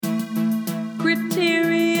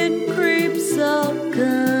Criterion creeps are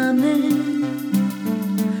coming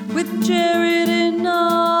with Jared and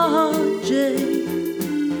RJ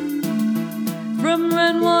from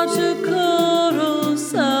Renoir to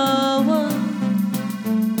Kurosawa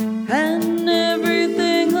and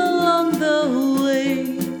everything along the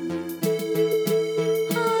way.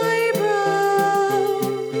 Highbrow,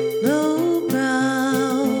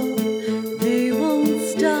 lowbrow, they won't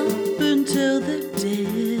stop until they're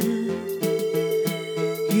dead.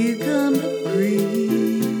 Here come the creeps.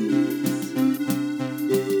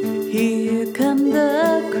 Here come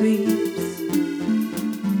the creeps.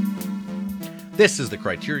 This is the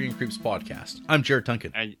Criterion Creeps podcast. I'm Jared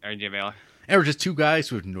Tunkin. I'm Jay Baylor. And we're just two guys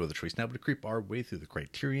who have no other choice now but to creep our way through the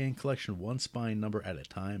Criterion collection one spine number at a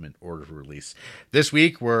time in order of release. This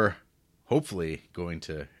week, we're hopefully going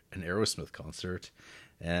to an Aerosmith concert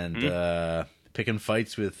and picking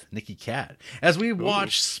fights with Nicky Cat as we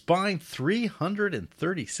watch spine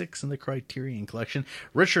 336 in the Criterion collection,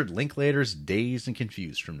 Richard Linklater's Dazed and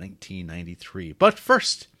Confused from 1993. But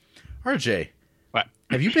first, RJ, What?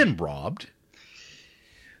 have you been robbed?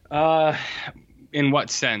 In what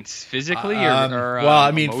sense? Physically or well,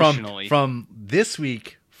 I mean, emotionally? from this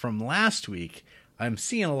week, from last week, I'm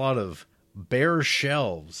seeing a lot of bare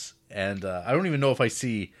shelves, and I don't even know if I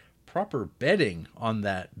see proper bedding on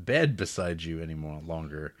that bed beside you anymore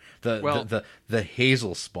longer. The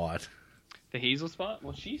hazel spot. The hazel spot?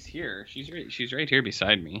 Well, she's here. She's right here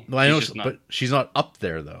beside me. Well, I know, She's just but she's not up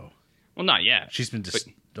there though. Well, not yet. She's been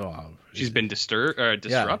She's been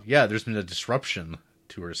disrupted. Yeah, there's been a disruption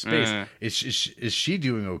to her space. Uh. Is she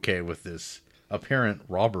doing okay with this apparent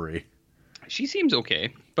robbery? She seems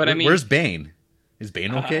okay, but I mean, Where's Bane? Is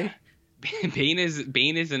Bane okay? Bane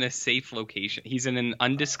is in a safe location. He's in an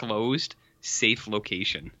undisclosed safe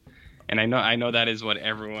location, and I know that is what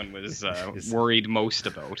everyone was worried most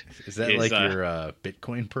about. Is that like your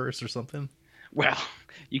Bitcoin purse or something? Well,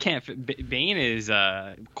 you can't fit. Bane is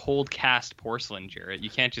cold cast porcelain, Jarrett. You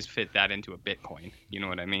can't just fit that into a Bitcoin. You know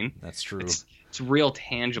what I mean? That's true. It's real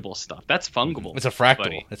tangible stuff. That's fungible. It's a fractal.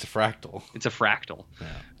 buddy. It's a fractal. It's a fractal.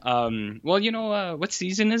 Yeah. Well, you know, what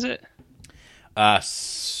season is it?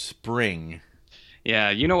 Spring. Yeah,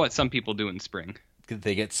 you know what some people do in spring.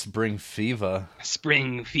 They get spring fever.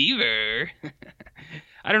 Spring fever.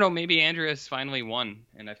 I don't know. Maybe Andrea's finally won,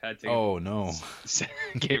 and I've had to Oh no!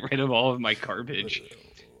 get rid of all of my garbage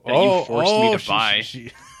that you forced me to buy.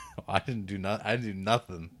 I didn't do nothing. I did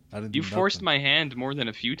nothing. You forced my hand more than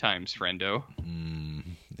a few times, friendo.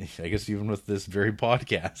 I guess even with this very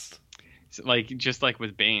podcast. Just like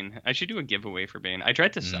with Bane. I should do a giveaway for Bane. I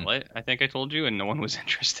tried to sell it, I think I told you, and no one was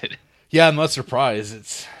interested. Yeah, I'm not surprised.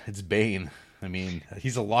 It's Bane. I mean,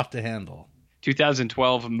 he's a lot to handle.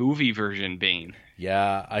 2012 movie version Bane.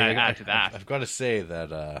 Yeah, I've got to say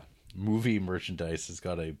that movie merchandise has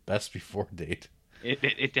got a best before date.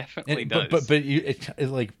 It definitely does. But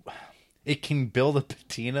it can build a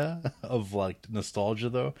patina of like nostalgia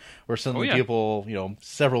though, where suddenly people,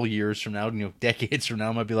 several years from now, decades from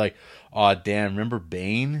now, might be like, "Oh damn, remember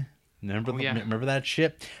Bane? Remember that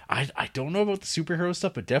shit?" I don't know about the superhero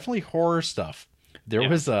stuff, but definitely horror stuff. There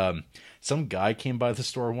was some guy came by the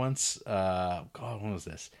store once. God, when was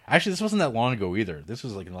this? Actually, this wasn't that long ago either. This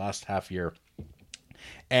was like in the last half year.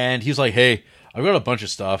 And he's like, "Hey, I've got a bunch of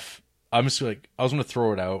stuff. I'm just like, I was going to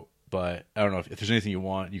throw it out, but I don't know if there's anything you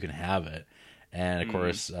want, you can have it." And of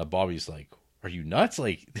course, Bobby's like, "Are you nuts?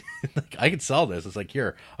 Like I could sell this." It's like,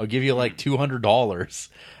 "Here, I'll give you like $200."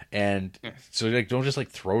 And so like, don't just like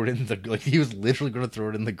throw it in he was literally going to throw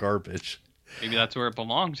it in the garbage. Maybe that's where it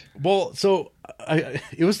belonged. Well, so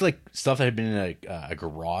it was like stuff that had been in a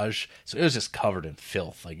garage, so it was just covered in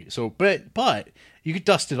filth. But you could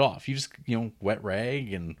dust it off. You just wet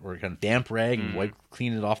rag or kind of damp rag and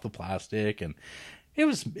clean it off the plastic, and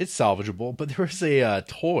it's salvageable. But there was a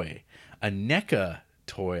toy, a NECA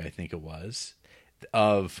toy, I think it was,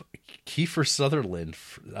 of Kiefer Sutherland,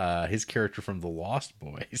 his character from The Lost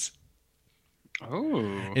Boys.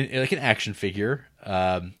 Oh, like an action figure.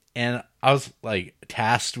 And I was like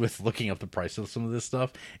tasked with looking up the price of some of this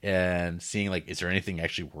stuff and seeing like, is there anything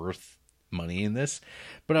actually worth money in this?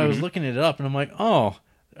 But I was looking it up and I'm like,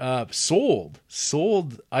 sold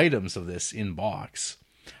items of this in box.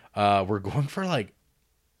 We're going for like,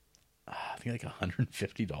 I think like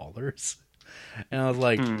 $150. And I was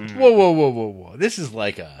like, whoa. This is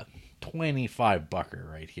like a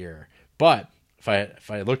 $25 right here. But if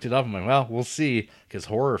I looked it up, I'm like, well, we'll see, because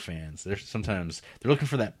horror fans, they're looking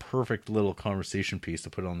for that perfect little conversation piece to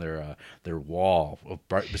put on their wall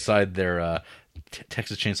beside their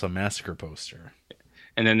Texas Chainsaw Massacre poster.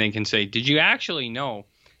 And then they can say, "Did you actually know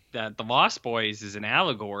that the Lost Boys is an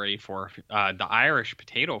allegory for the Irish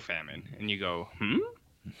potato famine, and you go,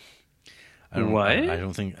 I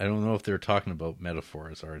don't know if they're talking about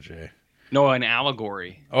metaphors, RJ. No, an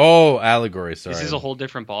allegory. Oh, allegory. Sorry, this is a whole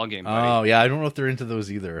different ballgame. Oh, yeah, I don't know if they're into those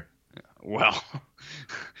either. Well,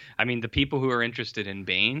 I mean, the people who are interested in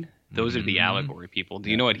Bane, those are the allegory people. Do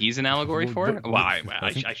you know what he's an allegory for? Well,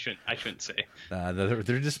 I shouldn't say.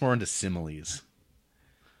 They're just more into similes.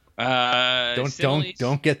 Similes,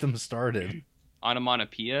 don't get them started.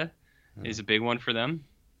 Onomatopoeia is a big one for them.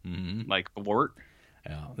 Like Lort.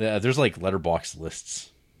 Yeah. There's like letterbox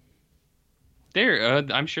lists.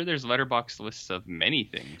 I'm sure there's letterbox lists of many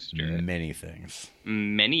things, Jared. Many things.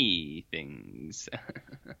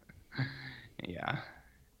 Yeah.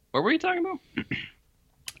 What were you talking about?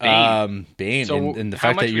 Bane. So and the how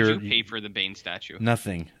fact much that would you pay for the Bane statue?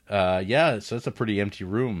 Nothing. Yeah. So that's a pretty empty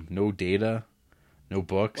room. No data. No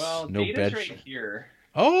books. Well, no Data's bed. right here.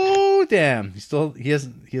 Oh damn! He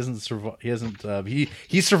hasn't survived.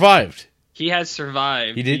 He survived. He has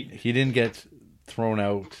survived. He didn't get thrown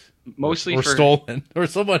out. Mostly or for stolen, or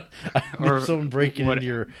someone breaking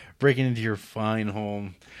into your fine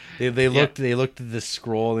home. They looked at this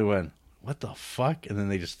scroll. They went, "What the fuck?" And then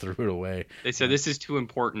they just threw it away. They said this is too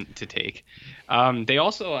important to take. They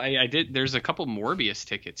also, I did. There's a couple Morbius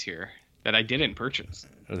tickets here that I didn't purchase.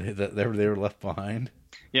 They were left behind.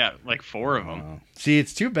 Yeah, like 4 of them. See,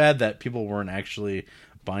 it's too bad that people weren't actually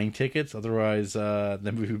buying tickets. Otherwise,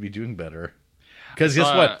 then we would be doing better. Because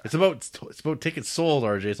guess what? It's about tickets sold,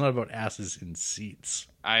 RJ. It's not about asses in seats.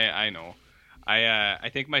 I know. I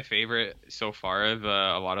think my favorite so far of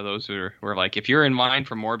a lot of those were like, if you're in line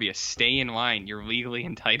for Morbius, stay in line. You're legally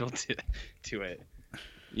entitled to it.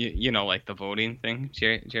 You know, like the voting thing,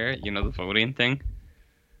 Jarrett. You know the voting thing.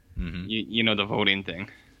 Mm-hmm. You know the voting thing.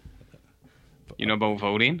 You know about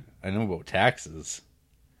voting? I know about taxes.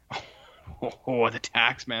 Oh, the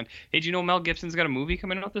tax man. Hey, do you know Mel Gibson's got a movie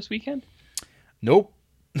coming out this weekend? Nope.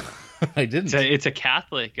 I didn't. It's a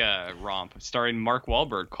Catholic romp starring Mark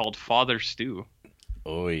Wahlberg called Father Stu.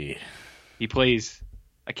 Oy. He plays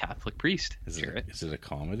a Catholic priest. Is it a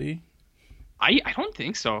comedy? I don't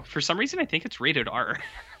think so. For some reason, I think it's rated R.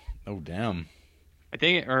 Oh, damn. I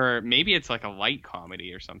think, or maybe it's like a light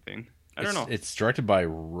comedy or something. I don't know. It's directed by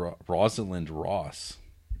Rosalind Ross.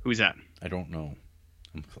 Who's that? I don't know.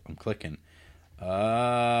 I'm clicking.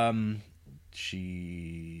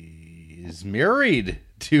 She is married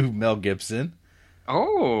to Mel Gibson.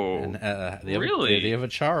 Oh, and, really? They have a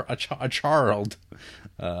child. A Charles?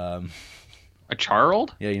 Yeah,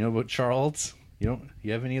 you know about Charles? You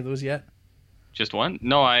have any of those yet? Just one?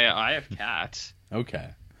 No, I have cats. Okay.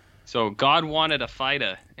 So God wanted a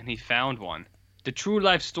fighter, and he found one. The true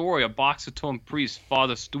life story of boxer-turned priest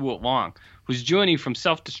Father Stuart Long, whose journey from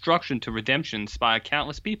self-destruction to redemption inspired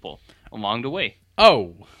countless people along the way.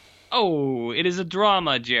 Oh, it is a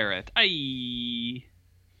drama, Jarrett. Aye.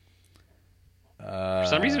 For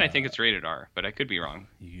some reason, I think it's rated R, but I could be wrong.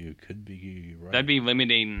 You could be right. That'd be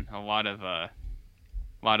limiting a lot of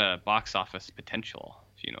box office potential,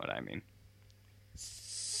 if you know what I mean.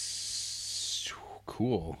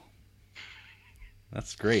 Cool.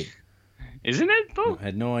 That's great. Isn't it, though? I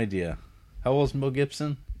had no idea. How old's Mel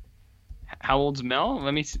Gibson? How old's Mel?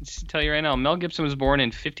 Let me tell you right now. Mel Gibson was born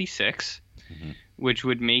in 56, which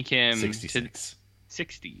would make him 66.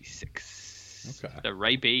 66. Okay. The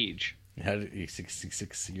ripe age. He's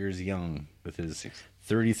 66 years young with his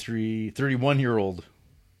 31-year-old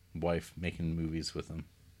wife making movies with him.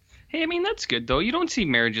 Hey, I mean, that's good, though. You don't see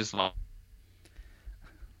marriages long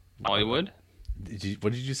in Hollywood.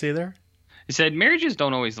 What did you say there? I said marriages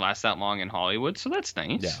don't always last that long in Hollywood, so that's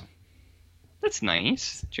nice. Yeah. That's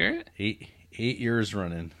nice, Jarrett. 8 years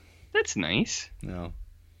running. That's nice. No.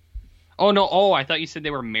 Oh, no. Oh, I thought you said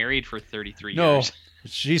they were married for 33 years. No,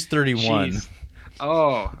 she's 31. Jeez.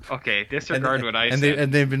 Oh, okay. Disregard what I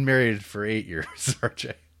said. They've been married for 8 years,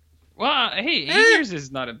 RJ. Well, hey, 8 years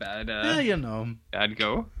is not a bad bad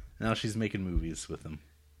go. Now she's making movies with him.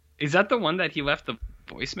 Is that the one that he left the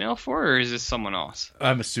voicemail for, or is this someone else?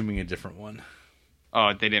 I'm assuming a different one.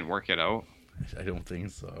 Oh, they didn't work it out? I don't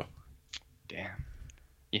think so. Damn.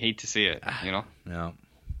 You hate to see it, you know? No.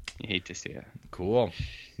 You hate to see it. Cool.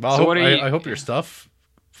 Well, so I hope your stuff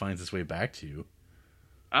finds its way back to you.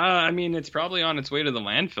 I mean, it's probably on its way to the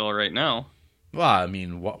landfill right now. Well, I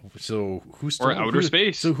mean, so who stole? Or outer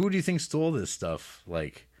space. So who do you think stole this stuff?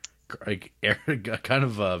 Like kind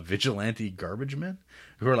of vigilante garbage men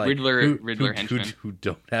who are like Riddler henchmen who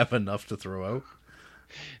don't have enough to throw out.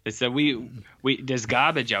 They said we there's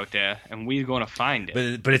garbage out there and we're going to find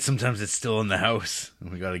it. But sometimes it's still in the house and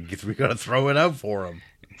we gotta throw it out for them.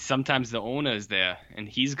 Sometimes the owner is there, and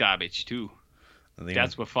he's garbage too.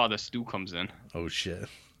 That's where Father Stu comes in. Oh shit!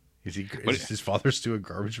 Is his Father Stu a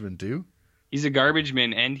garbage man too? He's a garbage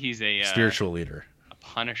man, and he's a spiritual leader, a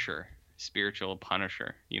punisher, spiritual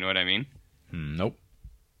punisher. You know what I mean? Nope.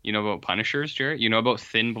 You know about punishers, Jarrett? You know about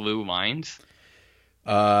thin blue lines?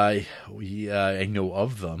 I know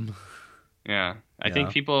of them. Yeah, I think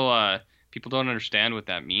people don't understand what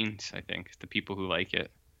that means. I think the people who like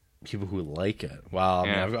it. People who like it. Wow,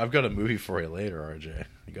 yeah. I mean, I've got a movie for you later, RJ.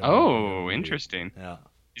 Oh, interesting. Yeah.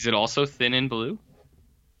 Is it also thin and blue?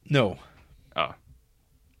 No. Oh.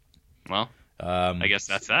 Well, I guess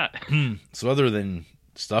that's that. So other than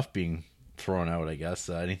stuff being thrown out, I guess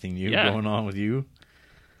anything new going on with you?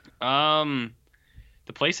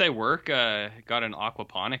 The place I work got an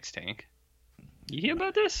aquaponics tank. You hear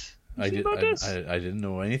about this? I didn't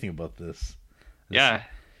know anything about this.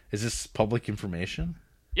 Is this public information?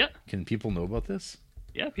 Yeah. Can people know about this?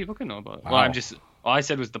 Yeah, people can know about it. Wow. Well, all I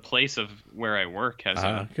said was the place of where I work has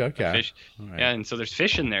a fish. Right. Yeah, and so there's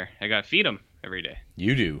fish in there. I gotta feed them every day.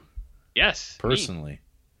 You do? Yes. Personally?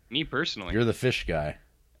 Me personally. You're the fish guy.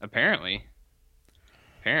 Apparently.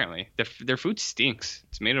 Their food stinks.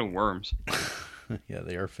 It's made of worms. Yeah,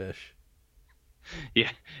 they are fish. Yeah.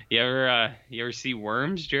 You ever see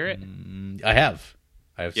worms, Jarrett? I have.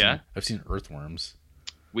 I've seen earthworms.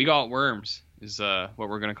 We got worms. Is what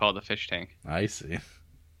we're gonna call the fish tank. I see.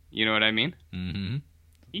 You know what I mean? Mm-hmm.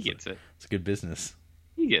 He gets it. It's a good business.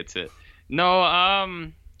 He gets it. No,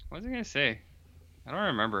 what was I gonna say? I don't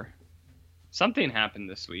remember. Something happened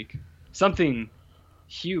this week. Something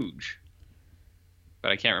huge.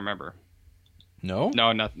 But I can't remember. No?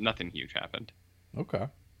 No, nothing huge happened. Okay.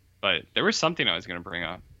 But there was something I was gonna bring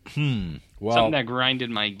up. Well, something that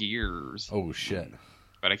grinded my gears. Oh shit.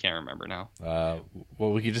 But I can't remember now.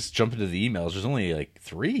 Well, we could just jump into the emails. There's only like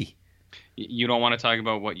 3. You don't want to talk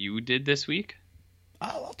about what you did this week?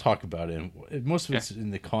 I'll talk about it. Most of it's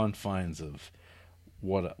in the confines of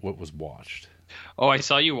what was watched. Oh, I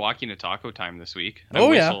saw you walking to Taco Time this week. I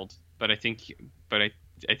whistled, but I think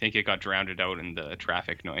it got drowned out in the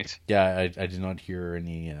traffic noise. Yeah, I did not hear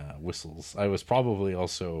any whistles. I was probably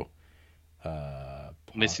also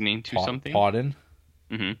listening to something. Podding.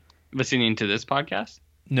 Mm-hmm. Listening to this podcast?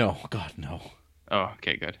 No, God, no. Oh,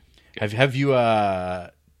 okay, good. Have you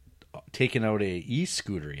taken out a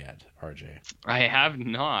e-scooter yet, RJ? I have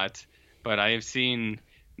not, but I have seen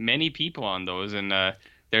many people on those, and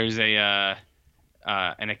there's an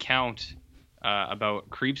account about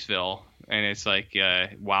Creepsville, and it's like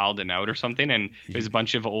Wild and Out or something, and there's a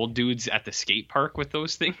bunch of old dudes at the skate park with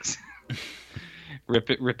those things.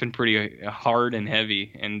 ripping pretty hard and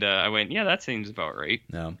heavy, and I went, yeah, that seems about right.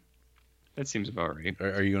 No. That seems about right.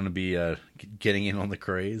 Are you going to be getting in on the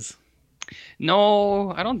craze?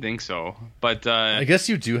 No, I don't think so. But I guess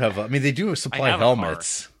you do have. I mean, they do supply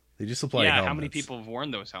helmets. They do supply helmets. Yeah, how many people have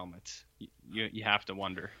worn those helmets? You have to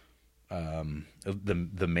wonder.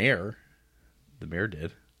 The mayor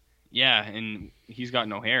did. Yeah, and he's got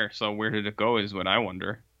no hair, so where did it go? Is what I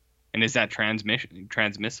wonder. And is that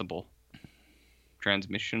transmissible?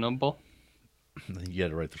 Transmissionable? You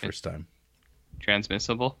got it right the first time.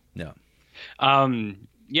 Transmissible? Yeah.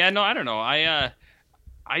 Yeah, no, I don't know. I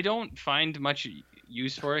don't find much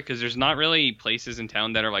use for it because there's not really places in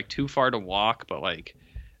town that are like too far to walk, but like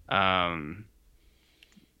not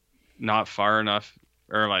far enough,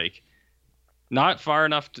 or like not far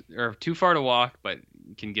enough or too far to walk, but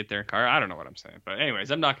can get there in car. I don't know what I'm saying, but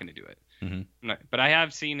anyways, I'm not going to do it. Mm-hmm. But I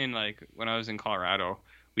have seen in like when I was in Colorado,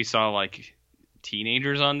 we saw like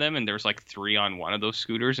teenagers on them, and there was like 3 on one of those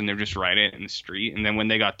scooters, and they're just riding it in the street, and then when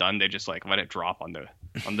they got done, they just like let it drop on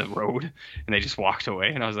the road, and they just walked away,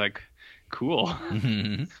 and I was like, cool.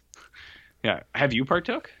 Mm-hmm. Yeah. Have you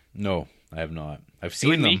partook? No, I have not. I've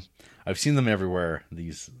seen them. I've seen them everywhere.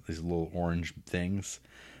 These little orange things.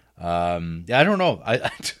 Yeah, I don't know.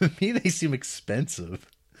 To me they seem expensive.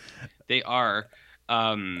 They are.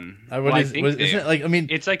 Isn't it like? I mean,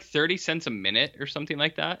 it's like 30 cents a minute or something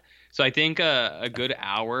like that. So I think a good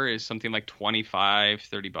hour is something like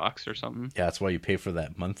 $25-$30 or something. Yeah, that's why you pay for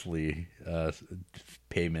that monthly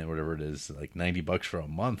payment, whatever it is, like $90 for a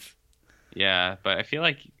month. Yeah, but I feel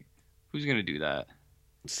like who's gonna do that?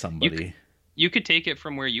 Somebody. You could take it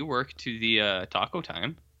from where you work to the Taco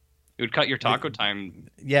Time. It would cut your taco time.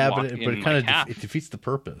 Yeah, but it kind of it defeats the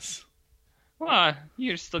purpose. Well,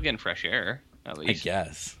 you're still getting fresh air, at least. I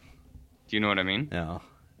guess. Do you know what I mean? Yeah.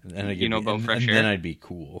 And again, you know about fresh air? Then I'd be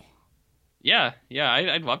cool. Yeah,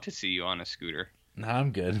 I'd love to see you on a scooter. Nah,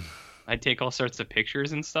 I'm good. I'd take all sorts of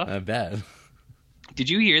pictures and stuff. I bet. Did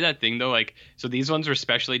you hear that thing though? Like, so these ones were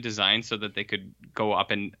specially designed so that they could go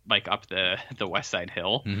up and like up the west side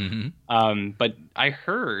hill. Mm-hmm. But I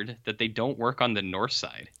heard that they don't work on the north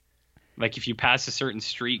side. Like if you pass a certain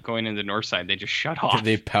street going in the north side, they just shut off. Did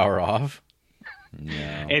they power off? No.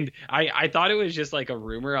 And I thought it was just like a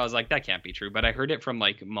rumor. I was like, that can't be true. But I heard it from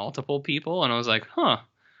like multiple people, and I was like, huh.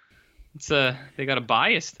 It's they got a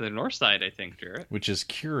bias to the north side, I think, Jarrett. Which is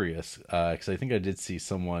curious, because I think I did see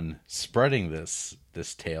someone spreading this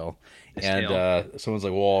tale, someone's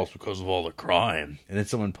like, "Well, it's because of all the crime," and then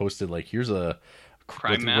someone posted like, "Here's a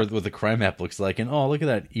crime map. What the crime map looks like," and oh, look at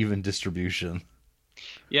that even distribution.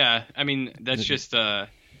 Yeah, I mean that's just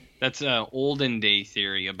that's a olden day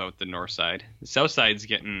theory about the north side. The south side's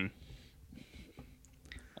getting,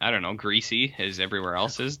 I don't know, greasy as everywhere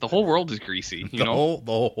else is. The whole world is greasy, you know?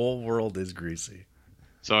 The whole world is greasy.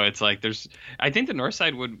 So it's like I think the north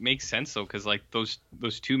side would make sense though, because like those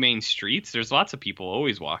two main streets, there's lots of people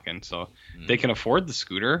always walking, so they can afford the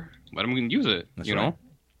scooter. Let them use it, That's you right.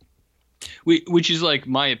 know? Which is like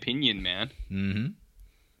my opinion, man. Mm-hmm.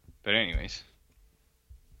 But anyways.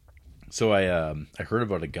 So I heard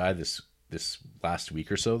about a guy this last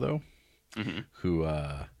week or so though, who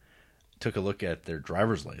took a look at their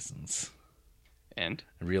driver's license and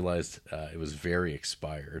realized it was very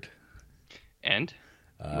expired. And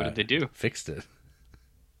what did they do? Fixed it.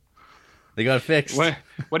 They got it fixed.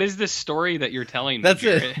 What is this story that you're telling me? That's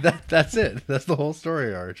it. That's it. That's the whole story,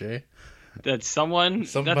 RJ. That somebody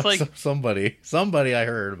I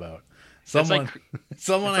heard about.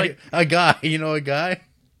 A guy. You know a guy?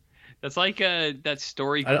 That's like that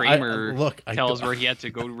story Kramer tells where he had to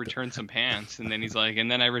go return some pants, and then he's like, and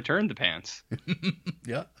then I returned the pants.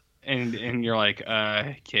 Yeah. And you're like,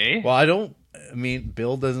 okay. Well,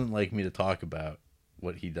 Bill doesn't like me to talk about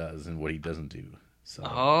what he does and what he doesn't do. So.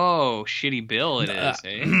 Oh, shitty Bill it is,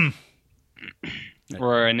 eh?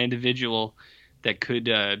 Or an individual that could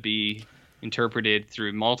be interpreted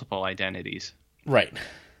through multiple identities. Right.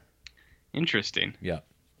 Interesting. Yeah.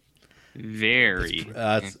 Very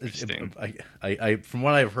interesting. I from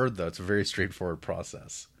what I've heard, though, it's a very straightforward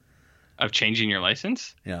process of changing your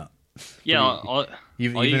license. Yeah. Yeah.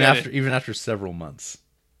 Even after several months.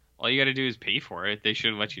 All you got to do is pay for it. They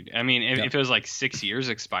should let you. I mean, if it was like 6 years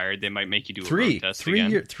expired, they might make you do a road test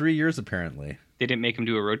again. 3 years apparently. They didn't make him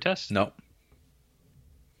do a road test? No.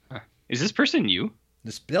 Huh. Is this person you?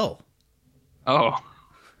 This Bill. Oh.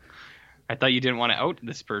 I thought you didn't want to out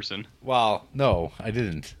this person. Well, no, I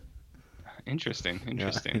didn't. Interesting.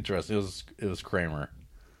 Yeah, interesting. It was Kramer.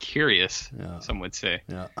 Curious, some would say.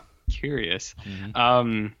 Yeah. Curious.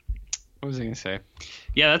 Mm-hmm. What was I gonna say?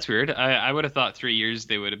 Yeah, that's weird. I would have thought 3 years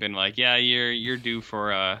they would have been like, yeah, you're due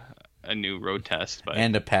for a new road test, but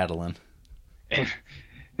and a paddling.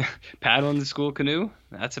 Paddling the school canoe?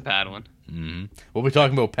 That's a paddling. Mm-hmm. We'll be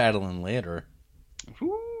talking about paddling later.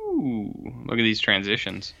 Ooh, look at these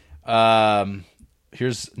transitions.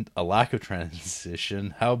 Here's a lack of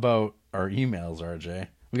transition. How about our emails, RJ?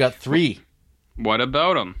 We got 3. What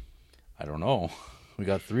about them? I don't know. We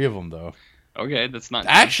got 3 of them, though. Okay, that's not...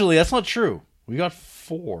 Actually, that's not true. We got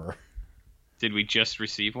 4. Did we just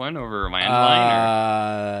receive one over a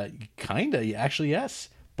landline? Kinda. Actually, yes.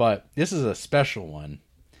 But this is a special one.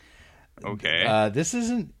 Okay. This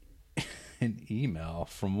isn't an email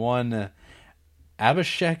from one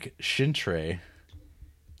Abhishek Shintre.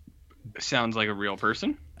 Sounds like a real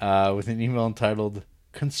person. With an email entitled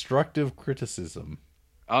Constructive Criticism.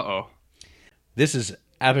 Uh-oh. This is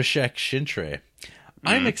Abhishek Shintre.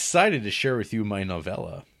 I'm excited to share with you my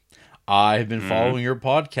novella. I've been following your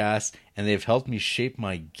podcast, and they've helped me shape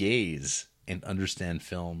my gaze and understand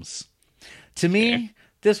films. To me,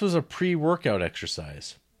 this was a pre-workout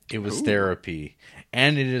exercise. It was therapy,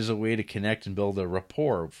 and it is a way to connect and build a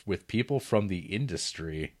rapport with people from the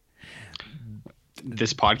industry.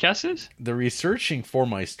 This podcast is? The researching for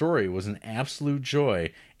my story was an absolute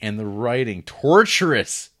joy, and the writing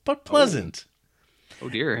torturous but pleasant. Oh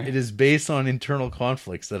dear. It is based on internal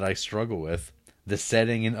conflicts that I struggle with. The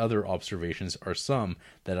setting and other observations are some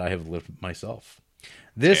that I have lived myself.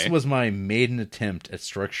 This was my maiden attempt at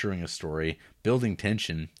structuring a story, building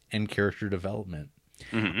tension, and character development.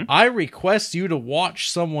 Mm-hmm. I request you to watch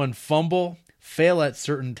someone fumble, fail at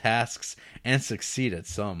certain tasks, and succeed at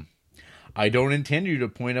some. I don't intend you to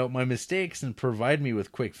point out my mistakes and provide me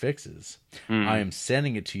with quick fixes. I am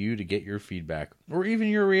sending it to you to get your feedback, or even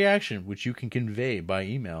your reaction, which you can convey by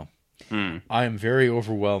email. I am very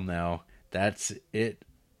overwhelmed now. It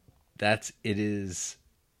is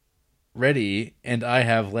ready, and I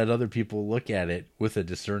have let other people look at it with a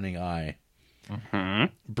discerning eye.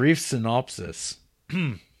 Brief synopsis.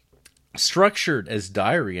 structured as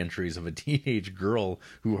diary entries of a teenage girl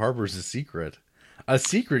who harbors a secret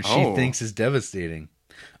she thinks is devastating.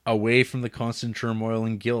 Away from the constant turmoil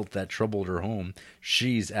and guilt that troubled her home,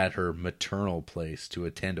 she's at her maternal place to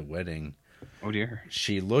attend a wedding. Oh dear.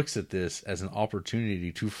 She looks at this as an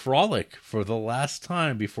opportunity to frolic for the last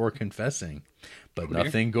time before confessing. But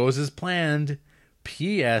nothing goes as planned.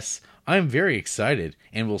 P.S. I'm very excited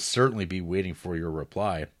and will certainly be waiting for your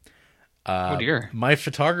reply. Oh dear. My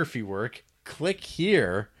photography work. Click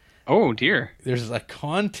here. Oh dear. There's a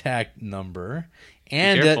contact number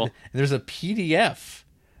and there's a PDF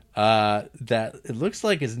that it looks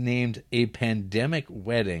like is named A Pandemic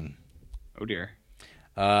Wedding. Oh dear.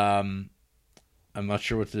 I'm not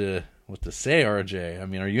sure what to say, RJ. I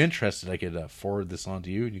mean, are you interested? I could forward this on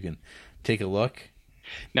to you. You can take a look.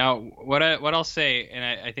 Now, what I'll say, and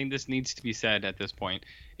I think this needs to be said at this point,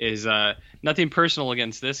 is nothing personal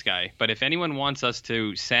against this guy. But if anyone wants us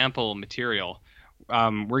to sample material,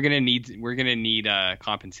 we're gonna need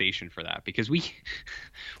compensation for that, because we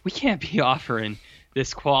can't be offering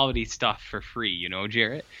this quality stuff for free, you know,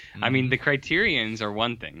 Jarrett. Mm-hmm. I mean, the criterions are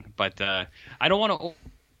one thing, but I don't want to.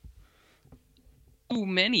 Too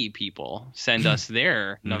many people send us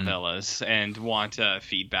their novellas and want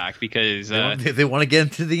feedback because they want to get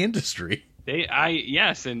into the industry. I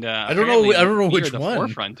don't know which the one.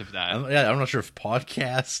 Forefront of that. I'm not sure if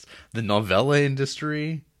podcast, the novella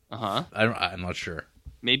industry. I'm not sure.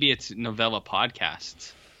 Maybe it's novella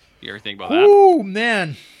podcasts. You ever think about that? Oh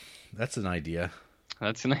man, that's an idea.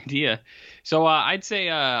 That's an idea. So I'd say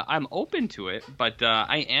I'm open to it, but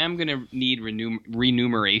I am going to need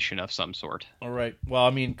remuneration of some sort. All right. Well, I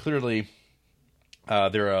mean, clearly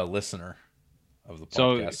they're a listener of the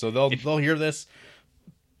podcast, so they'll hear this.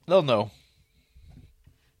 They'll know.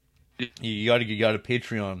 You got a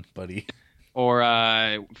Patreon, buddy. Or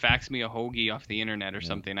fax me a hoagie off the internet or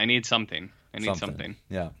something. I need something. Something.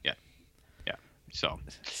 Yeah. So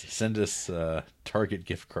send us Target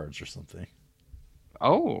gift cards or something.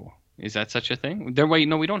 Oh, is that such a thing? Wait,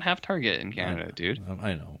 no, we don't have Target in Canada, dude.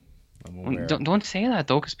 I know. I'm aware. Don't say that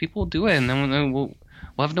though, because people will do it, and then we'll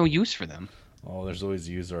have no use for them. Oh, there's always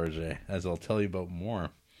use, RJ, as I'll tell you about more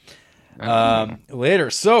later.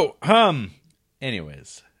 So,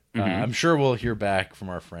 anyways, I'm sure we'll hear back from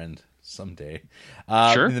our friend someday.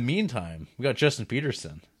 Sure. In the meantime, we got Justin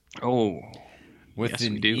Peterson. Oh, with yes,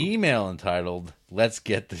 an email entitled "Let's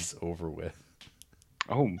Get This Over With."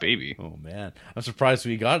 Oh baby! Oh man, I'm surprised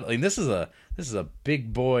we got. I mean, this is a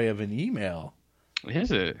big boy of an email.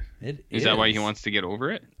 Is it? It is that why he wants to get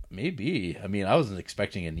over it? Maybe. I mean, I wasn't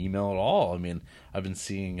expecting an email at all. I mean, I've been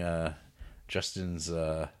seeing Justin's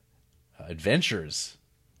adventures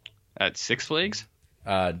at Six Flags.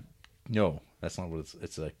 No, that's not what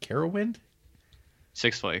it's a Carowinds.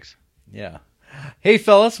 Six Flags. Yeah. Hey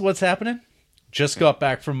fellas, what's happening? Just got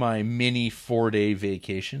back from my mini 4-day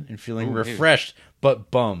vacation and feeling refreshed, but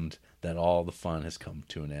bummed that all the fun has come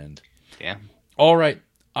to an end. Yeah. All right.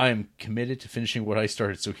 I am committed to finishing what I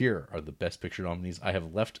started, so here are the Best Picture nominees I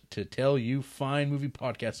have left to tell you fine movie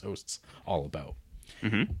podcast hosts all about.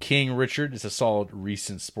 Mm-hmm. King Richard is a solid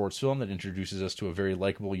recent sports film that introduces us to a very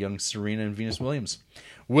likable young Serena and Venus Williams.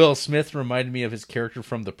 Will Smith reminded me of his character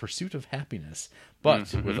from The Pursuit of Happiness,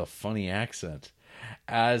 but with a funny accent.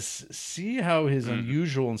 See how his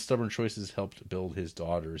unusual and stubborn choices helped build his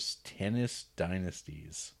daughter's tennis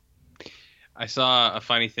dynasties. I saw a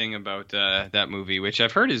funny thing about that movie, which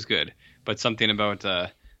I've heard is good, but something about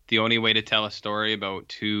the only way to tell a story about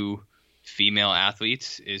two female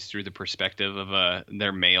athletes is through the perspective of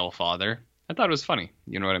their male father. I thought it was funny.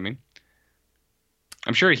 You know what I mean?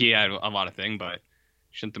 I'm sure he had a lot of things, but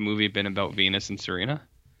shouldn't the movie have been about Venus and Serena?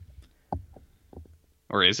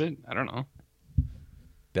 Or is it? I don't know.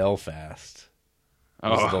 Belfast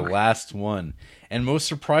was the last one, and most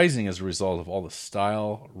surprising as a result of all the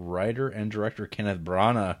style, writer and director Kenneth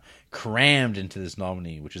Branagh crammed into this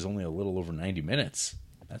nominee, which is only a little over 90 minutes.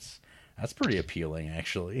 That's pretty appealing,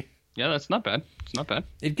 actually. Yeah, that's not bad. It's not bad.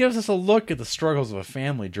 It gives us a look at the struggles of a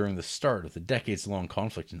family during the start of the decades-long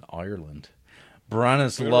conflict in Ireland.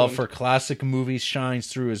 Branagh's love for classic movies shines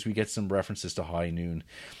through as we get some references to High Noon.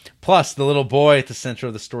 Plus, the little boy at the center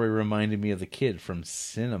of the story reminded me of the kid from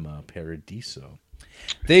Cinema Paradiso.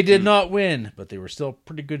 They did not win, but they were still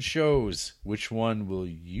pretty good shows. Which one will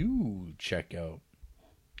you check out?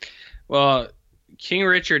 Well, King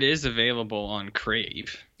Richard is available on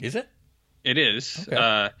Crave. Is it? It is.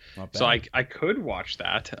 Okay. So I could watch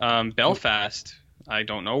that. Belfast, I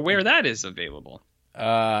don't know where that is available.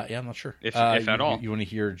 Yeah, I'm not sure. If at all. You want to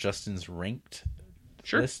hear Justin's ranked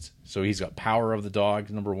Sure. list? So he's got Power of the Dog,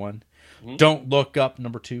 number 1. Mm-hmm. Don't Look Up,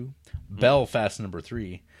 number 2. Mm-hmm. Belfast, number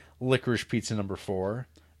 3. Licorice Pizza number 4,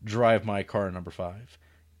 Drive My Car number 5,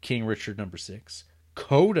 King Richard number 6,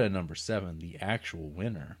 Coda number 7, the actual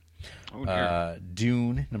winner,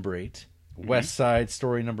 Dune number 8, West Side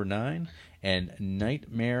Story number 9, and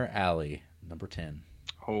Nightmare Alley number 10.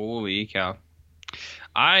 Holy cow.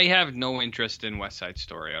 I have no interest in West Side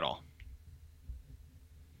Story at all.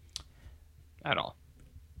 At all.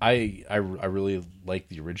 I really like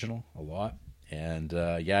the original a lot, and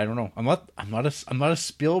I don't know. I'm not a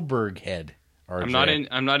Spielberg head. RJ.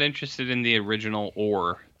 I'm not interested in the original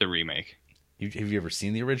or the remake. Have you ever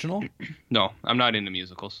seen the original? No, I'm not into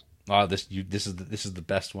musicals. Oh, this is the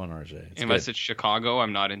best one, RJ. Unless it's Chicago,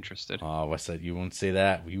 I'm not interested. Oh, West Side, you won't say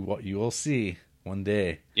that. You will see one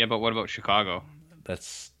day. Yeah, but what about Chicago? That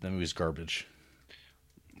movie's garbage.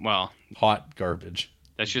 Well, hot garbage.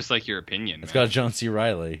 That's just like your opinion. It's got John C.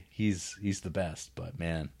 Reilly. He's the best, but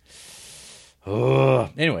man.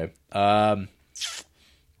 Oh, anyway, I've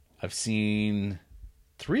seen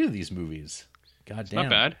 3 of these movies. God damn, not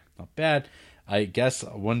bad. Not bad. I guess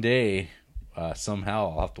one day,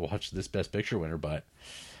 somehow, I'll have to watch this Best Picture winner, but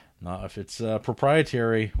not if it's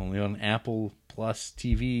proprietary. Only on Apple Plus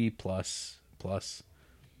TV Plus.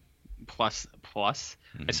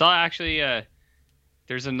 Mm-hmm. I saw actually.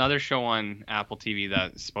 There's another show on Apple TV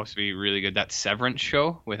that's supposed to be really good. That Severance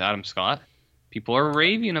show with Adam Scott. People are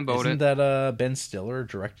raving about Isn't it. Isn't that Ben Stiller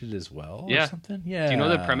directed as well? Yeah. Or something? Yeah. Do you know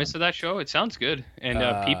the premise of that show? It sounds good,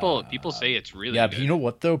 and people say it's really good. But you know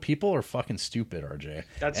what though? People are fucking stupid, RJ.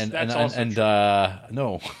 That's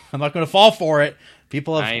no, I'm not going to fall for it.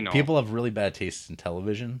 People have really bad taste in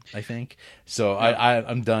television, I think. So yeah.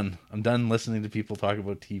 I'm done. I'm done listening to people talk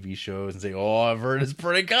about TV shows and say, "Oh, I've heard it's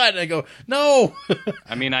pretty good." And I go, "No."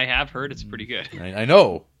 I mean, I have heard it's pretty good. I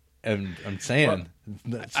know, and I'm saying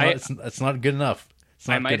it's not good enough. It's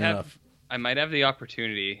not good enough. I might have the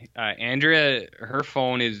opportunity. Andrea, her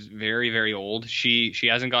phone is very, very old. She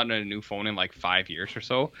hasn't gotten a new phone in like 5 years or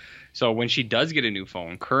so. So when she does get a new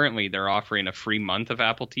phone, currently they're offering a free month of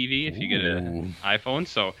Apple TV if you get an iPhone.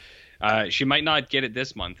 So she might not get it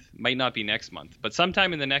this month, might not be next month, but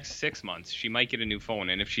sometime in the next 6 months she might get a new phone.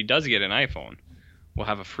 And if she does get an iPhone, we'll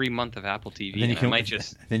have a free month of Apple TV. Then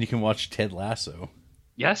you can watch Ted Lasso.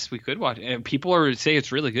 Yes, we could watch. People say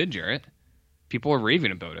it's really good, Jarrett. People are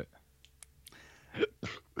raving about it.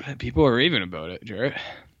 People are raving about it, Jarrett.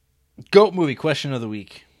 GOAT movie question of the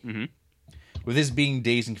week. Mm-hmm. With this being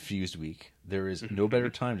Dazed and Confused week, there is no better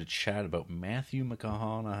time to chat about Matthew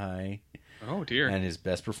McConaughey and his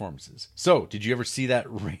best performances. So, did you ever see that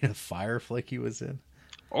Rain of Fire flick he was in?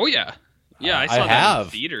 Oh, yeah. Yeah, I saw that in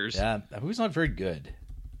theaters. Yeah, that movie's not very good.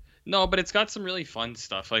 No, but it's got some really fun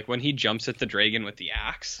stuff. Like when he jumps at the dragon with the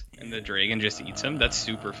axe and the dragon just eats him. That's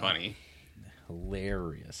super funny.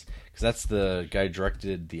 Hilarious. Because that's the guy who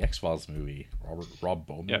directed the X-Files movie, Rob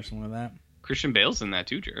Bowman or something like that. Christian Bale's in that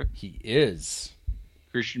too, Jared. He is.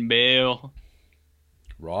 Christian Bale.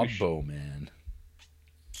 Rob Bowman.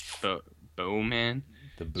 Bowman?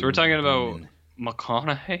 So we're talking about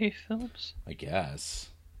McConaughey films? I guess.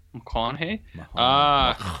 McConaughey?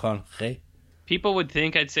 McConaughey. People would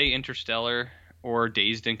think I'd say Interstellar or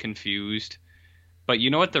Dazed and Confused. But you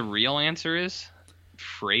know what the real answer is?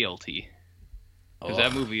 Frailty. Because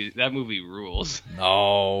that movie rules.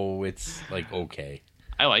 No, it's like okay.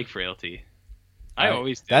 I like Frailty. I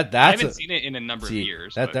always do. I haven't seen it in a number of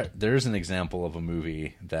years. There's an example of a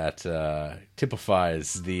movie that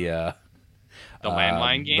typifies the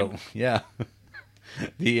landline game.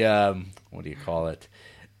 What do you call it?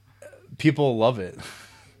 People love it.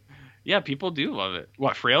 Yeah, people do love it.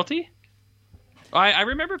 What, Frailty? I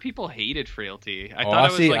remember people hated Frailty. I thought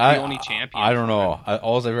it was the only champion. I don't know.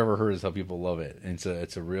 All I've ever heard is how people love it. And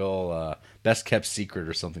it's a real best kept secret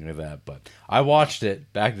or something like that. But I watched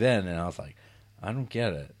it back then, and I was like, I don't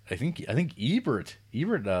get it. I think Ebert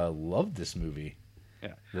loved this movie.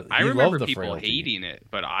 Yeah, I remember people hating it,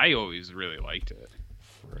 but I always really liked it.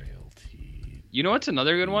 Frailty. You know what's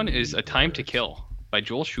another good one is A Time to Kill by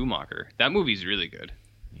Joel Schumacher. That movie's really good.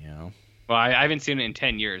 Yeah. Well, I haven't seen it in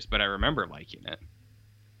 10 years, but I remember liking it.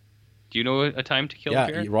 Do you know A Time to Kill?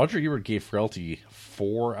 Yeah, Roger Ebert gave Frailty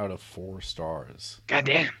 4 out of 4 stars. God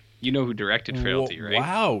damn. You know who directed Frailty, right?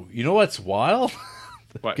 Wow. You know what's wild?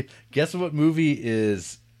 What? Guess what movie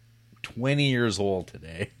is 20 years old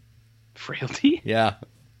today? Frailty? Yeah.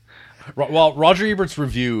 Well, Roger Ebert's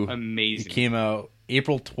review came out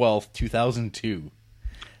April 12th, 2002.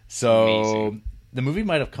 So the movie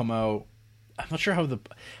might have come out. I'm not sure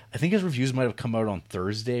I think his reviews might have come out on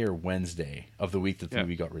Thursday or Wednesday of the week that the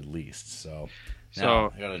movie got released. So I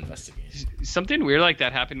gotta investigate. Something weird like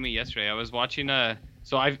that happened to me yesterday. I was watching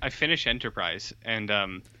so I finished Enterprise, and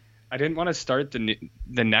I didn't want to start the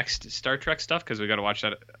next Star Trek stuff because we got to watch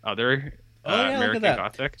that other American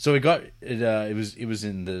Gothic. So it was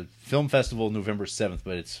in the film festival November 7th,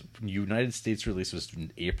 but its United States release was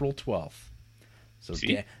April 12th. So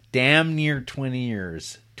damn near 20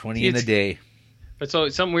 years, 20 in a day. But so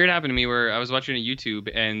something weird happened to me where I was watching a YouTube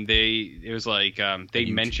and it was like they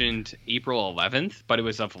mentioned April 11th, but it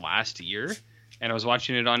was of last year, and I was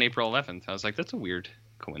watching it on April 11th. I was like, that's a weird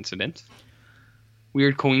coincidence.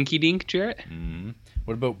 Weird coinky dink, Jarrett. Mm-hmm.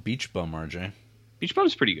 What about Beach Bum, RJ? Beach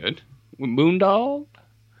Bum's pretty good. Moondog.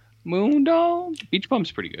 Beach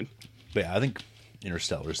Bum's pretty good. But yeah, I think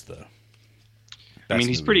Interstellar's the best. I mean,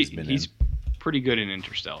 he's pretty good in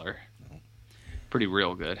Interstellar. Pretty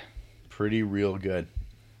real good. Pretty real good.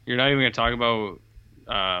 You're not even going to talk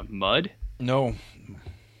about Mud? No.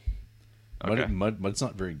 Okay. Mud's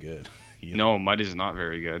not very good. No, Mud is not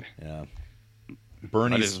very good. Yeah.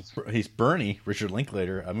 He's Bernie, Richard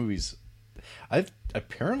Linklater. I've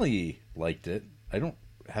apparently liked it. I don't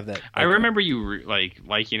have that. I remember you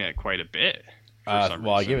liking it quite a bit.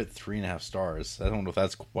 Well, I gave it 3.5 stars. I don't know if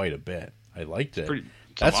that's quite a bit. I liked it.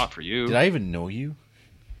 That's a lot for you. Did I even know you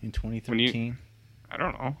in 2013? I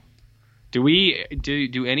don't know. Do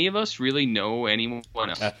any of us really know anyone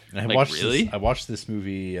else? I watched this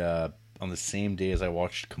movie on the same day as I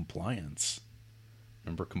watched Compliance.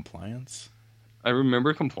 Remember Compliance? I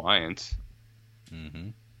remember Compliance. Mm-hmm.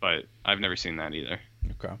 But I've never seen that either.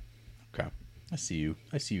 Okay. I see you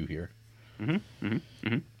here. Mm-hmm. Mm-hmm.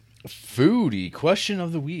 Mm-hmm. Foodie question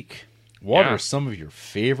of the week. What are some of your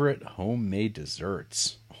favorite homemade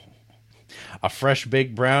desserts? A fresh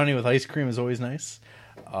baked brownie with ice cream is always nice.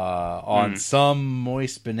 On some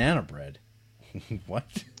moist banana bread. What?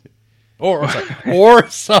 Or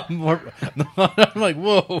some more. I'm like,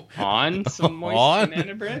 whoa. On some moist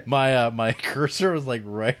banana bread? My cursor was like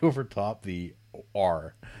right over top the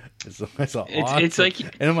R. It's like,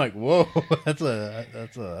 and I'm like, whoa, that's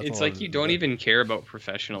it's like you don't even care about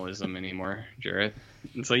professionalism anymore, Jarrett.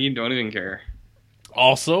 It's like you don't even care.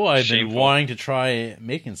 Also, I've been wanting to try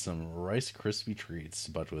making some Rice Krispie treats,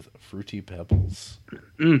 but with Fruity Pebbles.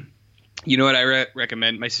 You know what I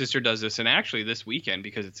recommend? My sister does this, and actually this weekend,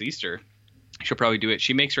 because it's Easter, she'll probably do it.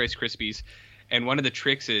 She makes Rice Krispies, and one of the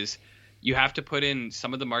tricks is you have to put in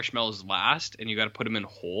some of the marshmallows last, and you got to put them in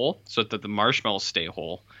whole so that the marshmallows stay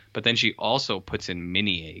whole. But then she also puts in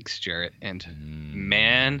mini eggs, Jarrett, and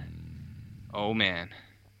man,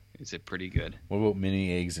 is it pretty good. What about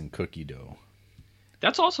mini eggs and cookie dough?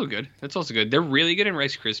 That's also good. They're really good in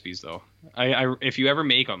Rice Krispies, though. I if you ever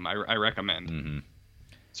make them, I recommend. Mm-hmm.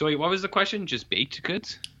 So wait, what was the question? Just baked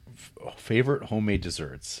goods? Favorite homemade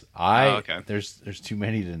desserts? Okay. There's too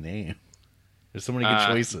many to name. There's so many good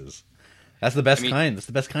choices. That's the best kind. That's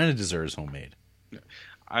the best kind of dessert is homemade.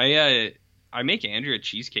 I make Andrea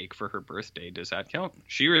cheesecake for her birthday. Does that count?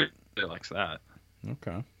 She really likes that.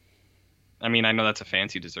 Okay. I mean, I know that's a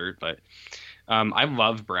fancy dessert, but I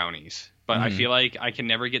love brownies. But I feel like I can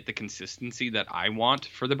never get the consistency that I want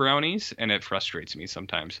for the brownies, and it frustrates me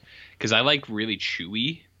sometimes. Because I like really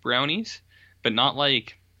chewy brownies, but not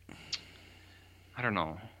like... I don't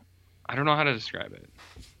know how to describe it.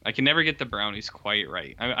 I can never get the brownies quite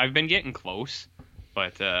right. I've been getting close,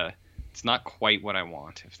 but it's not quite what I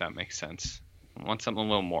want, if that makes sense. I want something a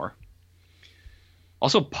little more.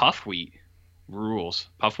 Also, puff wheat rules.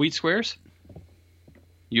 Puff wheat squares?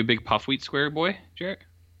 You a big puff wheat square boy, Jarrett?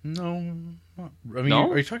 No. I mean,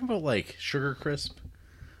 are you talking about like Sugar Crisp?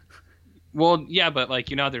 Well, yeah, but like,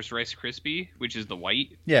 you know, there's Rice Krispie, which is the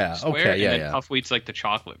white square, okay, and then puff wheat's like the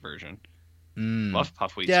chocolate version. Love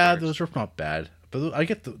puff wheat Yeah, squares. those are not bad. But I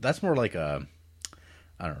get that's more like I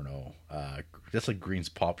don't know, that's like Green's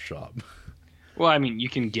Pop Shop. Well, I mean, you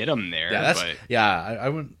can get them there. I wouldn't.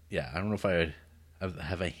 Yeah, I don't know if I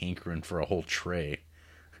have a hankering for a whole tray.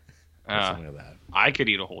 Something like that. I could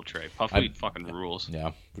eat a whole tray. Puff wheat fucking rules.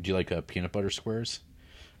 Yeah. Would you like peanut butter squares?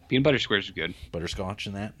 Peanut butter squares are good. Butterscotch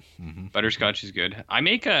in that. Mm-hmm. Butterscotch is good. I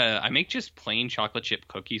make just plain chocolate chip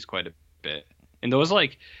cookies quite a bit, and those I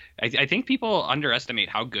think people underestimate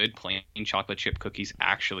how good plain chocolate chip cookies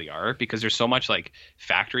actually are, because there's so much like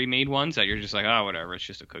factory made ones that you're just like, oh, whatever, it's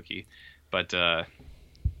just a cookie. But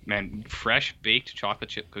man, fresh baked chocolate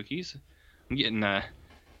chip cookies, I'm getting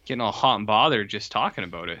all hot and bothered just talking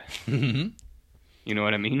about it. Mm-hmm. You know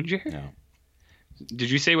what I mean, Jerry? Yeah.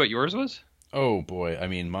 Did you say what yours was? Oh boy, I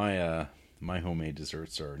mean my homemade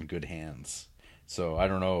desserts are in good hands. So I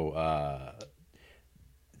don't know.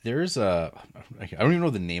 There's I don't even know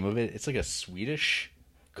the name of it. It's like a Swedish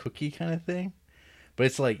cookie kind of thing, but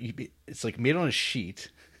it's like made on a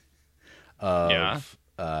sheet of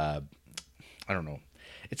I don't know.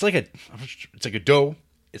 It's like a dough,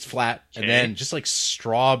 It's flat, and then just like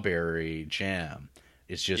strawberry jam.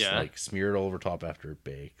 It's just like smeared over top after it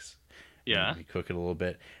bakes. Yeah, you cook it a little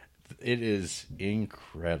bit. It is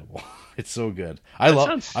incredible. It's so good.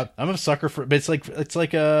 I'm a sucker for. But it's like a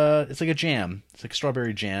jam. It's like a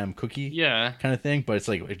strawberry jam cookie. Kind of thing. But it's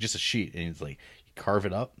like just a sheet, and it's like you carve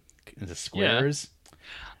it up into squares.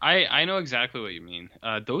 I know exactly what you mean.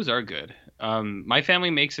 Those are good. My family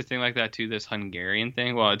makes a thing like that too. This Hungarian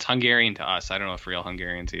thing. Well, it's Hungarian to us. I don't know if real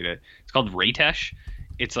Hungarians eat it. It's called rétes.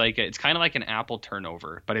 It's kind of like an apple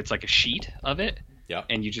turnover, but it's like a sheet of it. Yeah.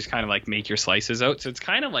 And you just kind of like make your slices out. So it's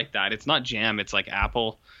kind of like that. It's not jam. It's like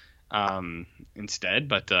apple instead.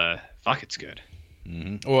 But fuck, it's good.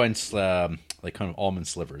 Mm-hmm. Oh, and like kind of almond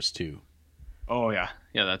slivers too. Oh yeah,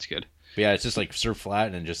 yeah, that's good. But yeah, it's just like served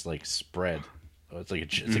flat and just like spread. Oh, it's like a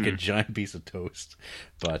giant piece of toast,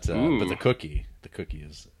 but the cookie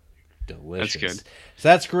is delicious. That's good. So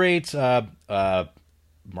that's great.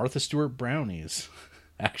 Martha Stewart brownies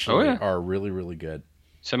actually are really, really good.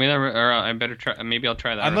 So maybe I better try. Maybe I'll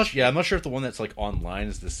try that. I'm not sure if the one that's like online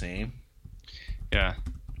is the same. Yeah.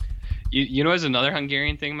 You know, there's another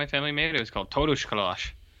Hungarian thing my family made. It was called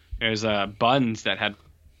Todoskalas. There's buns that had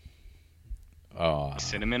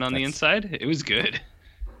cinnamon on the inside. It was good.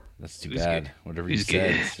 That's too bad. Good. Whatever you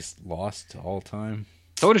said, it's just lost to all time.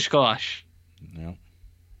 Todoskalas. No.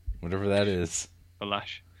 Whatever that is.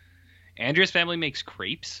 Gulash. Andrea's family makes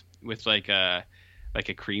crepes with like a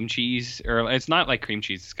cream cheese, or it's not like cream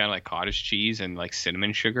cheese. It's kind of like cottage cheese and like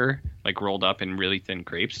cinnamon sugar, like rolled up in really thin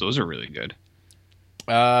crepes. Those are really good.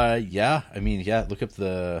 Yeah. I mean, yeah. Look up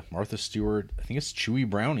the Martha Stewart. I think it's chewy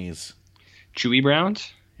brownies. Chewy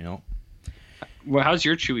browns. You know. Well, how's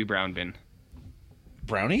your chewy brown been?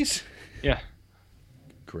 Brownies? Yeah.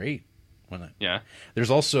 Great. Yeah. There's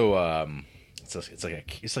also it's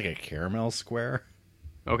like a caramel square.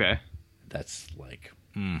 Okay. That's like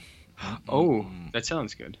that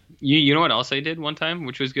sounds good. You know what else I did one time,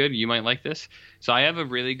 which was good? You might like this. So I have a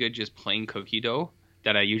really good just plain cookie dough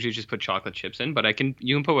that I usually just put chocolate chips in, but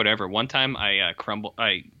you can put whatever. One time I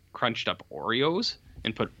crunched up Oreos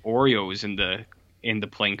and put Oreos in the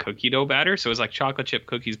plain cookie dough batter. So it was like chocolate chip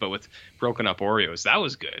cookies, but with broken up Oreos. That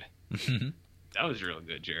was good. That was real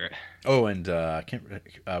good, Jarrett. Oh, and I can't.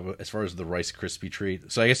 As far as the Rice Krispie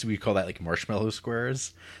treat, so I guess we call that like marshmallow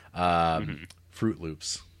squares. Fruit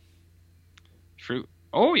Loops.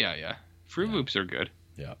 Oh yeah. Fruit Loops are good.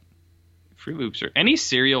 Yeah. Fruit Loops are. Any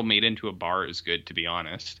cereal made into a bar is good, to be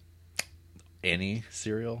honest. Any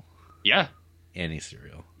cereal? Yeah. Any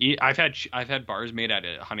cereal. I've had bars made out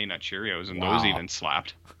of Honey Nut Cheerios, and those even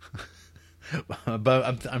slapped.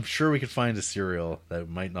 But I'm sure we could find a cereal that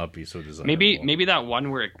might not be so desirable. Maybe that one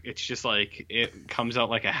where it's just like it comes out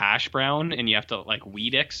like a hash brown, and you have to like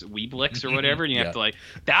Weeblix or whatever, and you have to like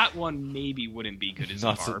that one maybe wouldn't be good as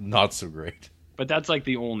a bar. Not so great. But that's like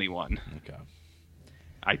the only one. Okay.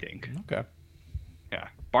 I think. Okay. Yeah,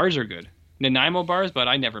 bars are good. Nanaimo bars, but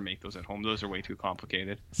I never make those at home. Those are way too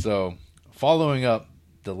complicated. So, following up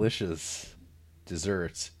delicious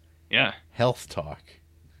desserts. Yeah. Health talk.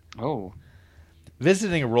 Oh.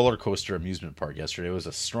 Visiting a roller coaster amusement park yesterday was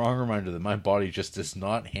a strong reminder that my body just does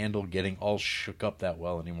not handle getting all shook up that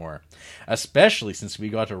well anymore. Especially since we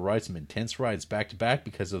got to ride some intense rides back to back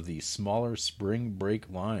because of the smaller spring break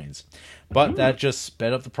lines. But that just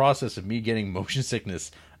sped up the process of me getting motion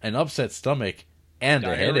sickness, an upset stomach, and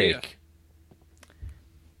a headache.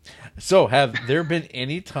 So, have there been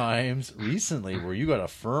any times recently where you got a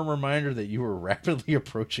firm reminder that you were rapidly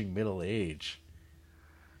approaching middle age?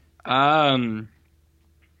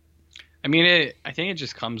 I mean, I think it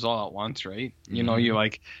just comes all at once, right? You know, you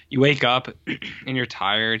wake up and you're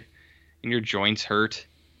tired and your joints hurt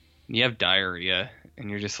and you have diarrhea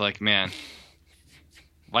and you're just like, man,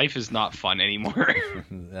 life is not fun anymore.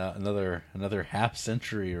 another half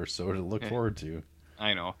century or so to look forward to.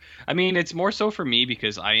 I know. I mean, it's more so for me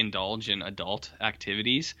because I indulge in adult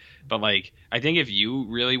activities. But like, I think if you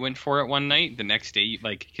really went for it one night, the next day,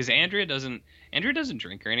 like, because Andrea doesn't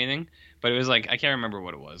drink or anything. But it was like, I can't remember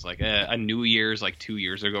what it was, like a New Year's like 2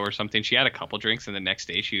 years ago or something. She had a couple drinks, and the next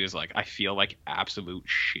day she was like, I feel like absolute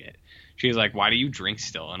shit. She was like, why do you drink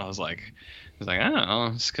still? And I was like, I don't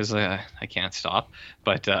know, it's because I can't stop.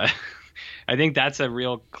 But I think that's a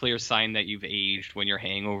real clear sign that you've aged when your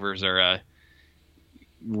hangovers are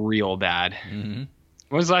real bad. Mm-hmm.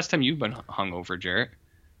 When was the last time you've been hungover, Jarrett?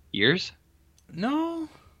 Years? No,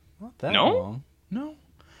 not that long. No,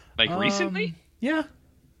 like recently? Yeah.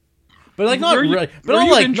 But like not really, but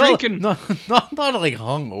not like drinking? Not like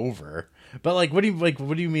hungover. But like, what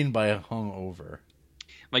do you mean by hungover?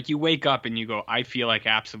 Like you wake up and you go, I feel like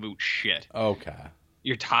absolute shit. Okay.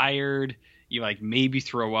 You're tired. You like maybe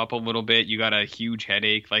throw up a little bit. You got a huge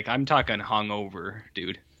headache. Like I'm talking hungover,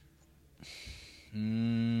 dude.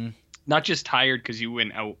 Not just tired because you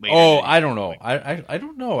went out later. Oh, I don't know. I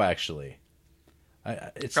don't know actually.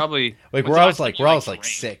 It's probably like where I was like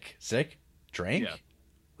sick, drank,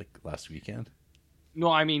 like last weekend.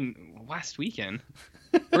 No, I mean last weekend.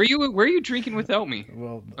 Where are you drinking without me?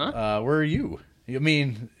 Well, where are you? I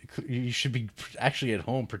mean, you should be actually at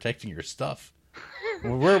home protecting your stuff.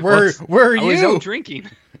 Where are you? I was out drinking.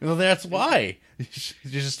 Well, that's why. You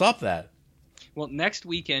should stop that. Well, next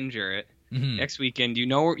weekend, Jarrett. Mm-hmm. Next weekend, you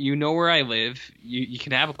know where I live. You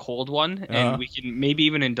can have a cold one, and we can maybe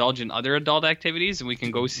even indulge in other adult activities, and we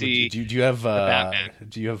can go see. Do you have Batman.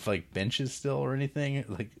 Do you have like benches still or anything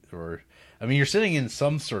or? I mean, you're sitting in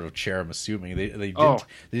some sort of chair. I'm assuming they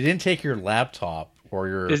didn't take your laptop or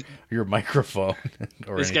your microphone.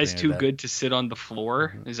 Or this guy's too like good to sit on the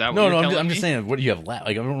floor. Is that no? What No, you're I'm just saying. What do you have left?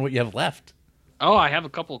 Like I don't know what you have left. Oh, I have a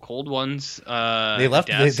couple of cold ones. They left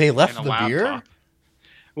the beer.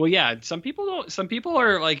 Well, yeah. Some people don't. Some people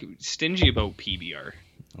are like stingy about PBR.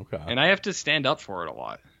 Okay. And I have to stand up for it a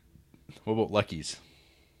lot. What about Lucky's?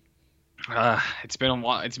 It's been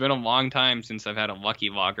a long time since I've had a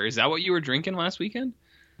Lucky Lager. Is that what you were drinking last weekend?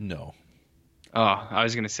 No. Oh, I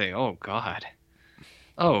was gonna say, oh God.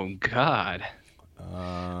 All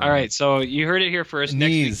right, so you heard it here first.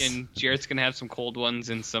 Knees. Next weekend, Jarrett's gonna have some cold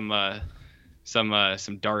ones and some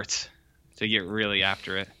darts to get really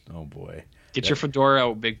after it. Oh boy. Get your fedora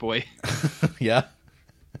out, big boy. Yeah.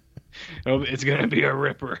 Oh, it's gonna be a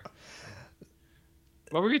ripper.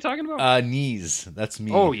 What were you talking about? Knees. That's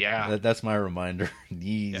me. Oh yeah. That's my reminder.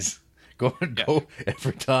 Knees. Yeah. Go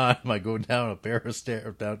every time I go down a pair of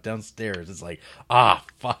stairs downstairs. It's like,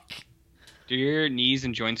 fuck. Do your knees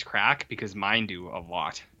and joints crack? Because mine do a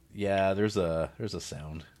lot. Yeah, there's a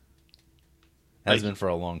sound. Has been for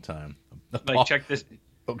a long time. Like check this.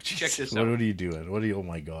 Oh, check this out. What are you doing? Oh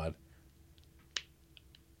my god.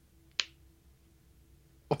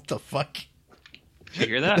 What the fuck? Did you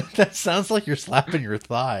hear that? That sounds like you're slapping your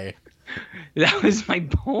thigh. That was my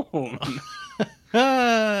bone.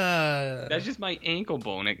 That's just my ankle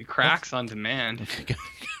bone. It cracks on demand.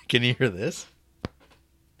 Can you hear this?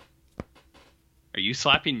 Are you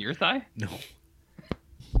slapping your thigh? No.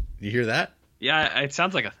 You hear that? Yeah, it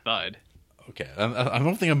sounds like a thud. Okay, I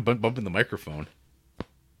don't think I'm bumping the microphone.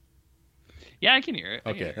 Yeah, I can hear it.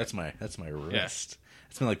 Okay, that's my wrist. Yeah.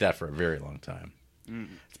 It's been like that for a very long time.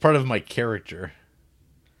 It's part of my character.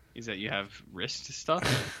 Is that you have wrist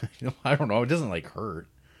stuff? I don't know. It doesn't like hurt.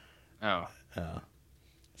 Oh.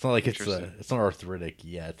 It's not like it's not arthritic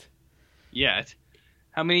yet. Yet?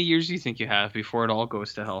 How many years do you think you have before it all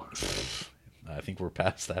goes to hell? I think we're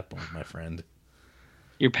past that point, my friend.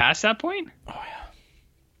 You're past that point? Oh yeah.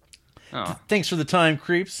 Oh. Thanks for the time,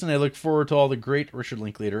 creeps, and I look forward to all the great Richard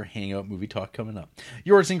Linklater Hangout movie talk coming up.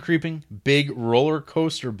 Yours in creeping, big roller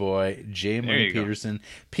coaster boy, J. Money Peterson.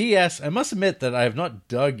 P.S. I must admit that I have not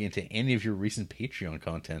dug into any of your recent Patreon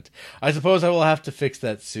content. I suppose I will have to fix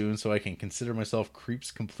that soon so I can consider myself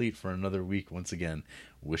creeps complete for another week once again.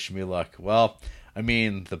 Wish me luck. Well, I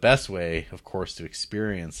mean, the best way, of course, to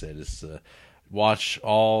experience it is to watch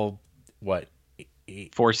all,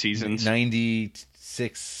 4 seasons.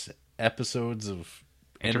 96 episodes of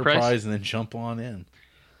Enterprise and then jump on in.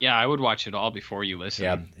 Yeah, I would watch it all before you listen.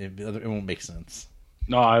 Yeah, it won't make sense.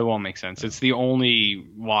 No, it won't make sense. It's the only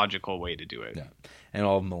logical way to do it. Yeah, and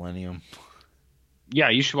all of Millennium. Yeah,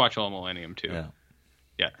 you should watch all Millennium too.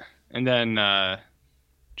 Yeah, and then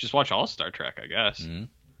just watch all Star Trek, I guess. Mm-hmm.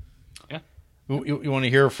 Yeah. You want to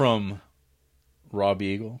hear from Rob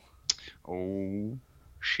Eagle? Oh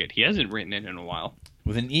shit, he hasn't written it in a while.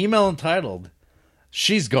 With an email entitled,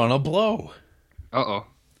 "She's Gonna Blow." Uh-oh.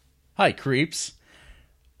 Hi, creeps.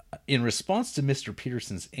 In response to Mr.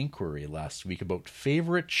 Peterson's inquiry last week about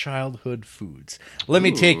favorite childhood foods, let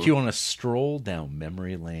me take you on a stroll down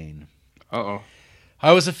memory lane. Uh-oh.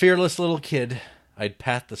 I was a fearless little kid. I'd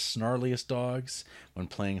pat the snarliest dogs. When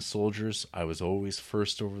playing soldiers, I was always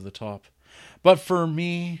first over the top. But for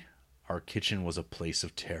me, our kitchen was a place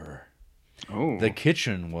of terror. Oh. The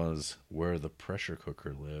kitchen was where the pressure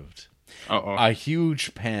cooker lived. Uh-oh. A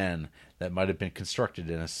huge pan that might have been constructed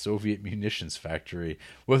in a Soviet munitions factory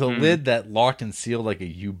with a lid that locked and sealed like a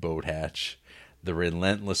U-boat hatch. The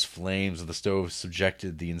relentless flames of the stove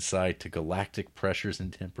subjected the inside to galactic pressures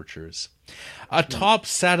and temperatures. Atop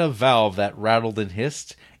sat a valve that rattled and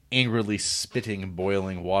hissed, angrily spitting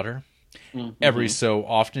boiling water. Every so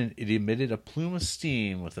often it emitted a plume of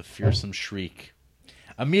steam with a fearsome shriek.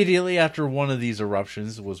 Immediately after one of these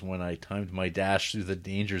eruptions was when I timed my dash through the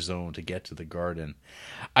danger zone to get to the garden.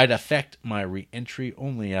 I'd effect my re-entry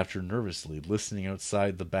only after nervously listening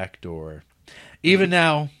outside the back door. Even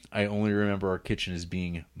now, I only remember our kitchen as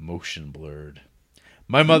being motion blurred.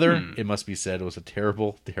 My mother, it must be said, was a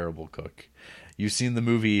terrible, terrible cook. You've seen the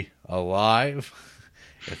movie Alive?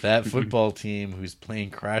 If that football team who's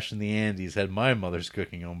playing Crash in the Andes had my mother's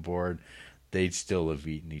cooking on board, they'd still have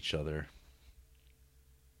eaten each other.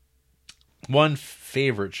 One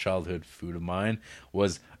favorite childhood food of mine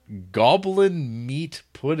was goblin meat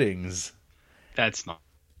puddings. That's not.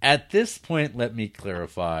 At this point, let me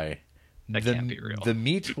clarify. That can't be real. The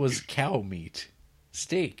meat was cow meat,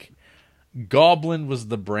 steak. Goblin was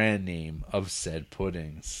the brand name of said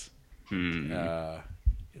puddings.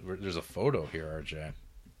 There's a photo here, RJ.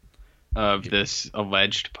 Of this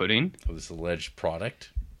alleged pudding? Of this alleged product.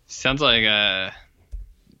 Sounds like,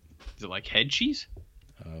 is it like head cheese?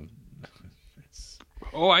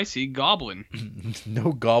 Oh, I see. Goblin.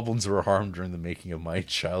 No goblins were harmed during the making of my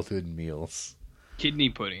childhood meals. Kidney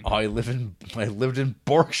pudding. Oh, I lived in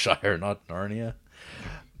Berkshire, not Narnia.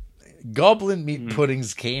 Goblin meat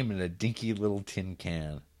puddings came in a dinky little tin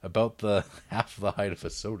can, about the half the height of a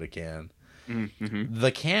soda can. Mm-hmm.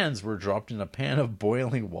 The cans were dropped in a pan of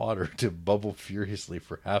boiling water to bubble furiously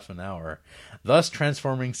for half an hour, thus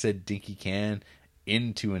transforming said dinky can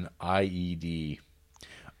into an IED.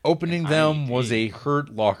 Opening them was a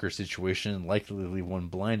hurt locker situation, likely one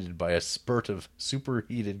blinded by a spurt of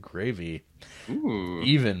superheated gravy. Ooh.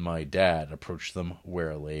 Even my dad approached them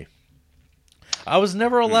warily. I was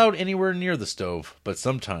never allowed anywhere near the stove, but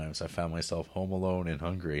sometimes I found myself home alone and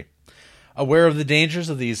hungry. Aware of the dangers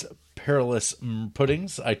of these perilous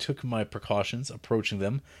puddings, I took my precautions, approaching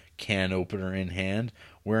them, can opener in hand,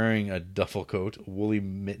 wearing a duffel coat, woolly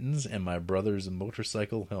mittens, and my brother's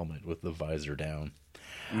motorcycle helmet with the visor down.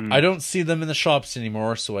 I don't see them in the shops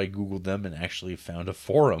anymore, so I googled them and actually found a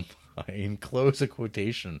forum. I enclose a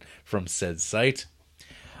quotation from said site.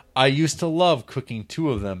 I used to love cooking 2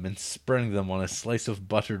 of them and spreading them on a slice of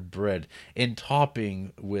buttered bread and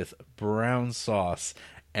topping with brown sauce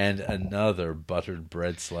and another buttered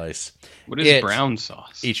bread slice. What is brown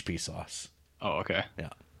sauce? HP sauce. Oh, okay.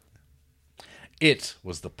 Yeah. It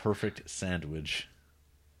was the perfect sandwich.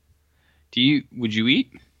 Would you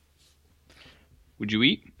eat? Would you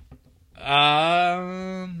eat?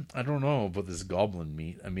 I don't know about this goblin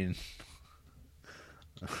meat. I mean,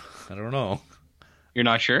 I don't know. You're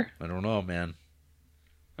not sure? I don't know, man.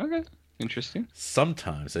 Okay. Interesting.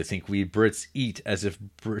 Sometimes I think we Brits eat as if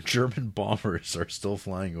German bombers are still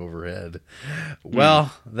flying overhead.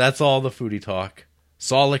 Well, that's all the foodie talk.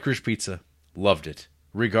 Saw Licorice Pizza. Loved it.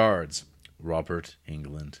 Regards, Robert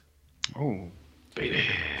England. Oh, baby.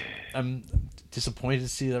 I'm disappointed to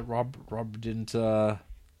see that Rob didn't have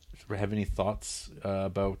any thoughts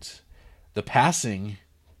about the passing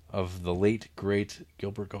of the late, great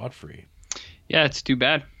Gilbert Gottfried. Yeah, it's too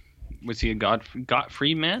bad. Was he a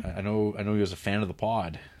Gottfried man? I know he was a fan of the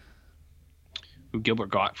pod. Who, Gilbert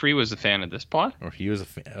Gottfried was a fan of this pod? Or he was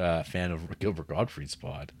a fan of Gilbert Gottfried's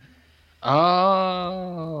pod.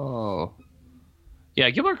 Oh. Yeah,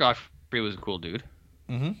 Gilbert Gottfried was a cool dude.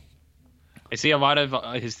 Mm-hmm. I see a lot of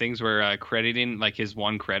his things were crediting, like his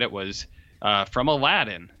one credit was from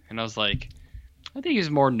Aladdin. And I was like, I think he's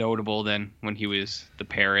more notable than when he was the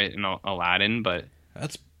parrot in Aladdin, but...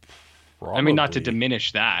 That's probably... I mean, not to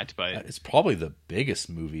diminish that, but... It's probably the biggest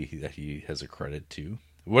movie that he has a credit to.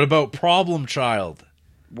 What about Problem Child?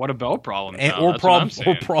 What about Problem Child? Or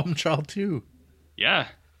Problem Child 2. Yeah,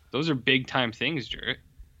 those are big time things, Jarrett.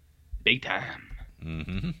 Big time.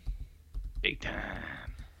 Mm-hmm. Big time.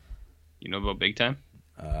 You know about Big Time?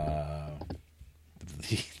 The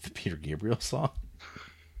Peter Gabriel song?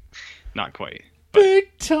 Not quite.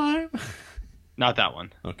 Big Time! Not that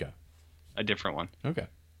one. Okay. A different one. Okay.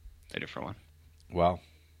 A different one. Well,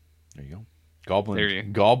 there you go.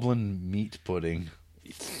 Goblin meat pudding.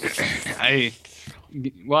 I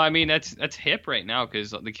mean, that's hip right now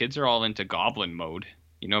because the kids are all into goblin mode.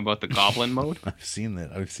 You know about the goblin mode? I've seen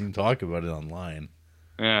that. I've seen talk about it online.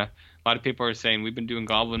 Yeah. A lot of people are saying we've been doing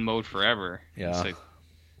goblin mode forever. Yeah. It's like,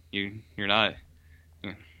 you're not,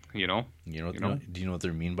 you know. Do you know what they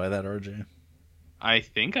mean by that, RJ? I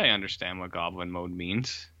think I understand what goblin mode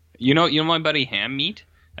means. You know my buddy Ham Meat?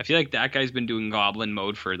 I feel like that guy's been doing goblin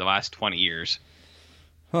mode for the last 20 years.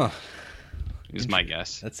 Huh. Is my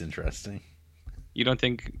guess. That's interesting. You don't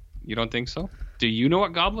think so? Do you know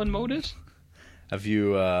what goblin mode is? Have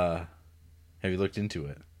you looked into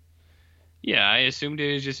it? Yeah, I assumed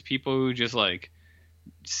it was just people who just like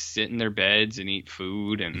sit in their beds and eat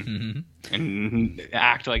food and Mm-hmm. and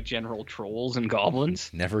act like general trolls and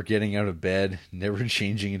goblins. Never getting out of bed, never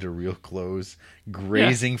changing into real clothes,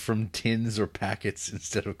 grazing from tins or packets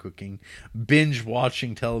instead of cooking, binge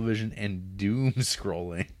watching television, and doom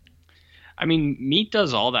scrolling. I mean, Meat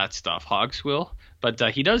does all that stuff, Hogs will, but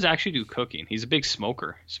he does actually do cooking. He's a big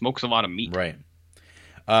smoker. Smokes a lot of meat. Right.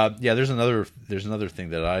 Yeah, there's another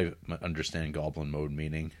thing that I understand goblin mode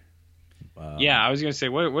meaning. Yeah, I was gonna say,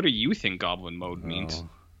 what do you think goblin mode means?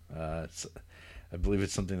 I believe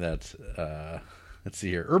it's something that let's see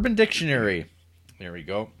here. Urban Dictionary. There we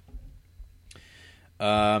go.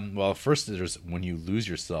 Well, first there's when you lose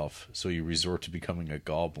yourself, so you resort to becoming a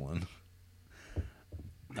goblin.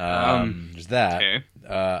 There's that. Okay.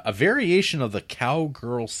 A variation of the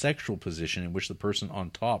cowgirl sexual position in which the person on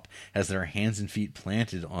top has their hands and feet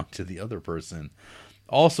planted onto the other person.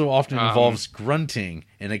 Also often involves grunting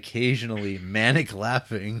and occasionally manic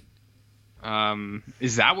laughing.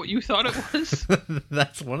 Is that what you thought it was?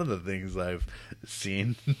 That's one of the things I've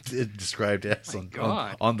seen it described as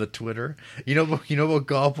on the Twitter. You know what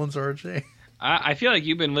goblins are, Jay? I feel like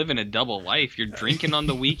you've been living a double life. You're drinking on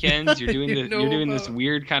the weekends. You're doing you're doing this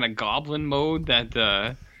weird kind of goblin mode that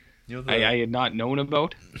I had not known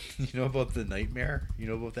about. You know about the nightmare? You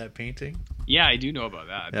know about that painting? Yeah, I do know about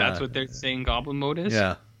that. Yeah. That's what they're saying goblin mode is?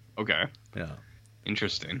 Yeah. Okay. Yeah.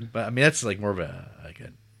 Interesting. But I mean, that's like more of a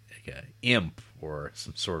imp or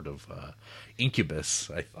some sort of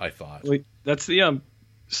incubus. I thought. That's the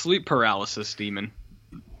sleep paralysis demon.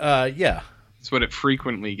 Yeah. That's what it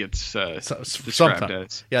frequently gets described sometimes.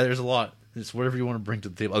 as. Yeah, there's a lot. It's whatever you want to bring to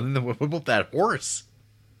the table. Other than what about that horse?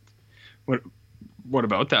 What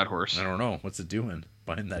about that horse? I don't know. What's it doing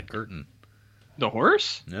behind that curtain? The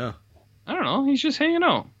horse? Yeah. I don't know. He's just hanging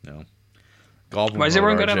out. No. Goblin Why is mode,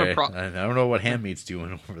 everyone gonna have RJ. a problem? I don't know what Handmaid's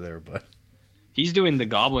doing over there, but He's doing the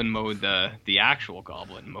goblin mode, the actual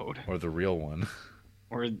goblin mode. or the real one.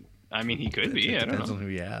 Or, I mean, he could be. It I don't depends know. on who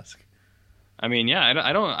you ask. I mean, yeah,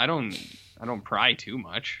 I don't pry too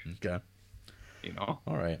much. Okay. You know.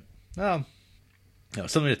 All right. No,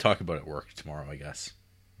 something to talk about at work tomorrow, I guess.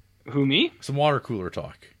 Who, me? Some water cooler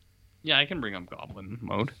talk. Yeah, I can bring up goblin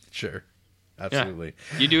mode. Sure. Absolutely.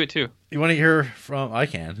 You do it too. You want to hear from... I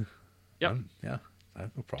can. Yep. Yeah. I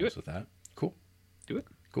have no problems with that. Cool. Do it.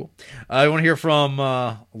 Cool. I want to hear from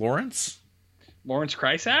Lawrence. Lawrence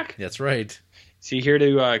Krysak? That's right. Is he here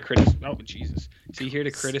to criticize? Oh, Jesus. Is he here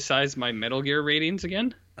to criticize my Metal Gear ratings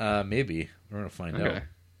again? Maybe. We're going to find out. Okay.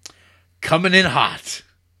 Coming in hot.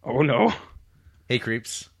 Oh, no. Hey,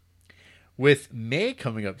 creeps. With May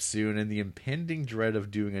coming up soon and the impending dread of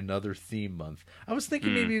doing another theme month, I was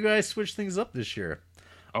thinking maybe you guys switch things up this year.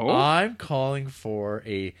 Oh? I'm calling for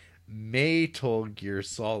a Metal Gear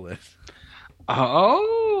Solid.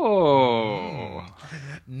 Oh.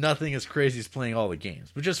 Nothing as crazy as playing all the games,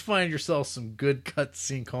 but just find yourself some good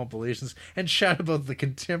cutscene compilations and chat about the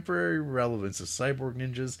contemporary relevance of cyborg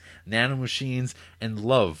ninjas, nanomachines, and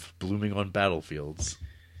love blooming on battlefields.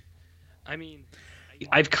 I mean,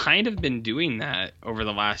 I've kind of been doing that over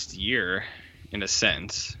the last year, in a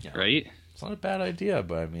sense, right? It's not a bad idea,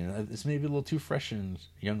 but I mean, it's maybe a little too fresh in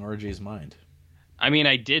young RJ's mind. I mean,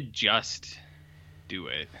 I did just do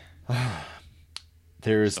it.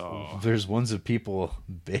 There's ones of people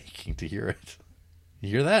begging to hear it. You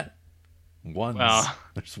hear that? Well,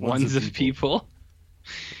 there's ones of people.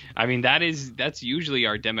 I mean, that's usually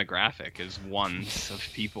our demographic is ones of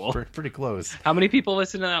people. Pretty close. How many people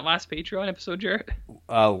listened to that last Patreon episode, Jarrett?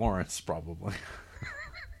 Lawrence probably.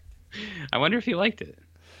 I wonder if he liked it.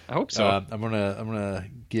 I hope so. I'm gonna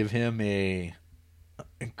give him a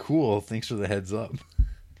cool. Thanks for the heads up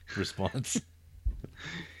response.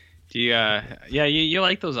 Do you? Yeah, you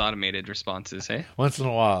like those automated responses, hey? Once in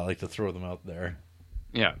a while, I like to throw them out there.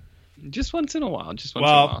 Yeah, just once in a while.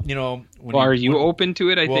 Well, you know, are you open to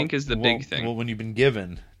it? I think is the big thing. Well, when you've been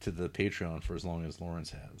given to the Patreon for as long as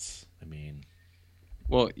Lawrence has, I mean,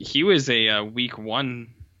 well, he was a week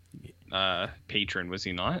one patron, was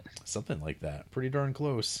he not? Something like that. Pretty darn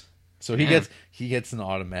close. So he gets an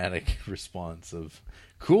automatic response of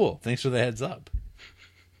cool. Thanks for the heads up.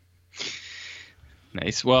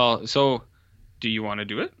 Nice. Well, so do you want to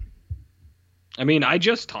do it? I mean, I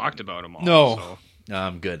just talked about them all. No,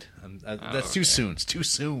 I'm good. That's too soon. It's too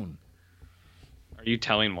soon. Are you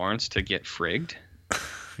telling Lawrence to get frigged?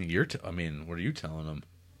 I mean, what are you telling him?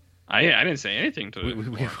 I didn't say anything to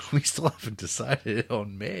we still haven't decided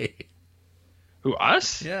on May. Who,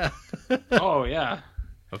 us? Yeah. Oh, yeah.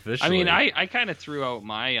 Officially. I mean, I kind of threw out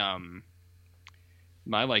my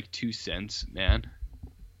my like 2 cents, man,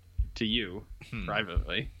 to you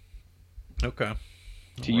privately. Okay.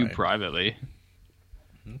 To you privately.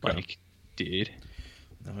 Okay. Like, dude.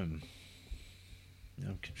 I'm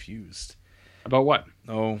confused. About what?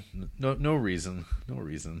 No reason. No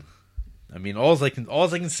reason. I mean, all I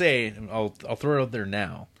can say, and I'll throw it out there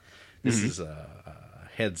now. This is a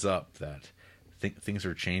heads up that things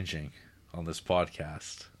are changing on this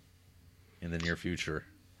podcast in the near future.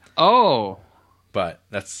 Oh. But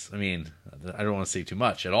I don't want to say too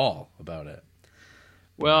much at all about it.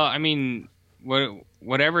 Well, I mean,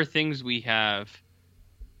 whatever things we have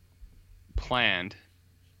planned,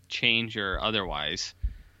 change or otherwise,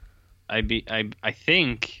 I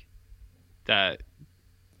think that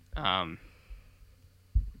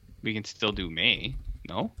we can still do May.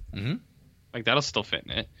 No? Mm-hmm. Like, that'll still fit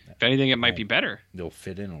in it. If anything, it might be better. They'll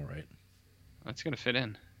fit in all right. That's going to fit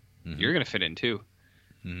in. Mm-hmm. You're going to fit in, too.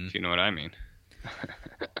 Mm-hmm. If you know what I mean.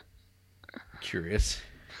 Curious.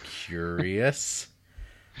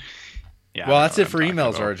 Yeah. Well, that's it for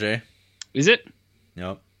emails, about. RJ. Is it?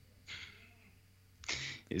 Yep.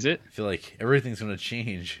 Is it? I feel like everything's going to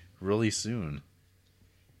change really soon.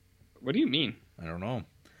 What do you mean? I don't know.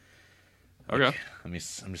 Okay. I'm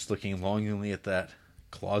just looking longingly at that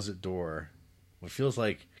closet door. What feels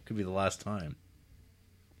like could be the last time.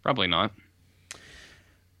 Probably not.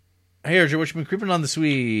 Hey, RJ, what you been creeping on this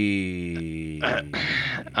week?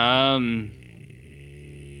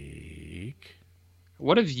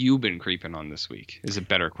 What have you been creeping on this week? Is a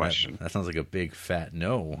better question. That sounds like a big fat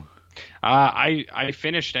no. I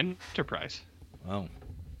finished Enterprise. Oh.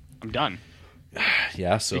 I'm done.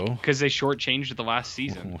 Yeah, so? Because they shortchanged the last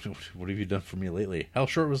season. What have you done for me lately? How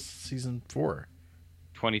short was season 4?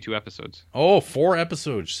 22 episodes. Oh, 4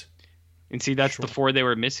 episodes. And see, that's the 4 they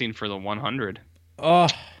were missing for the 100. Oh.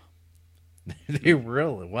 They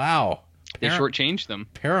really? Wow. They shortchanged them.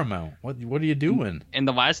 Paramount. What are you doing? And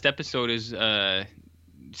the last episode is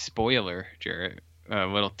spoiler, Jarrett. A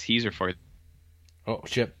little teaser for you. Oh,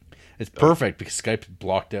 shit. It's perfect because Skype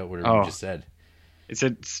blocked out whatever you just said.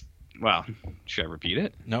 Well, should I repeat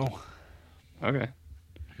it? No. Okay.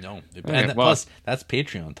 No. Okay, plus, that's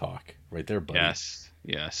Patreon talk right there, buddy.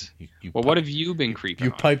 Yes. What have you been creeping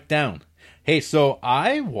on? You piped down. Hey, so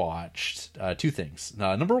I watched 2 things.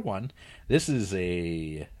 Number 1, this is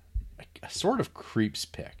a sort of creeps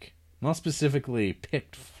pick. Not specifically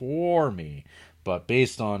picked for me, but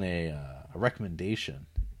based on a recommendation,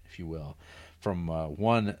 if you will, from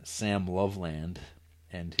one Sam Loveland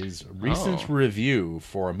and his recent review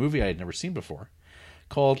for a movie I had never seen before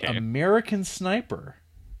called American Sniper,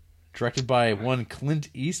 directed by one Clint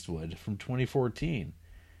Eastwood from 2014.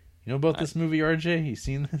 You know about this movie, RJ? You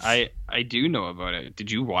seen this? I do know about it.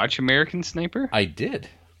 Did you watch American Sniper? I did.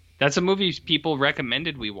 That's a movie people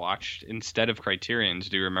recommended we watched instead of Criterion's.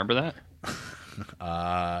 Do you remember that?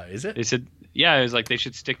 Is it? They said, yeah, it was like they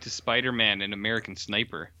should stick to Spider-Man and American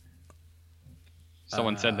Sniper.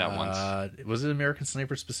 Someone said that once. Was it American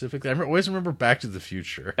Sniper specifically? I always remember Back to the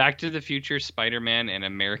Future. Back to the Future, Spider-Man, and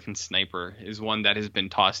American Sniper is one that has been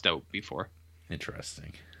tossed out before.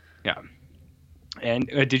 Interesting. Yeah. And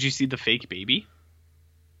did you see The Fake Baby?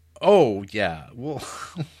 Oh, yeah. We'll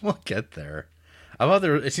get there. I thought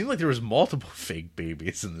it seemed like there was multiple fake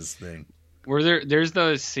babies in this thing. There's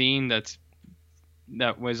the scene that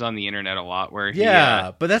was on the internet a lot where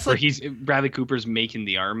but that's like Bradley Cooper's making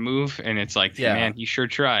the arm move, and it's like, man, he sure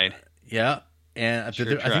tried. Yeah, and I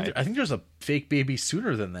think there's a fake baby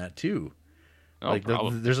sooner than that too. Oh,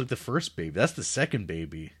 there's like the first baby. That's the second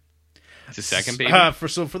baby. It's the second baby.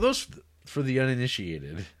 For the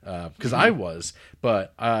uninitiated, because I was,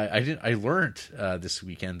 but I learned this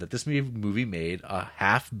weekend that this movie made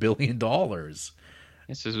 $500 million.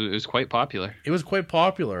 Yes, it was quite popular. It was quite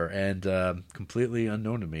popular and completely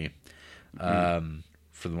unknown to me,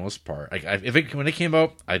 for the most part. When it came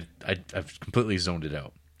out, I've completely zoned it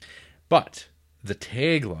out. But the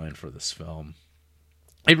tagline for this film,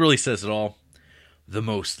 it really says it all: the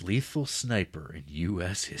most lethal sniper in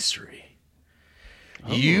U.S. history.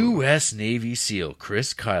 U.S. Navy SEAL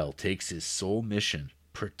Chris Kyle takes his sole mission,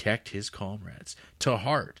 protect his comrades, to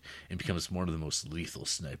heart and becomes one of the most lethal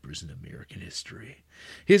snipers in American history.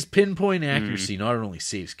 His pinpoint accuracy not only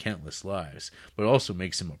saves countless lives, but also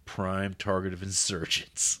makes him a prime target of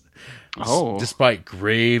insurgents. Despite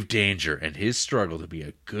grave danger and his struggle to be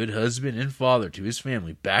a good husband and father to his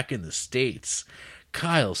family back in the States,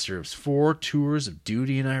 Kyle serves 4 tours of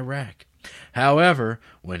duty in Iraq. However,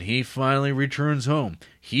 when he finally returns home,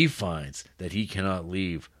 he finds that he cannot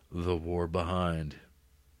leave the war behind.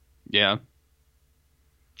 Yeah,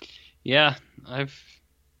 I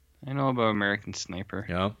know about American Sniper.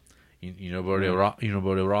 Yeah, you know about Iraq. You know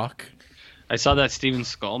about Iraq. I saw that Steven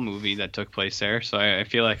Skull movie that took place there, so I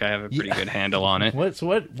feel like I have a pretty good handle on it.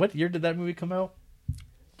 What year did that movie come out?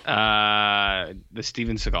 The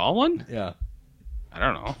Steven Seagal one? Yeah. I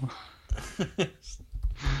don't know.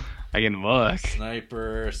 I can look.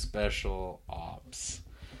 Sniper Special Ops.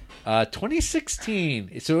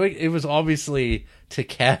 2016. So it was obviously to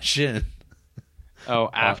cash in. Oh,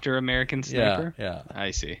 after American Sniper? Yeah.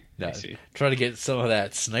 I see. Yeah. I see. Try to get some of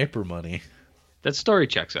that sniper money. That story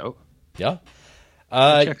checks out. Yeah.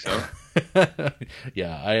 Checks out.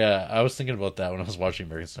 Yeah, I was thinking about that when I was watching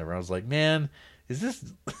American Sniper. I was like, man, is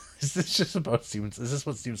this just about Steven? Is this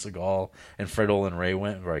what Steven Seagal and Fred Olen Ray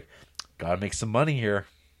went? We're like, gotta make some money here.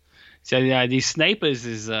 So these snipers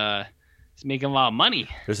is making a lot of money.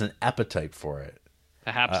 There's an appetite for it.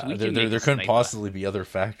 Perhaps we can there couldn't possibly be other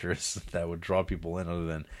factors that would draw people in other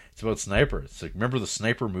than it's about snipers. It's like, remember the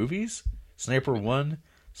Sniper movies? Sniper 1,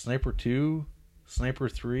 Sniper 2, Sniper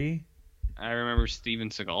 3? I remember Steven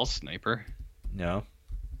Seagal's Sniper. No.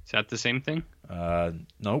 Is that the same thing?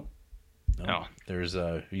 Nope. Oh. There's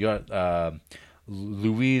you got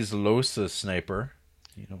Luis Losa Sniper.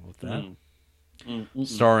 You know about that?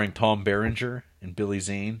 Starring Tom Berenger and Billy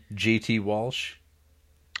Zane, J.T. Walsh.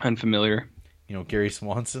 Unfamiliar. You know Gary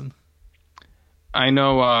Swanson. I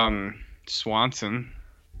know Swanson.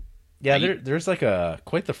 Yeah, there's like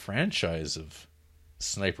quite the franchise of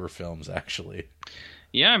sniper films actually.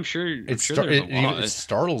 Yeah, I'm sure. It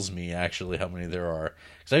startles me actually how many there are,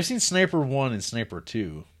 because I've seen Sniper 1 and Sniper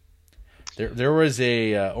 2. There was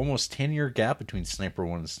a almost 10-year gap between Sniper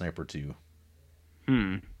 1 and Sniper 2.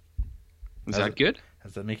 Is that good?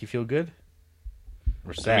 Does that make you feel good?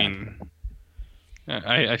 Or sad? I mean,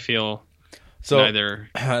 I feel so. Neither.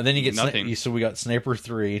 Then you get nothing. So we got Sniper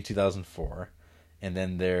 3 in 2004, and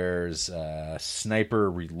then there's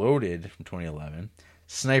Sniper Reloaded from 2011,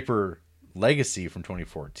 Sniper Legacy from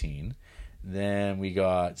 2014. Then we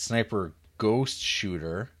got Sniper Ghost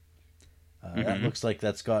Shooter. That looks like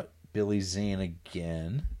that's got Billy Zane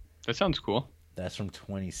again. That sounds cool. That's from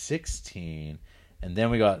 2016. And then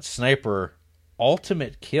we got Sniper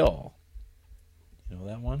Ultimate Kill. You know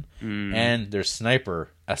that one? And there's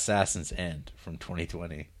Sniper Assassin's End from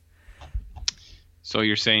 2020. So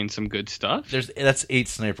you're saying some good stuff? That's 8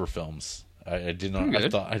 sniper films. I did not.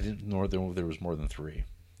 Good. I didn't know there was more than 3.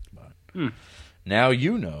 But now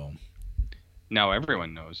you know. Now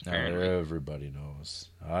everyone knows. Now Apparently. everybody knows.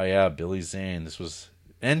 Oh yeah, Billy Zane.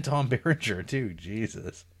 And Tom Berenger too.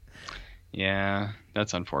 Jesus. Yeah,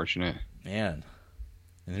 that's unfortunate. Man.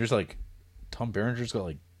 And there's like Tom Berenger's got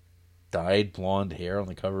like dyed blonde hair on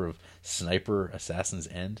the cover of Sniper Assassin's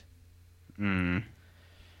End.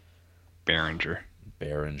 Berenger.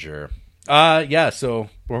 Yeah, so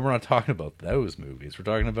we're not talking about those movies. We're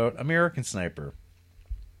talking about American Sniper.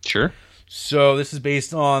 Sure. So this is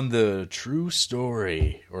based on the true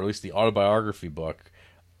story, or at least the autobiography book,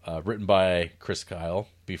 written by Chris Kyle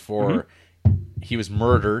before he was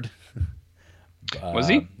murdered. Was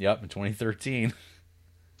he? Yep, in 2013.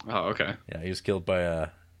 Oh, okay. Yeah, he was killed by a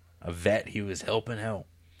vet he was helping out.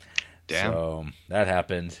 Damn. So that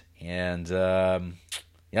happened, and yeah,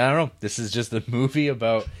 I don't know. This is just a movie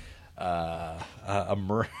about a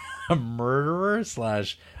murderer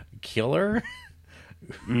 / killer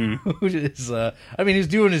who is. I mean, he's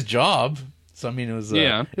doing his job. So I mean, it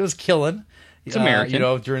was killing. It's American, you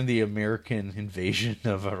know, during the American invasion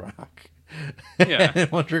of Iraq. Yeah. And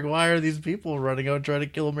wondering, why are these people running out trying to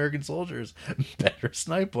kill American soldiers? Better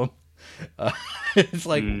snipe them. It's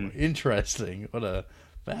like interesting. What a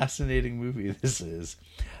fascinating movie this is.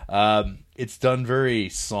 It's done very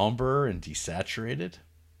somber and desaturated.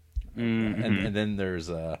 And then there's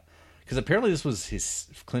because apparently this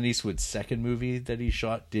was Clint Eastwood's second movie that he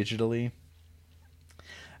shot digitally.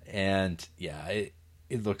 And yeah,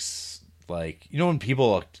 it looks like, you know, when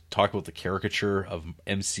people talk about the caricature of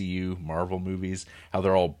MCU Marvel movies, how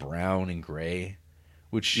they're all brown and gray,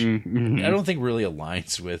 which I don't think really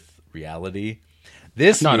aligns with reality.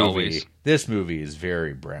 This movie is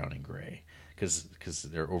very brown and gray because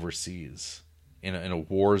they're overseas in a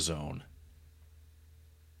war zone.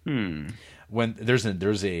 When there's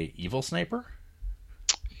a evil sniper,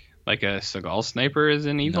 like a Seagal sniper is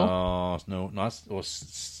an evil. No, not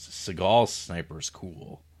Seagal's sniper's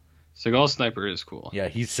cool. Seagal sniper is cool. Yeah,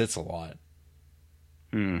 he sits a lot.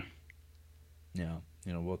 Yeah,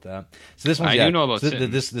 you know about that. So this one's, I do know about sitting.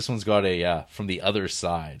 This one's got a from the other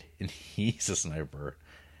side, and he's a sniper.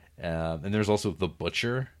 And there's also the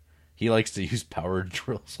butcher. He likes to use power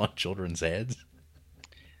drills on children's heads.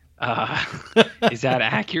 Is that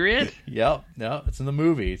accurate? Yep, no, it's in the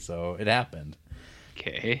movie, so it happened.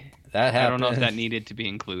 Okay, that happened. I don't know if that needed to be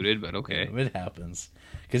included, but okay, it happens.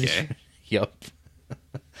 Okay. Yep.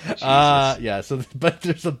 Yeah. So but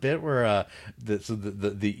there's a bit where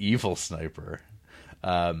the evil sniper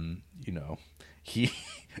You know, he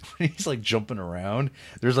when he's like jumping around,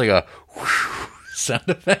 there's like a whoosh sound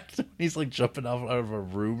effect when he's like jumping out of a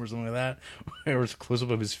room or something like that, or it's close up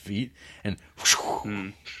of his feet and. Whoosh,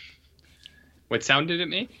 What sound did it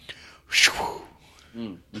make? whoosh.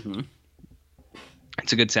 Mm-hmm.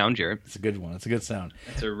 It's a good sound, Jared. It's a good one. It's a good sound.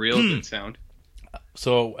 It's a real good sound.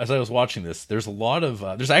 So as I was watching this, there's a lot of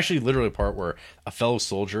there's actually literally a part where a fellow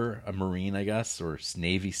soldier, a Marine, I guess, or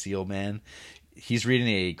Navy SEAL man, he's reading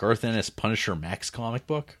a Garth Ennis Punisher Max comic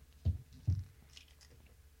book.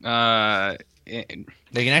 Like an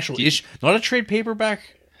actual issue, not a trade paperback,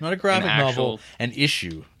 not a graphic novel, an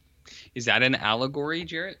issue. Is that an allegory,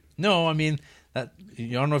 Jarrett? No, I mean that. I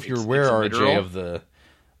don't know if you're aware, RJ, of the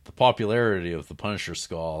popularity of the Punisher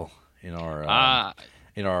skull in our.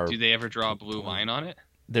 Do they ever draw a blue line on it?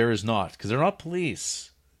 There is not, because they're not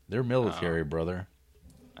police. They're military, brother.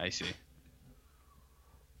 I see.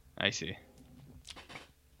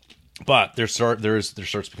 But there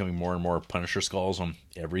starts becoming more and more Punisher skulls on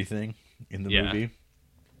everything in the movie,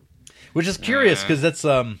 which is curious because that's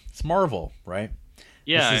it's Marvel, right?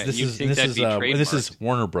 Yeah, this is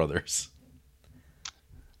Warner Brothers.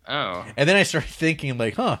 Oh, and then I started thinking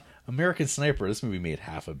like, American Sniper. This movie made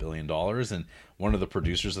 $500 million, and one of the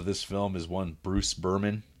producers of this film is one Bruce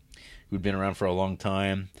Berman, who'd been around for a long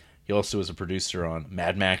time. He also was a producer on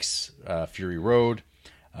Mad Max, Fury Road,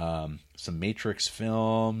 some Matrix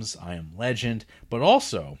films, I Am Legend, but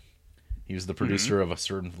also he was the producer of a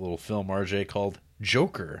certain little film, RJ, called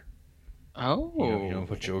Joker. Oh, you know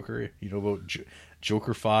about Joker? You know about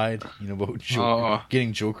Joker-fied? You know about Joker,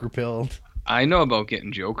 getting Joker pilled? I know about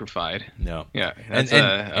getting Joker-fied. No. Yeah, that's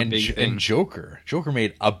a big thing. And Joker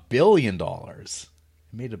made $1 billion.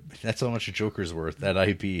 That's how much a Joker's worth, that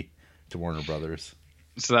IP, to Warner Brothers.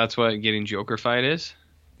 So that's what getting Joker-fied is?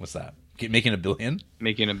 What's that? Making $1 billion?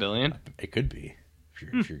 Making $1 billion? It could be,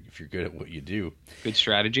 if you're good at what you do. Good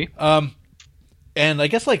strategy. And I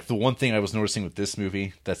guess like the one thing I was noticing with this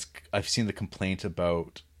movie, I've seen the complaint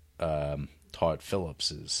about Todd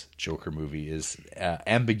Phillips's Joker movie is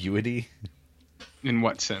ambiguity. In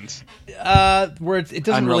what sense? Where it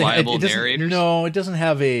doesn't Unreliable really narrators? No, it doesn't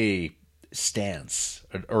have a stance,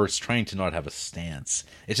 or it's trying to not have a stance.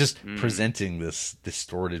 It's just presenting this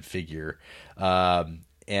distorted figure,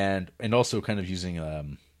 and also kind of using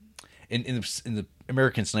in the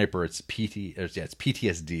American Sniper, it's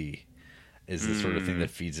PTSD. Is the sort of thing that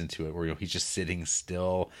feeds into it, where he's just sitting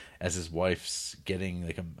still as his wife's getting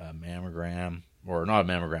like a mammogram, or not a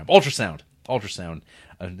mammogram, ultrasound,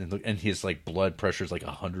 and his like blood pressure is like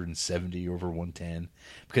 170 over 110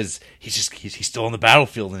 because he's still on the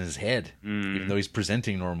battlefield in his head, even though he's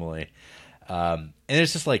presenting normally. And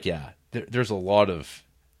it's just like there's a lot of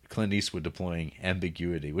Clint Eastwood deploying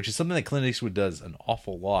ambiguity, which is something that Clint Eastwood does an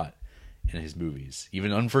awful lot in his movies,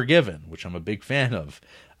 even Unforgiven, which I'm a big fan of.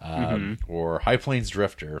 Or High Plains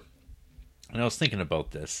Drifter. And I was thinking about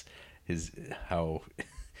this, how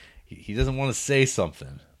he doesn't want to say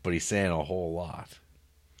something, but he's saying a whole lot.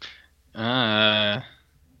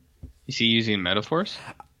 Is he using metaphors?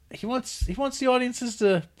 He wants the audiences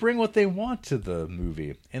to bring what they want to the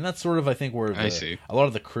movie, and that's sort of, I think, where a lot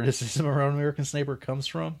of the criticism around American Sniper comes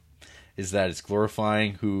from, is that it's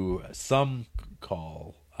glorifying who some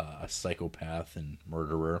call a psychopath and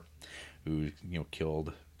murderer who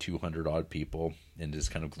killed 200 odd people and is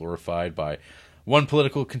kind of glorified by one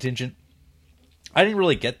political contingent. I didn't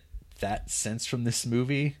really get that sense from this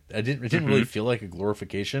movie. It didn't really feel like a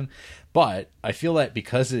glorification, but I feel that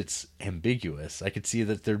because it's ambiguous, I could see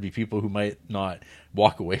that there'd be people who might not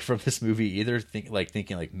walk away from this movie either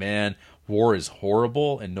thinking like, man, war is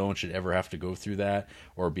horrible and no one should ever have to go through that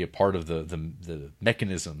or be a part of the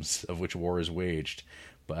mechanisms of which war is waged.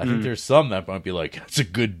 But I think there's some that might be like, that's a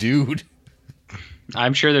good dude.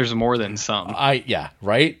 I'm sure there's more than some.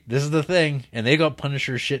 Right? This is the thing. And they got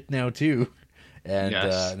Punisher shit now, too. And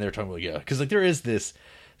and they're talking about, because like there is this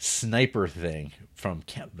sniper thing from,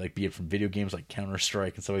 like, be it from video games like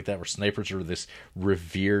Counter-Strike and stuff like that, where snipers are this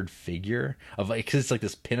revered figure of, like, because it's like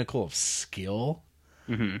this pinnacle of skill.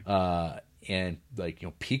 And, like,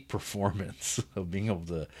 peak performance of being able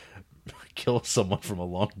to kill someone from a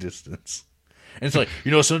long distance. And it's like,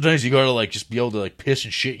 sometimes you gotta like just be able to like piss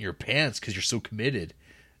and shit in your pants because you're so committed.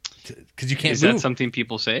 Because you can't move. Is that something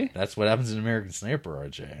people say? That's what happens in American Sniper,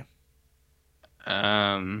 RJ.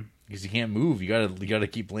 Because you can't move. You gotta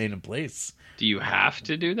keep laying in place. Do you have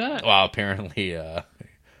to do that? Well, apparently,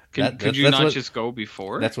 could you not just go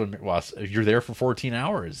before? That's what. Well, you're there for 14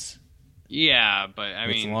 hours. Yeah, but I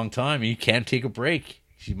mean, it's a long time. You can't take a break.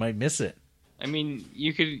 You might miss it. I mean,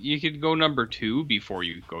 you could go number 2 before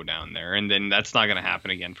you go down there, and then that's not going to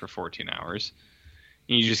happen again for 14 hours.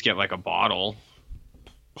 You just get like a bottle.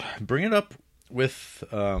 Bring it up with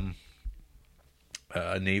a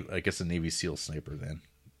Navy SEAL sniper then.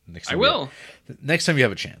 I will. Next time you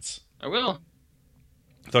have a chance. I will.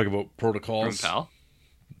 Talk about protocols. Room pal.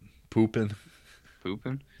 Pooping.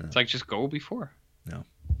 Yeah. It's like just go before. No.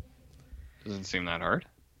 Doesn't seem that hard.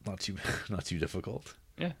 Not too difficult.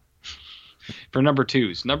 Yeah. For number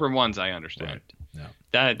 2s. Number 1s, I understand. Right.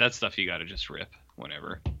 No. That stuff you got to just rip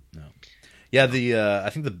whenever. No. Yeah, I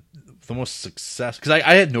think the most success, because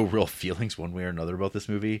I had no real feelings one way or another about this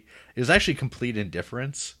movie. It was actually complete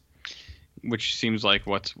indifference. Which seems like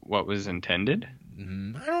what was intended.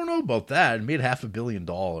 I don't know about that. It made $500 million,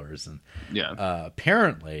 and yeah,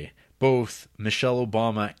 apparently both Michelle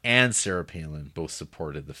Obama and Sarah Palin both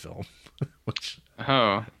supported the film, which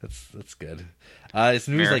that's good. It's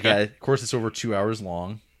news like of course it's over 2 hours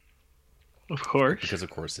long. Of course, because of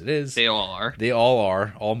course it is. They all are. They all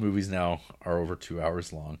are. All movies now are over 2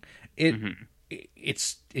 hours long. It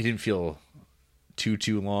didn't feel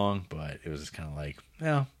too long, but it was just kind of like,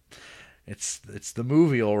 well, it's the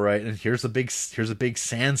movie, all right. And here's a big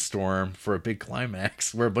sandstorm for a big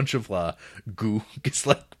climax where a bunch of goo gets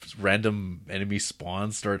like random enemy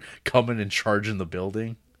spawns start coming and charging the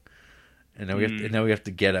building, and now we have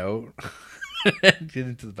to get out and get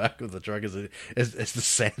into the back of the truck as the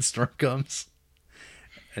sandstorm comes.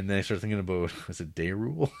 And then I start thinking about, was it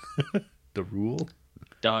Darude? Darude.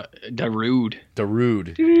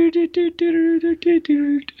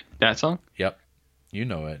 That song? Yep. You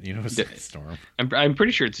know it. You know Sandstorm. I'm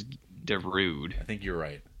pretty sure it's Darude. I think you're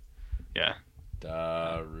right. Yeah.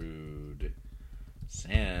 Darude.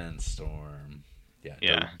 Sandstorm.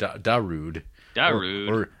 Yeah. Darude.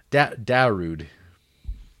 Or Darude.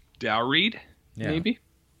 Darude? Yeah. Maybe?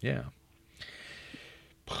 Yeah.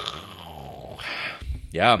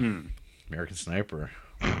 Yeah. American Sniper.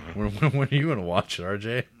 When are you going to watch it,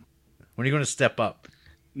 RJ? When are you going to step up?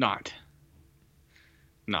 Not.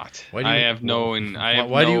 Why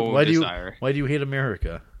desire. Why do you hate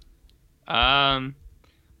America? Why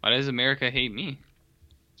does America hate me?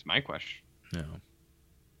 It's my question. No.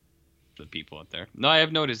 For the people out there. No, I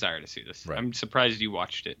have no desire to see this. Right. I'm surprised you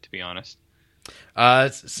watched it, to be honest.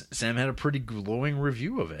 Sam had a pretty glowing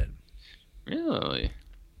review of it. Really?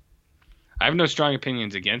 I have no strong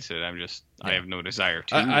opinions against it. I have no desire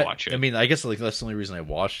to watch it. I mean, I guess like that's the only reason I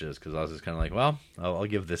watched it is because I was just kind of like, well, I'll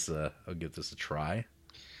give this a try.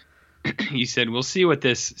 You said, we'll see what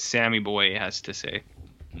this Sammy boy has to say.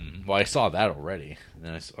 Well, I saw that already,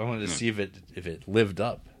 and I wanted to see if it lived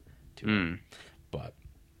up to it. But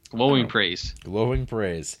glowing praise.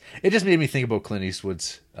 It just made me think about Clint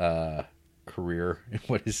Eastwood's career and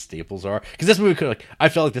what his staples are. Because this movie I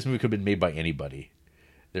felt like this movie could have been made by anybody.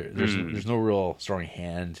 There's no real strong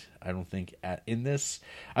hand, I don't think, in this.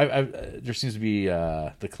 There seems to be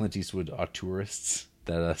the Clint Eastwood auteurs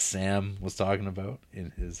that Sam was talking about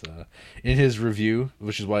in his review,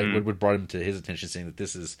 which is why what brought him to his attention, saying that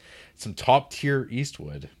this is some top tier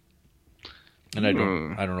Eastwood. And I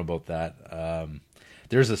don't know about that.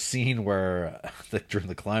 There's a scene where during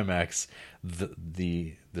the climax,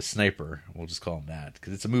 the sniper, we'll just call him that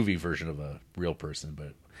because it's a movie version of a real person,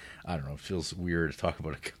 but I don't know. It feels weird to talk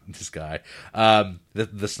about this guy.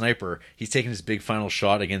 The sniper, he's taking his big final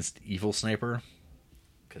shot against Evil Sniper.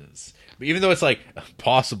 But even though it's like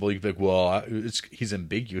possible, you'd be like, well, he's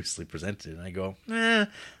ambiguously presented. And I go, I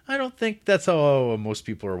don't think that's how most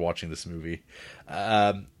people are watching this movie.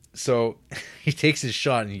 So he takes his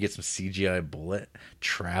shot and you get some CGI bullet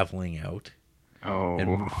traveling out.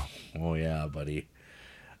 Oh yeah, buddy.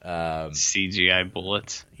 CGI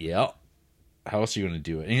bullets. Yeah. How else are you going to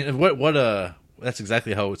do it? And that's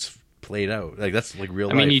exactly how it's played out. Like that's like real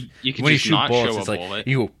life. I mean, you can just not show a bullet.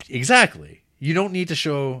 You go, exactly. You don't need to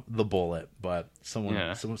show the bullet, but someone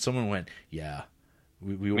went, yeah,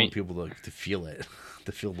 we want people to feel it,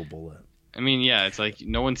 to feel the bullet. I mean, yeah, it's like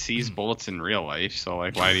no one sees bullets in real life, so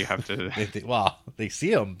like, why do you have to? They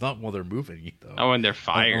see them not while they're moving though. Oh, when they're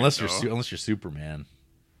fired, unless you're Superman.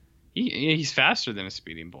 He's faster than a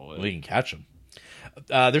speeding bullet. Well, you can catch him.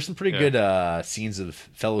 There's some pretty good scenes of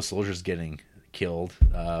fellow soldiers getting killed.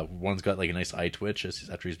 One's got like a nice eye twitch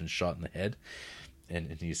after he's been shot in the head. And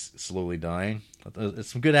he's slowly dying.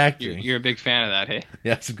 It's some good acting. You're a big fan of that, hey?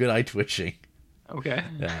 Yeah, some good eye twitching. Okay.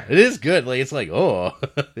 Yeah, it is good. Like it's like, oh,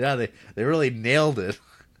 yeah, they really nailed it.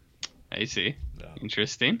 I see. Yeah.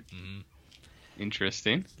 Interesting.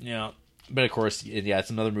 Interesting. Yeah, but of course, it's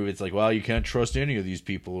another movie. It's like, well, you can't trust any of these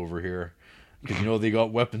people over here because they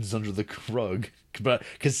got weapons under the rug. But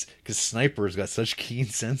because snipers got such keen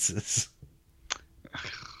senses.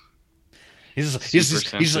 He's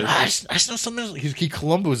like, I smell something. He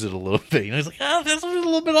Columbo's it a little bit. He's like, that's a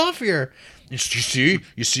little bit off here. You see,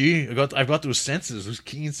 I've got those senses, those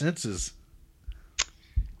keen senses.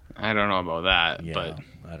 I don't know about that, Yeah, but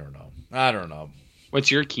I don't know.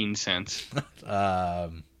 What's your keen sense? I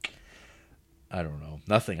don't know.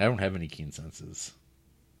 Nothing. I don't have any keen senses.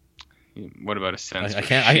 What about a sense? I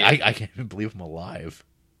can't even believe I'm alive.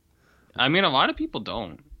 I mean, a lot of people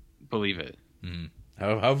don't believe it. Mm.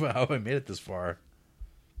 How have I made it this far?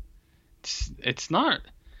 It's not.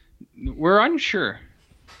 We're unsure.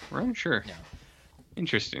 Yeah.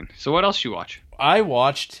 Interesting. So what else you watch? I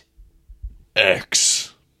watched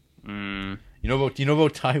X. Mm. You know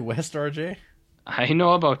about Ty West, RJ? I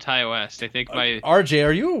know about Ty West. I think RJ,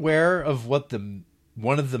 are you aware of what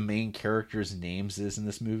one of the main characters' names is in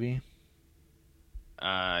this movie?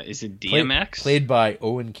 Is it DMX? Played by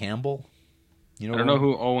Owen Campbell. I don't know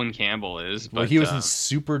who Owen Campbell is. But, he was in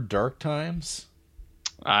Super Dark Times.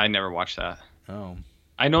 I never watched that. Oh.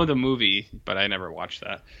 I know the movie, but I never watched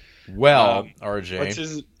that. Well,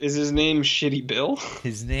 RJ. Is his name Shitty Bill?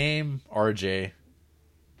 His name, RJ,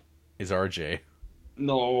 is RJ.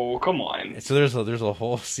 No, come on. So there's a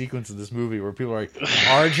whole sequence of this movie where people are like,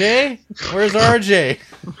 RJ? Where's RJ?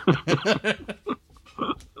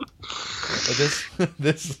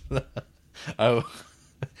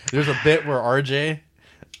 There's a bit where RJ,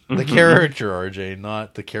 the character RJ,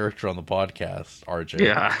 not the character on the podcast RJ,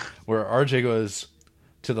 yeah, where RJ goes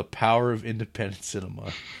to the power of independent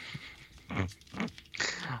cinema.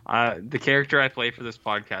 The character I play for this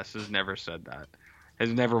podcast has never said that. Has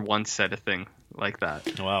never once said a thing like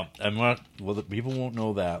that. Well, the people won't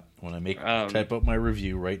know that when I type up my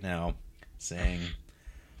review right now, saying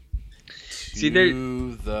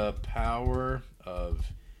the power of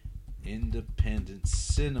independent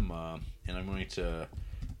cinema, and I'm going to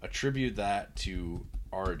attribute that to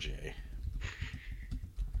RJ.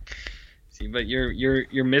 See, but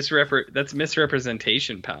that's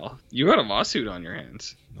misrepresentation, pal. You got a lawsuit on your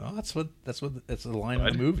hands. No, that's the line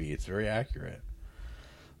of the movie. It's very accurate.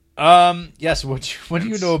 Yes. What do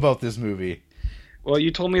you know about this movie? Well,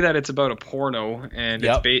 you told me that it's about a porno, and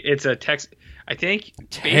it's a text. I think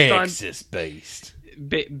Texas-based.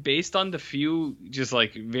 Based on the few just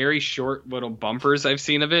like very short little bumpers I've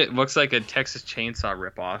seen of it looks like a Texas Chainsaw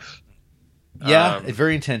ripoff. Yeah, it's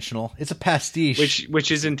very intentional. It's a pastiche,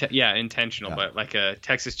 which is intentional, but like a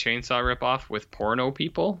Texas Chainsaw ripoff with porno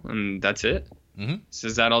people, and that's it. Mm-hmm. So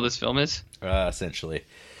is that all this film is? Essentially.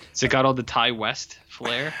 So it got all the Ty West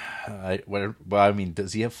flair.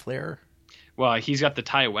 Does he have flair? Well, he's got the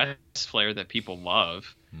Ty West flair that people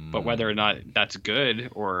love, but whether or not that's good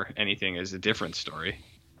or anything is a different story.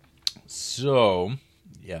 So,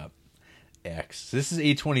 yeah, X. This is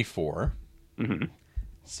A24. Mm-hmm.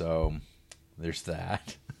 So, there's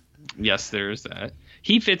that. Yes, there's that.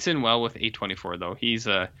 He fits in well with A24, though. He's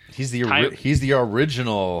the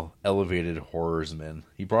original elevated horrorsman.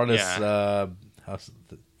 He brought us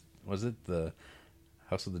was it the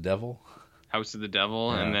House of the Devil? House of the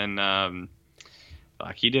Devil, yeah. And then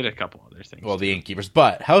he did a couple other things. Well, The Innkeepers,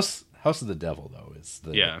 but House of the Devil though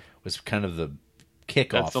was kind of the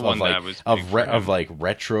kickoff of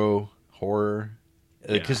retro horror,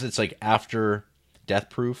 because it's like after Death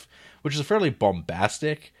Proof, which is fairly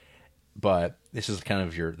bombastic, but this is kind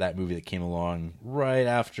of that movie that came along right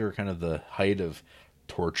after kind of the height of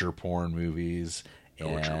torture porn movies.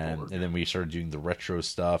 And then we started doing the retro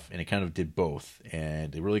stuff, and it kind of did both,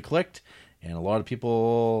 and it really clicked. And a lot of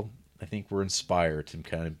people, I think, were inspired to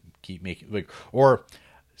kind of keep making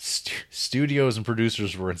studios and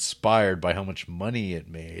producers were inspired by how much money it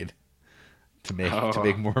made to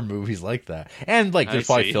make more movies like that. And there's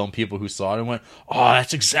probably film people who saw it and went, "Oh,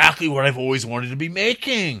 that's exactly what I've always wanted to be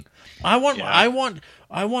making. I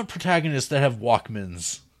want protagonists that have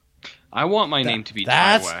Walkmans." I want my name to be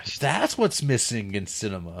Ty West. That's what's missing in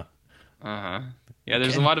cinema. Uh-huh. Yeah,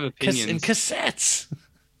 there's a lot of opinions. And cassettes.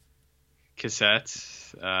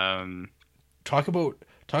 Talk about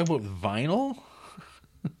vinyl.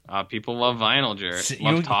 People love vinyl, Jarrett.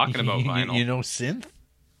 Love talking about vinyl. You know synth?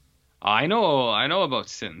 I know about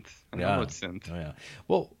synth. I know about synth. Oh, yeah.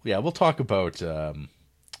 Well, yeah, we'll talk about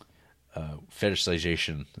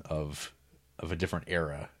fetishization of a different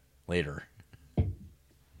era later.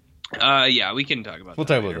 Yeah, we can talk about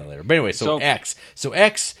that later. But anyway, so X. So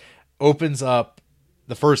X opens up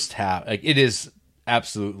the first half. It is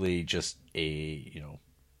absolutely just a,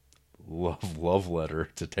 love letter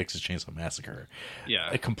to Texas Chainsaw Massacre.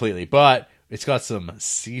 Yeah. Completely. But It's got some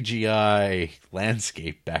CGI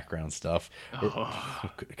landscape background stuff.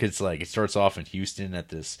 Because like it starts off in Houston at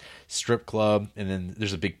this strip club, and then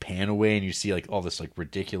there's a big pan away, and you see like all this like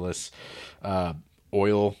ridiculous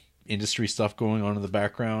oil industry stuff going on in the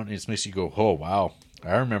background. And it just makes you go, "Oh wow,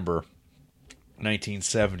 I remember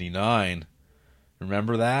 1979.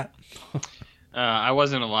 Remember that?" I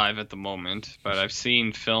wasn't alive at the moment, but I've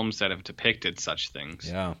seen films that have depicted such things.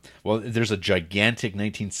 Yeah. Well, there's a gigantic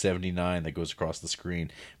 1979 that goes across the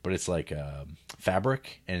screen, but it's like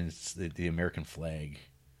fabric, and it's the American flag.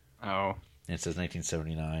 Oh. And it says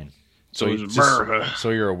 1979. So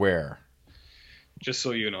you're aware. Just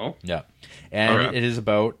so you know. Yeah. And Right. it is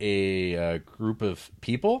about a group of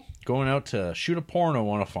people going out to shoot a porno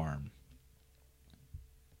on a farm.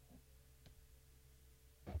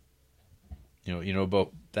 You know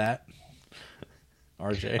about that,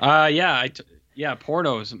 RJ? Yeah,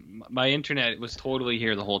 pornos. My internet was totally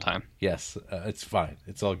here the whole time. Yes, it's fine.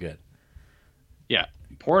 It's all good. Yeah,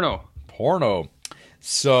 porno.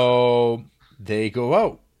 So they go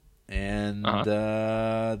out and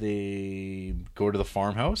they go to the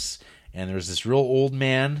farmhouse, and there's this real old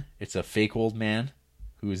man. It's a fake old man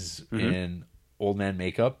who's in old man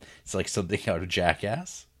makeup. It's like something out of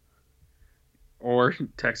Jackass. Or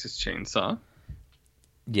Texas Chainsaw.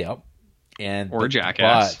 Yep. Or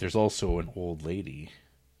Jackass. But there's also an old lady.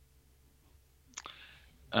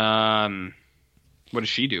 What does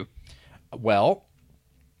she do? Well,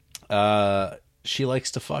 she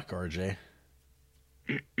likes to fuck, RJ.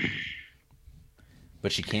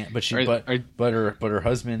 But she can't. But her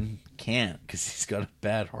husband can't because he's got a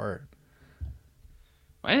bad heart.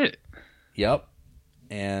 What? Yep.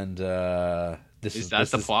 And this is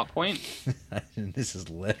the plot point? This is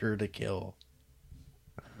Letter to Kill.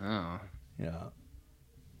 Oh. Yeah.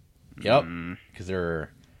 Yep. Because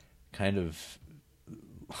they're kind of.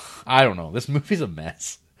 I don't know. This movie's a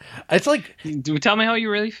mess. It's like. Tell me how you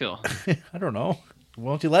really feel. I don't know.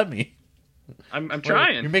 Why don't you let me? I'm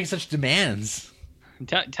trying. You're making such demands.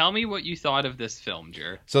 Tell me what you thought of this film,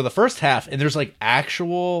 Jer. So the first half, and there's like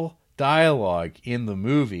actual dialogue in the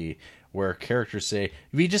movie where characters say,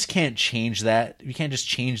 "We just can't change that. We can't just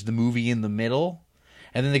change the movie in the middle."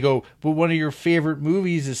 And then they go, "But one of your favorite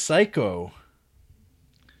movies is Psycho."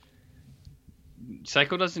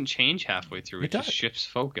 Psycho doesn't change halfway through. It just shifts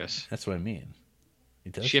focus. That's what I mean.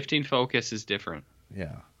 It does. Shifting focus is different.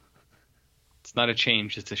 Yeah. It's not a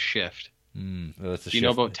change, it's a shift. That's Do you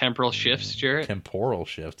know about temporal shifts, Jarrett? Temporal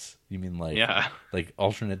shifts? You mean like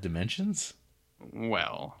alternate dimensions?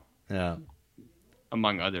 Well. Yeah.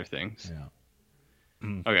 Among other things. Yeah.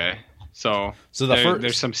 Okay. So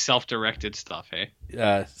there's some self-directed stuff, hey?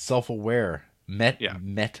 Self-aware.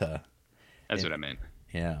 Meta. That's what I meant.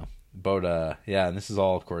 Yeah. About and this is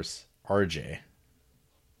all, of course, RJ.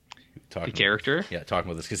 The character? Talking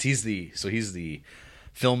about this because he's the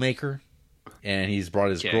filmmaker, and he's brought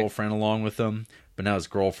his girlfriend along with him. But now his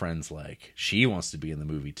girlfriend's like, she wants to be in the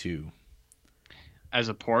movie too. As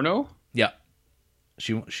a porno? Yeah.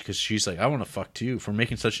 Because she's like, I want to fuck too. For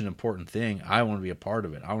making such an important thing, I want to be a part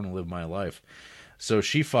of it. I want to live my life. So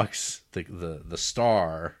she fucks the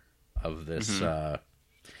star of this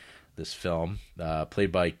this film,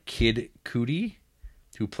 played by Kid Cudi,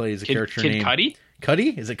 who plays a character named Cudi?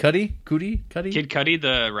 Cudi? Is it Cudi? Cudi? Kid Cudi,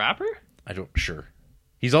 the rapper? Sure.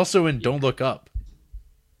 He's also in Don't Look Up.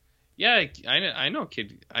 Yeah, I know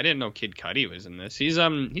Kid. I didn't know Kid Cudi was in this. He's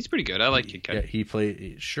pretty good. I like Kid Cudi.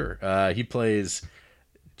 Yeah, he plays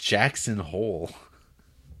Jackson Hole.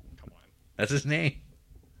 Come on. That's his name.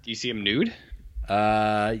 Do you see him nude?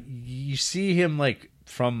 You see him like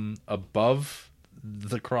from above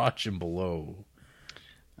the crotch and below.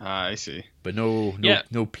 I see. But no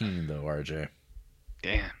peen though, RJ.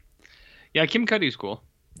 Damn. Yeah, Kim Cudi's cool.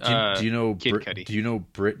 Do you know Kid Cudi? Do you know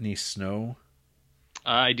Brittany Snow?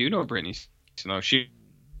 I do know Brittany Snow. She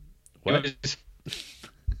was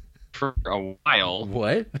for a while.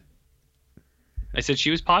 What? I said she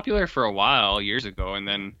was popular for a while years ago, and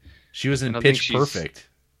then she was in Pitch Perfect.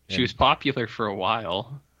 She was popular for a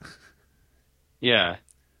while. Yeah.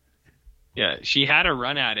 Yeah, she had a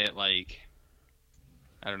run at it like,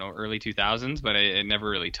 I don't know, early 2000s, but it never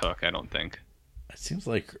really took, I don't think. It seems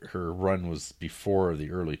like her run was before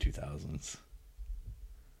the early 2000s.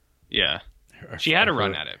 Yeah. She had a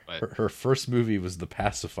run at it, but her first movie was The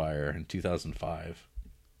Pacifier in 2005.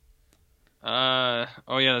 Oh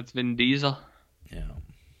yeah, that's Vin Diesel. Yeah.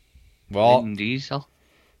 Well, Vin Diesel.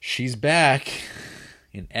 She's back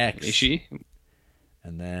in X. Is she?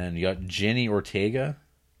 And then you got Jenny Ortega.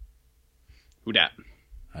 Who dat?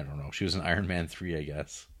 I don't know. She was in Iron Man 3, I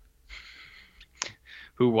guess.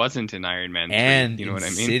 who wasn't in Iron Man 3. And you know what I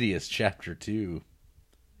mean? Insidious Chapter 2.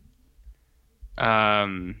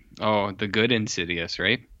 The good Insidious,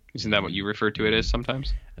 right? Isn't that what you refer to it as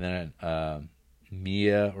sometimes? And then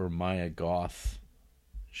Maya Goth.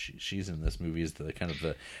 She's in this movie as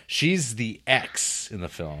she's the X in the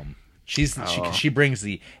film. She brings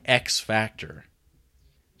the X factor.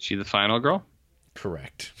 She the final girl?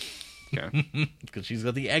 Correct. Okay. Because she's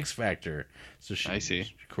got the X factor. So I see.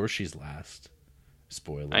 Of course she's last.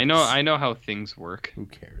 Spoilers. I know how things work. Who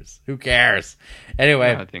cares? Anyway,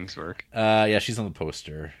 I know how things work. Yeah, she's on the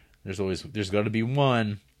poster. There's got to be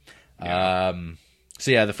one. Yeah.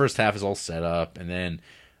 So yeah, the first half is all set up, and then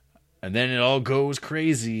it all goes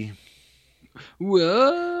crazy.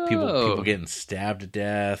 Whoa! People getting stabbed to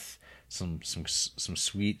death. Some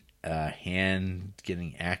sweet hand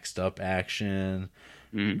getting axed up action.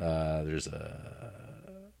 Mm-hmm. There's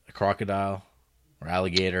a crocodile or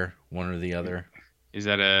alligator, one or the other. Is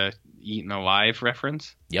that a Eaten Alive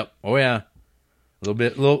reference? Yep. Oh yeah. A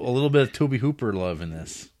little bit of Tobe Hooper love in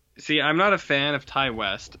this. See, I'm not a fan of Ty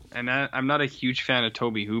West, and I'm not a huge fan of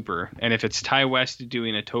Tobe Hooper. And if it's Ty West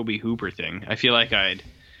doing a Tobe Hooper thing, I feel like I'd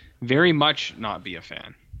very much not be a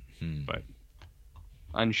fan. But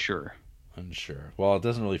unsure. Well, it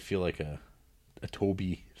doesn't really feel like a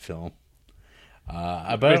Tobe film.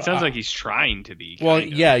 But it sounds like he's trying to be. Well,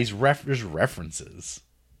 yeah, there's references.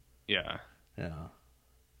 Yeah. Yeah.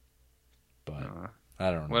 But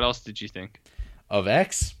I don't know. What else did you think of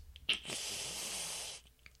X?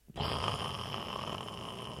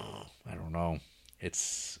 I don't know.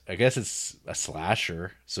 I guess it's a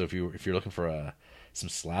slasher. So if you're looking for some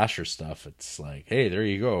slasher stuff, it's like, hey, there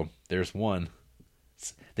you go. There's one.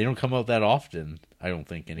 They don't come out that often, I don't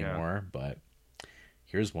think anymore. Yeah. But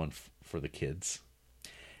here's one for the kids.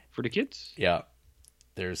 For the kids? Yeah.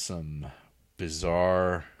 There's some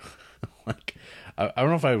bizarre, like I don't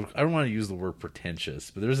know if I don't want to use the word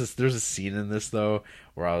pretentious, but there's a scene in this though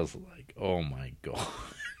where I was like, oh my god.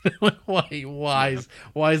 why is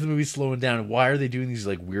the movie slowing down? Why are they doing these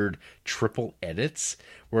like weird triple edits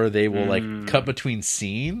where they will like cut between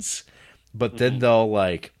scenes, but then they'll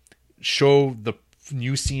like show the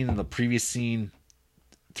new scene and the previous scene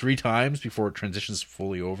 3 times before it transitions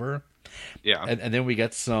fully over? Yeah. And then we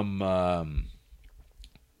get some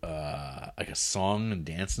like a song and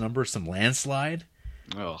dance number, some landslide.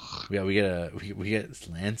 Ugh. Yeah, we get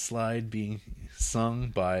landslide being sung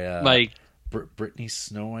by like Brittany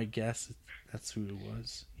Snow, I guess that's who it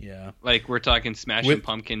was. Yeah, like we're talking Smashing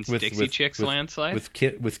Pumpkins, Dixie Chicks, landslide with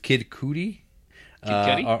Kid Cudi,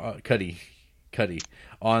 Cudi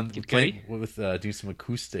on playing with doing some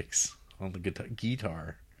acoustics on the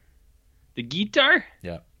guitar. The guitar?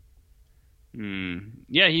 Yeah.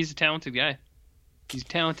 Yeah, he's a talented guy. He's a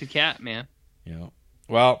talented cat, man. Yeah.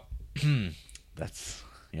 Well, that's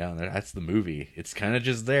the movie. It's kind of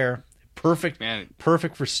just there. Perfect, man.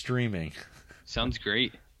 Perfect for streaming. Sounds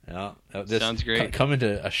great. Yeah, sounds great. Come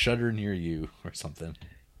into a Shudder near you or something.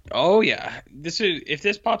 Oh yeah, if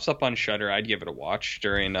this pops up on Shudder, I'd give it a watch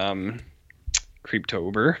during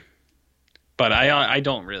Creeptober. But I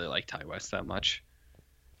don't really like Ty West that much.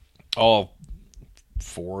 All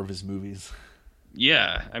 4 of his movies.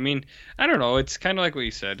 Yeah, I mean, I don't know. It's kind of like what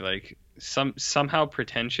you said, like somehow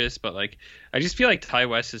pretentious, but like I just feel like Ty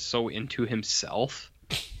West is so into himself.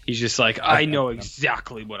 He's just like, I know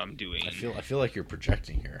exactly what I'm doing. I feel like you're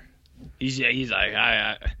projecting here. He's like,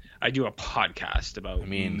 I do a podcast about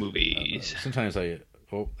movies. Sometimes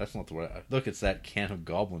that's not the way. Look, it's that can of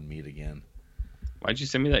goblin meat again. Why'd you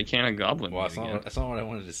send me that can of goblin meat again? That's not what I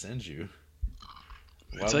wanted to send you.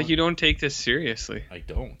 It's like you don't take this seriously. I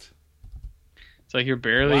don't. It's like you're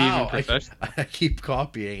barely even professional. I keep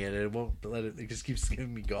copying it, and it won't let it. It just keeps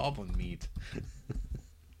giving me goblin meat.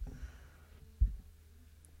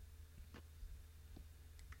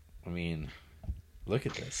 I mean, look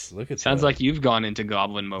at this. Sounds like you've gone into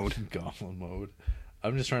goblin mode. Goblin mode.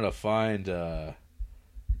 I'm just trying to find a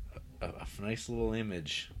nice little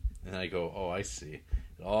image, and I go, oh, I see.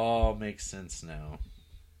 It all makes sense now.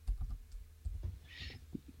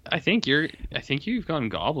 I think you've gone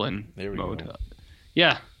goblin mode. Go.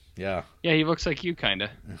 Yeah. Yeah. Yeah, he looks like you, kind of.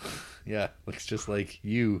 Yeah, looks just like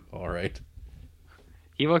you, all right.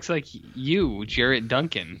 He looks like you, Jarrett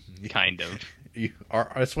Duncan, kind of.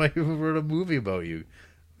 That's why he wrote a movie about you.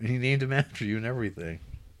 He named him after you and everything.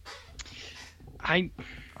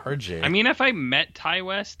 RJ. I mean, if I met Ty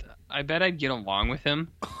West, I bet I'd get along with him.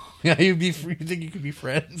 Yeah, you think you could be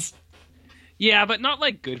friends? Yeah, but not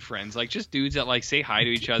like good friends. Like just dudes that like say hi to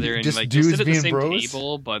each other and like dudes just sit at the same bros?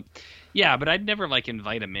 table. But yeah, but I'd never like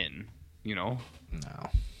invite him in. You know? No.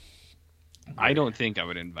 I don't think I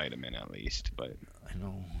would invite him in at least. But I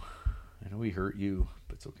know we hurt you,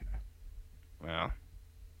 but it's okay. Well,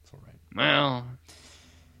 it's all right. Well,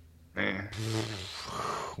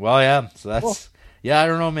 well, yeah. So that's I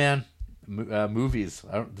don't know, man. Movies,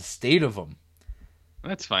 the state of them.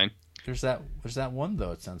 That's fine. There's that one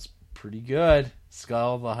though. It sounds pretty good. It's got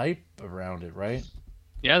all the hype around it, right?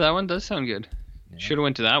 Yeah, that one does sound good. Yeah. Should have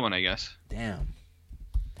went to that one, I guess. Damn.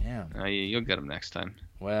 You'll get them next time.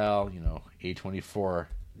 Well, A24,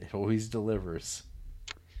 it always delivers.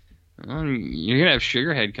 You're gonna have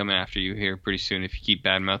Sugarhead coming after you here pretty soon if you keep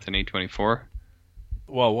badmouthing A24.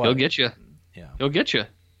 Well, what? He'll get you. Yeah. He'll get you.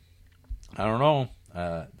 I don't know.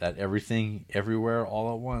 That Everything, Everywhere,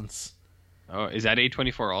 All at Once. Oh, is that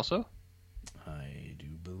A24 also? I do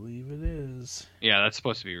believe it is. Yeah, that's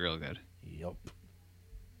supposed to be real good. Yep.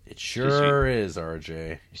 It sure is,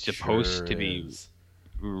 RJ. It's supposed to be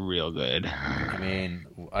real good. I mean,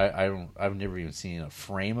 I've never even seen a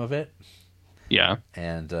frame of it. Yeah.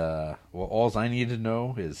 And all I need to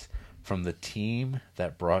know is from the team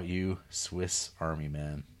that brought you Swiss Army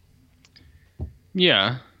Man.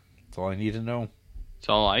 Yeah. That's all I need to know. That's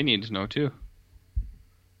all I need to know too.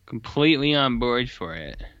 Completely on board for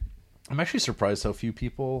it. I'm actually surprised how few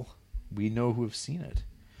people we know who have seen it.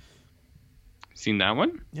 Seen that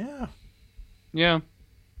one? Yeah. Yeah.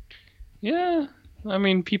 Yeah. I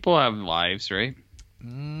mean, people have lives, right?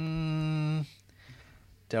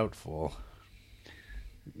 Doubtful.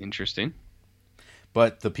 Interesting.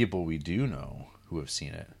 But the people we do know who have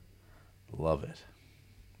seen it love it.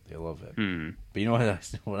 They love it. But you know what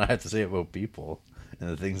I have to say about people and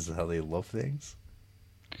the things, how they love things?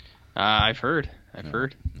 I've heard.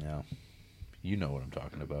 Yeah. You know what I'm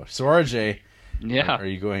talking about. So, RJ, yeah, are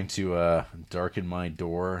you going to darken my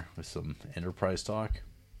door with some Enterprise talk?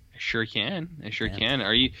 I sure can.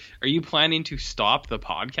 Are you planning to stop the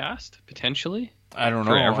podcast potentially? I don't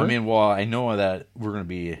know. Forever? I mean, well, I know that we're going to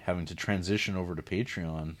be having to transition over to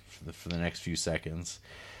Patreon for the next few seconds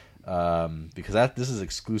because this is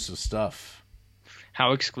exclusive stuff.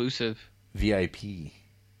 How exclusive? VIP.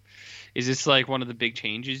 Is this like one of the big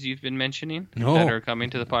changes you've been mentioning that are coming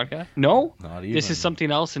to the podcast? No? Not even. This is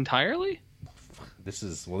something else entirely? This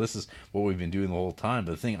is what we've been doing the whole time.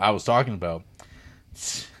 But the thing I was talking about,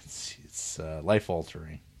 it's life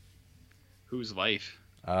altering. Whose life?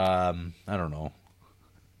 I don't know.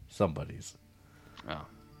 Somebody's. Oh.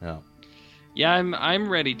 Yeah. Yeah, I'm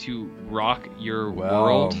ready to rock your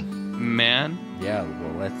world, man. Yeah,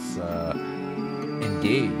 well, let's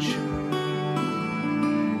engage.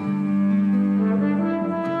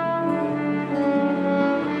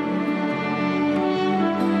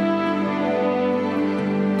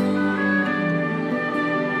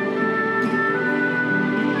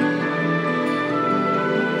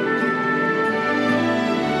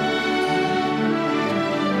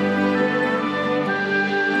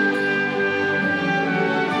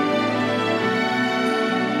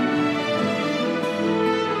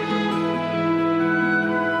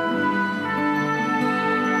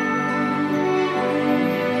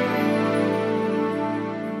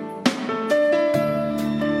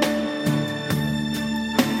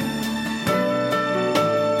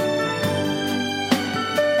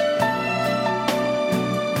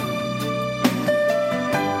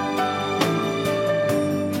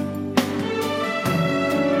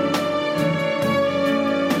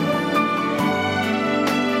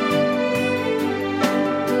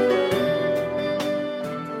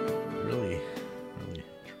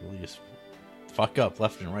 Fuck up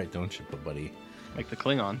left and right, don't you, buddy? Like the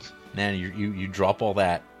Klingons. Man, you drop all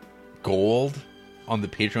that gold on the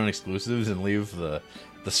Patreon exclusives and leave the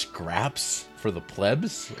scraps for the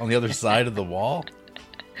plebs on the other side of the wall.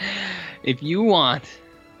 If you want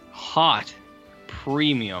hot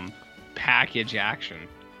premium package action,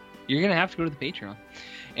 you're gonna have to go to the Patreon.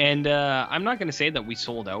 And I'm not gonna say that we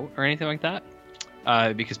sold out or anything like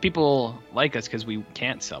that, because people like us because we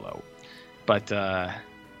can't sell out. But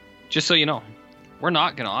just so you know, we're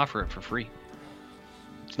not gonna offer it for free.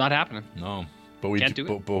 It's not happening. No, but we can't do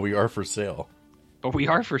it. But we are for sale. But we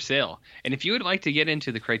are for sale. And if you would like to get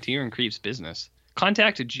into the Criterion Creeps business,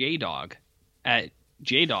 contact JDog at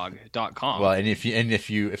jdog.com. Well, and if you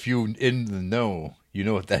in the know, you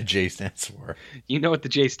know what that J stands for. You know what the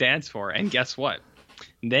J stands for, and guess what?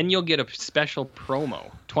 Then you'll get a special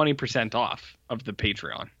promo, 20% off of the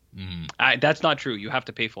Patreon. Mm-hmm. That's not true. You have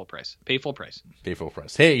to pay full price. Pay full price.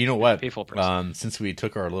 Hey, you know what? Pay full price. Since we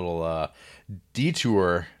took our little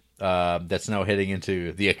detour, that's now heading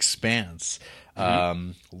into the Expanse.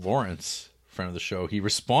 Lawrence, friend of the show, he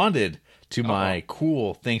responded to my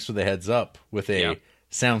cool thanks for the heads up with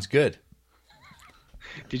sounds good.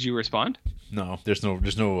 Did you respond? No, there's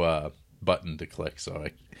no button to click, so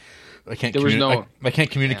I can't. I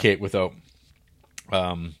can't communicate without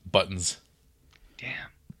buttons. Damn.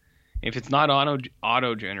 If it's not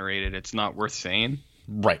auto generated, it's not worth saying.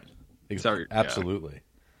 Right. Exactly. Absolutely.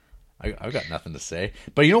 I've got nothing to say.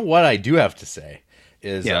 But you know what I do have to say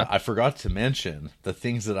is I forgot to mention the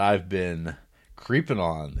things that I've been creeping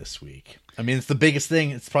on this week. I mean, it's the biggest thing.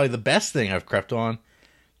 It's probably the best thing I've crept on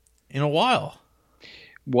in a while.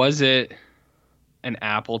 Was it an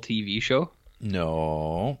Apple TV show?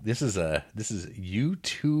 No. This is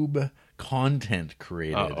YouTube content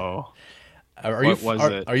created. Uh-oh.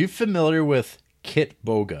 Are you familiar with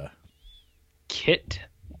Kitboga?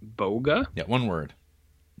 Kitboga? Yeah, one word.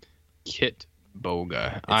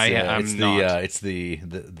 Kitboga. I'm not. It's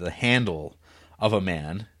the handle of a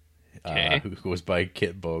man who goes by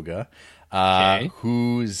Kitboga,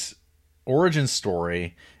 whose origin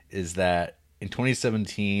story is that in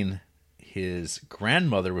 2017 his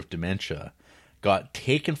grandmother with dementia got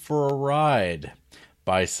taken for a ride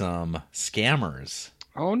by some scammers.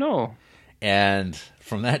 Oh no. And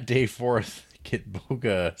from that day forth,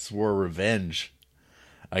 Kitboga swore revenge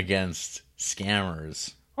against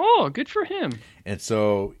scammers. Oh, good for him. And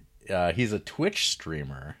so he's a Twitch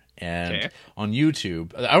streamer. And on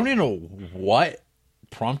YouTube, I don't even know what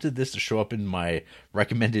prompted this to show up in my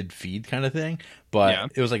recommended feed kind of thing.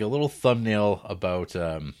 But it was like a little thumbnail about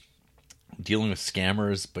dealing with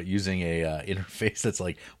scammers, but using a interface that's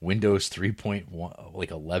like Windows 3.1, like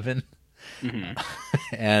 11. Mm-hmm.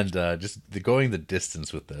 And just going the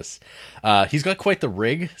distance with this. He's got quite the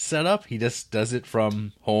rig set up. He just does it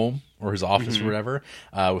from home or his office or whatever,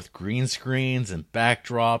 with green screens and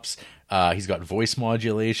backdrops. He's got voice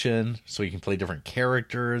modulation, so he can play different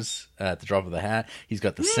characters at the drop of the hat. He's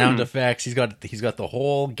got the sound effects. He's got the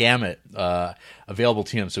whole gamut available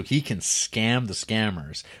to him, so he can scam the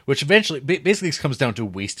scammers, which eventually basically comes down to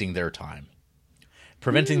wasting their time.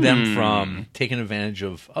 Preventing them from taking advantage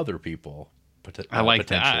of other people. I like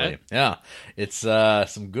potentially. that. Yeah. It's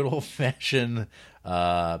some good old-fashioned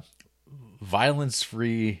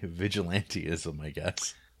violence-free vigilantism, I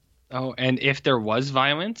guess. Oh, and if there was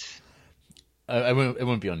violence? It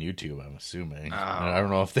wouldn't be on YouTube, I'm assuming. I don't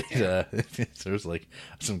know if there's like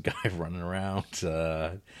some guy running around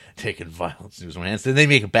taking violence into his own hands. Then they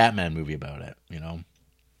make a Batman movie about it, you know?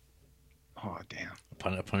 Oh, damn.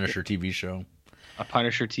 A Punisher TV show. A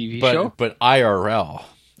Punisher TV show? But IRL,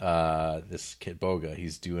 this Kitboga,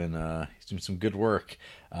 he's doing some good work.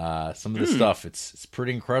 Some of the stuff, it's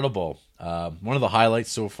pretty incredible. One of the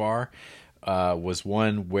highlights so far was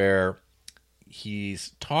one where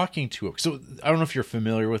he's talking to. So I don't know if you're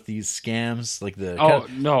familiar with these scams, like the. Oh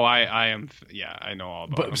no, I am. Yeah, I know all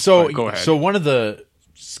about them. So go ahead. So one of the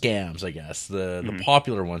scams, I guess, the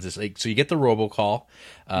popular ones is like, so you get the robocall,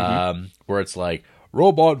 where it's like,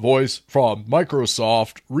 robot voice from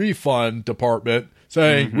Microsoft refund department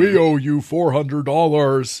saying we owe you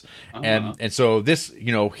 $400, and so this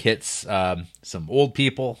hits some old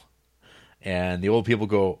people, and the old people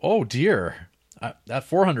go, oh dear, that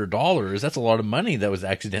 $400, that's a lot of money that was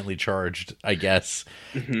accidentally charged, I guess.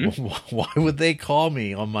 Why would they call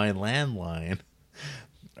me on my landline?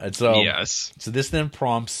 And so so this then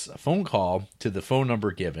prompts a phone call to the phone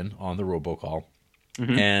number given on the robocall.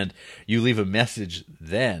 And you leave a message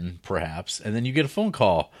then, perhaps, and then you get a phone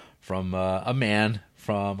call from a man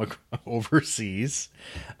from overseas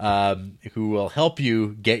who will help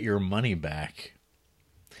you get your money back.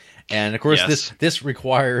 And, of course, this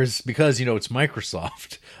requires, because, it's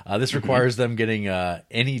Microsoft, this requires them getting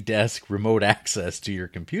AnyDesk remote access to your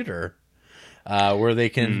computer, where they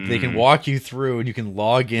can walk you through and you can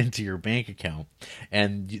log into your bank account.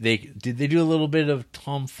 And they do a little bit of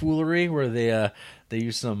tomfoolery where they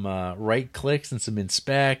use some right clicks and some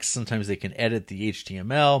inspects. Sometimes they can edit the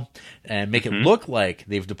HTML and make it look like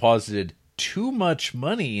they've deposited too much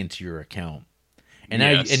money into your account.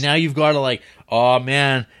 And now you've got to like, oh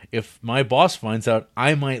man, if my boss finds out,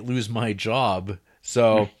 I might lose my job.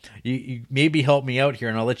 So you maybe help me out here,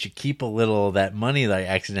 and I'll let you keep a little of that money that I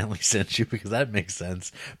accidentally sent you, because that makes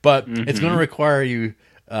sense. But it's going to require you.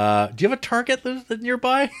 Do you have a Target that's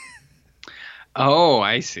nearby? Oh,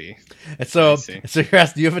 I see. And so you're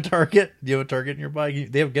asking, do you have a Target? Do you have a Target nearby?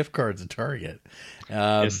 They have gift cards at Target.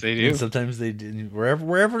 Yes, they do. And sometimes they do,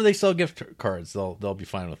 wherever they sell gift cards, they'll be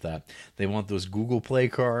fine with that. They want those Google Play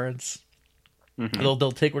cards.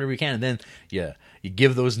 They'll take whatever you can, and then you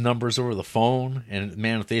give those numbers over the phone. And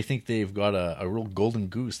man, if they think they've got a real golden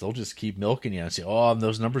goose, they'll just keep milking you and say, "Oh,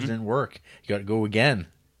 those numbers didn't work. You got to go again."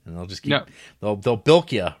 And they'll just keep they'll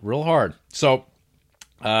bilk you real hard. So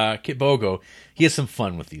Kitboga, he has some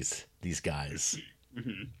fun with these guys.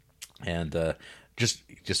 And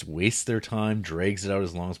just wastes their time, drags it out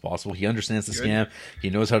as long as possible. He understands the scam. He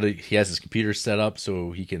knows how to. He has his computer set up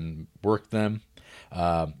so he can work them.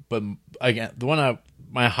 But again,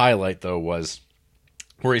 my highlight though was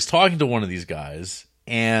where he's talking to one of these guys,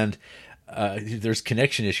 and there's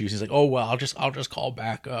connection issues. He's like, "Oh well, I'll just call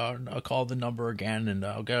back. I'll call the number again, and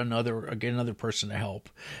I'll get another person to help."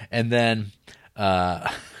 And then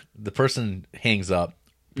the person hangs up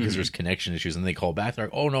because there's connection issues, and they call back. They're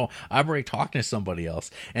like, "Oh no, I'm already talking to somebody else."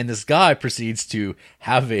 And this guy proceeds to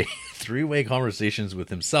have a 3-way conversations with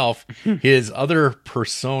himself, his other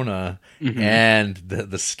persona, and the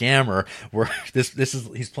scammer. Where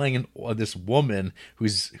he's playing this woman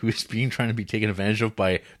who's trying to be taken advantage of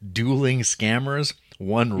by dueling scammers,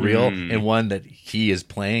 one real and one that he is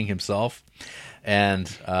playing himself. And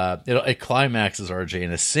it climaxes, RJ,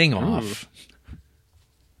 in a sing off.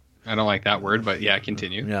 I don't like that word, but yeah,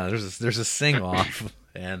 continue. Yeah, there's a sing off,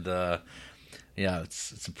 and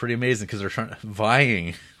it's pretty amazing because they're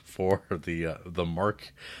vying for the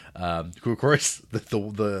mark. Who, of course,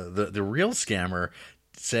 the real scammer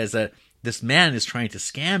says that this man is trying to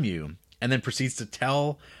scam you, and then proceeds to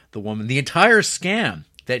tell the woman the entire scam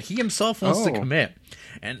that he himself wants to commit.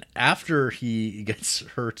 And after he gets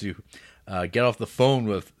her to get off the phone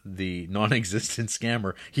with the non-existent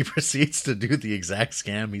scammer, he proceeds to do the exact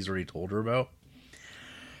scam he's already told her about.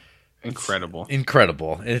 Incredible.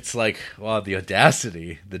 It's like, wow, the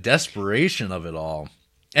audacity, the desperation of it all,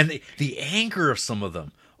 and the anger of some of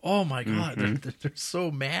them. Oh my God, they're so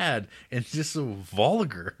mad and just so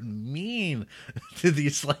vulgar and mean to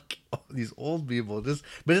these old people. But it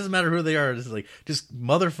doesn't matter who they are. It's like, just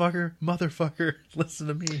motherfucker, listen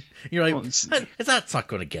to me. You're like, that's not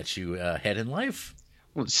going to get you ahead in life.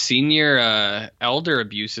 Well, senior elder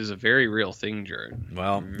abuse is a very real thing, Jared.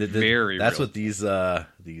 Well, that's what these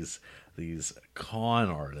con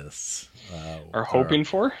artists are hoping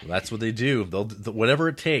for. That's what they do. They'll whatever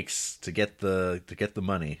it takes to get the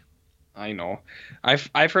money. I know.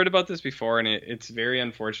 I've heard about this before, and it's very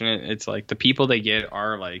unfortunate. It's like the people they get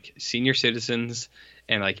are like senior citizens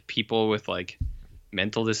and like people with like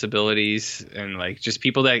mental disabilities and like just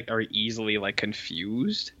people that are easily like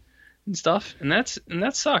confused and stuff. And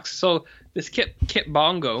that sucks. So this Kit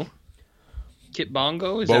Bongo, is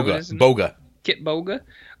Boga, that what his name? Boga. Kit Boga.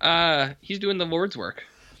 He's doing the Lord's work.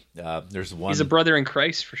 There's one. He's a brother in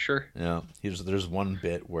Christ for sure. Yeah, there's one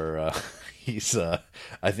bit where he's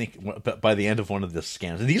I think by the end of one of the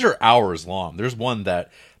scams, and these are hours long. There's one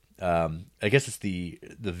that I guess it's the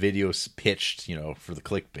videos pitched, for the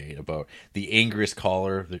clickbait about the angriest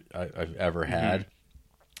caller that I've ever had,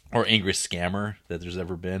 or angriest scammer that there's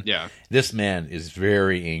ever been. Yeah, this man is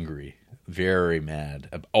very angry, very mad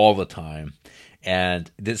all the time. And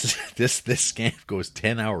this scam goes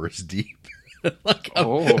 10 hours deep.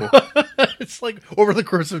 It's like over the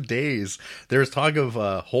course of days. There's talk of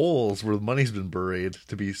holes where the money's been buried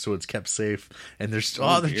so it's kept safe. And there's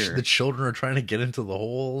the children are trying to get into the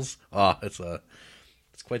holes. It's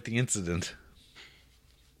quite the incident.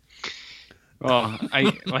 Oh,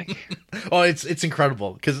 it's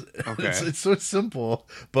incredible because it's so simple,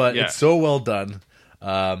 but it's so well done.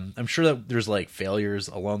 I'm sure that there's like failures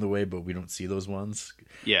along the way, but we don't see those ones.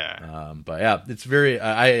 Yeah. But yeah, it's very.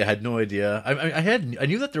 I had no idea. I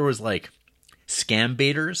knew that there was like scam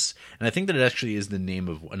baiters, and I think that it actually is the name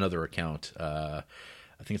of another account. I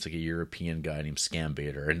think it's like a European guy named Scam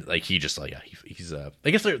Baiter, and like he just he's I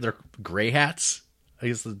guess they're gray hats. I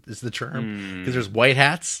guess is the term, because there's white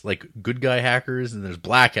hats, like good guy hackers, and there's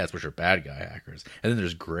black hats, which are bad guy hackers, and then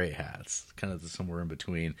there's gray hats, kind of somewhere in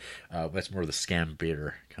between. That's more the scam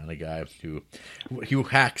baiter kind of guy who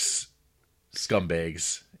hacks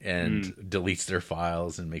scumbags and deletes their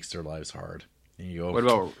files and makes their lives hard. And you go, what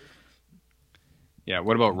about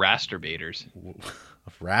rasterbaters?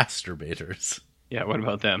 Rasterbaters. Yeah, what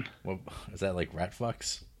about them? Well, is that like rat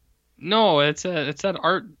fucks? No, it's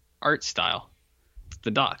that art style. The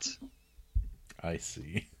dots. I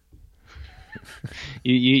see.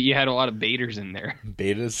 you had a lot of baiters in there.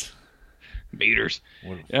 Baiters.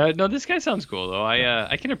 No, this guy sounds cool though.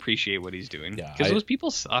 I can appreciate what he's doing because those people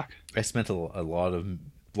suck. I spent a lot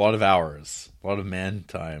of hours, a lot of man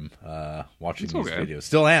time watching these videos.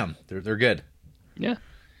 Still am. They're good. Yeah.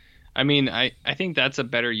 I mean, I think that's a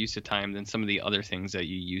better use of time than some of the other things that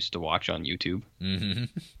you used to watch on YouTube. Mm-hmm.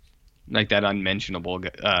 Like that unmentionable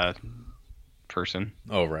person.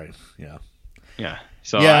 Oh, right. Yeah.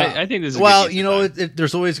 So I think this is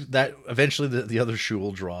there's always that eventually the other shoe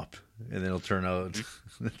will drop, and then it'll turn out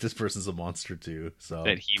that this person's a monster too. So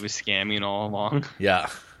that he was scamming all along. Yeah.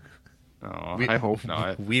 Oh, I hope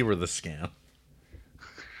not. We were the scam.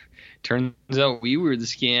 Turns out we were the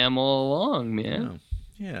scam all along, man.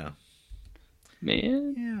 Yeah.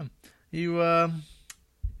 Man. Yeah. You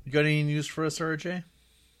got any news for us, RJ?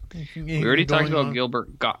 We already talked about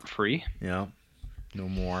Gilbert Gottfried. Yeah. No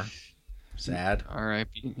more. Sad. All right.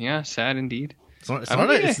 Yeah, sad indeed.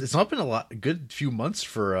 It's not been a good few months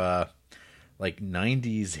for like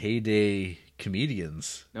 90s heyday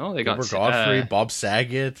comedians. No, they got Gilbert Gottfried, Bob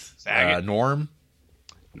Saget. Norm.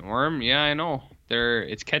 Norm, yeah, I know.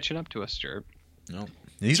 It's catching up to us, Jared. No.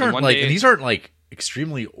 These aren't like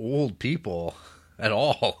extremely old people at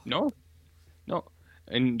all. No.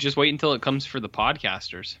 And just wait until it comes for the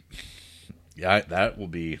podcasters. Yeah, there'll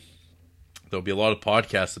be a lot of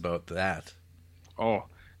podcasts about that. Oh,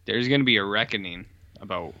 there's going to be a reckoning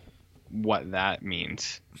about what that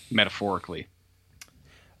means metaphorically.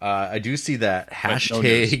 I do see that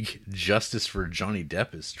hashtag justice for Johnny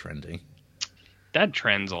Depp is trending. That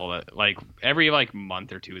trends all that, like every like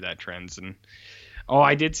month or two that trends. And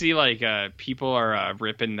I did see like people are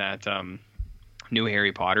ripping that new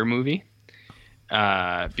Harry Potter movie.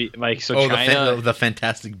 China, the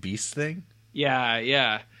Fantastic Beasts thing.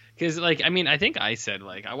 Yeah. Because, like, I mean, I think I said,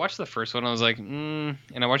 like, I watched the first one, I was like, and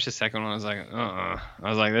I watched the second one, I was like, I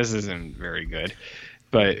was like, this isn't very good.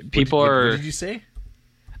 But what did you say?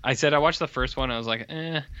 I said I watched the first one, I was like,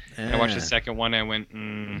 And I watched the second one, I went,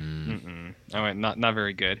 I went, not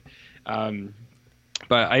very good. But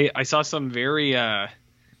I saw some very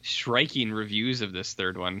striking reviews of this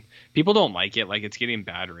third one. People don't like it, like, it's getting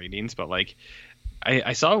bad ratings, but, like,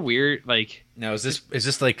 I saw a weird, like... Now, is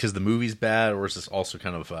this like because the movie's bad, or is this also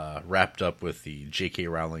kind of wrapped up with the J.K.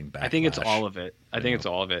 Rowling backlash? I think it's all of it. It's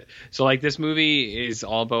all of it. So, like, this movie is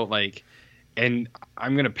all about, like... And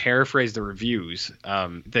I'm going to paraphrase the reviews.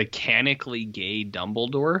 The canically gay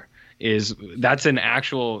Dumbledore that's an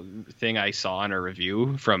actual thing I saw in a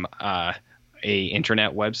review from a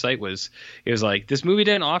internet website. It was like, this movie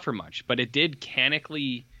didn't offer much, but it did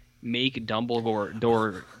canically make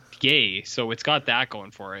Dumbledore gay, so it's got that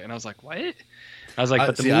going for it. And I was like, what? I was like,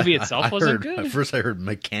 but the movie itself wasn't good. At first I heard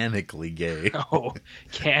mechanically gay. Oh,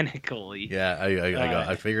 canically. Yeah,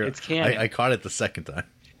 I figured it's canon. I caught it the second time.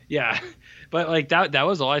 Yeah, but like that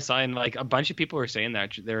was all I saw, and like a bunch of people were saying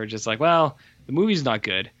that they were just like, well, the movie's not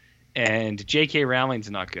good, and J.K.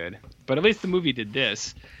 Rowling's not good, but at least the movie did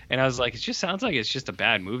this. And I was like, it just sounds like it's just a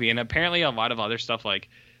bad movie. And apparently a lot of other stuff, like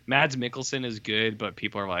Mads Mikkelsen is good, but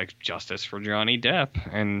people are like, justice for Johnny Depp.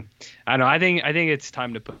 And I don't know. I think it's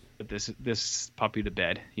time to put this puppy to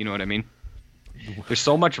bed. You know what I mean? There's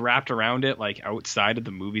so much wrapped around it, like outside of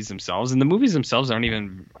the movies themselves, and the movies themselves aren't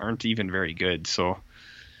even very good. So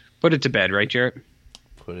put it to bed, right, Jarrett?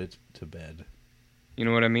 Put it to bed. You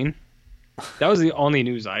know what I mean? That was the only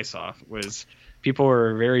news I saw, was people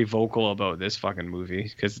were very vocal about this fucking movie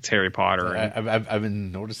because it's Harry Potter. I've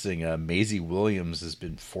been noticing Maisie Williams has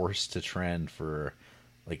been forced to trend for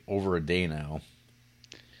like over a day now.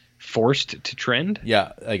 Forced to trend?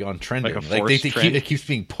 Yeah, like on trending. Like it keeps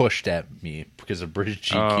being pushed at me because of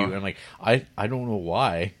British GQ. And I'm like, I don't know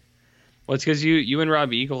why. Well, it's because you and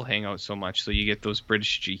Rob Eagle hang out so much, so you get those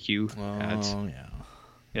British GQ ads. Oh, yeah.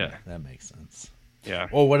 Yeah. That makes sense. Yeah.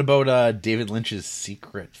 Oh, what about David Lynch's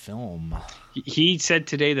secret film? He said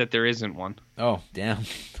today that there isn't one. Oh, damn.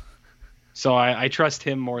 So I trust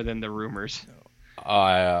him more than the rumors.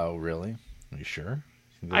 Really? Are you sure?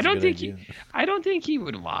 I don't think he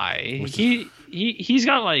would lie. He's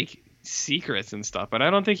got like secrets and stuff, but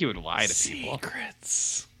I don't think he would lie to people.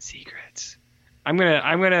 Secrets. I'm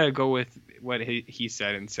gonna go with what he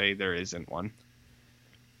said and say there isn't one.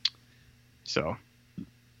 So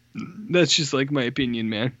that's just like my opinion,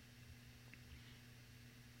 man.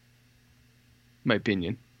 My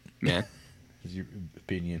opinion, man. Is your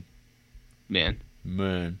opinion, man?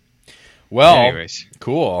 Well, anyways,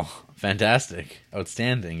 cool, fantastic,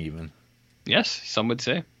 outstanding, even. Yes, some would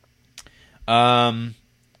say. We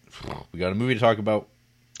got a movie to talk about.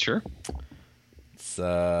 Sure. It's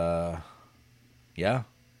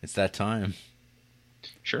it's that time.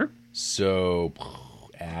 Sure. So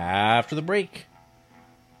after the break,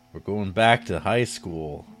 we're going back to high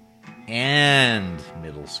school and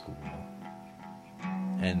middle school.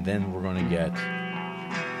 And then we're going to get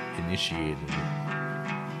initiated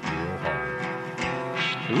real hard.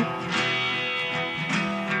 Ooh.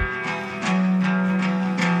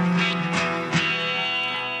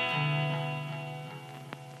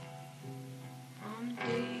 I'm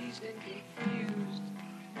dazed and confused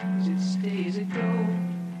as it stays ago.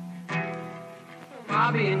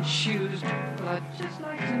 I'll be confused, but I'd just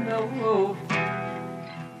like to know.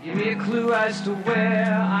 Give me a clue as to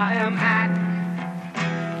where I am at.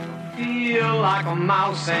 feel like a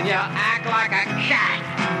mouse and you act like a cat.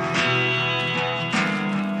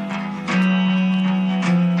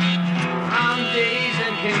 I'm dazed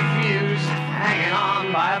and confused, hanging on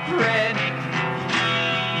by a thread.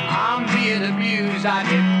 I'm being abused, I'd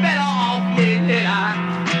be better off dead. I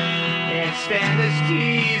can't stand this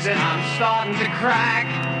tease and I'm starting to crack.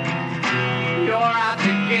 You're out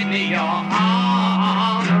to get me, you're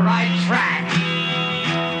on the right track.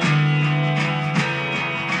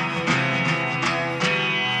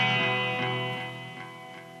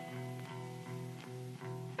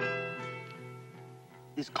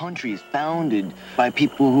 This country is founded by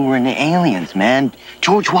people who were in the aliens, man.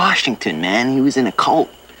 George Washington, man, he was in a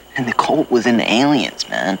cult. And the cult was in the aliens,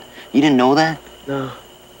 man. You didn't know that? No.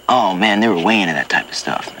 Oh, man, they were way into that type of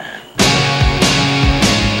stuff, man.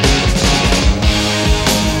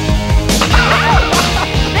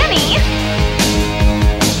 Benny!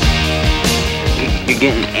 You're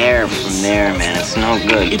getting air from there, man. It's no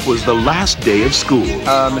good. It was the last day of school.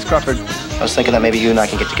 Miss Crawford, I was thinking that maybe you and I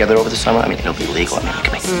can get together over the summer. I mean, it'll be legal. I mean, we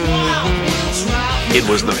can make... It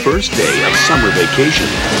was the first day of summer vacation.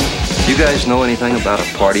 You guys know anything about a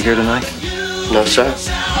party here tonight? No, sir.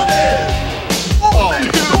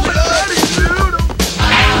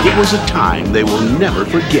 It was a time they will never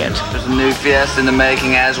forget. There's a new Fiesta in the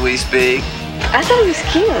making as we speak. I thought he was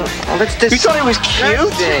cute. Oh, that's this. You thought he was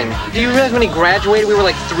cute? Do you realize when he graduated, we were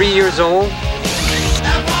like 3 years old?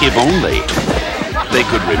 If only they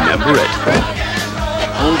could remember it.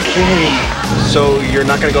 Okay. So you're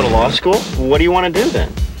not going to go to law school? What do you want to do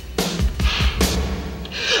then?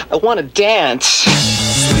 I want to dance.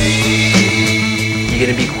 You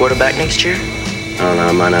gonna be quarterback next year? I don't know.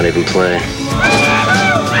 I might not even play.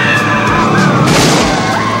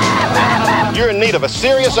 You're in need of a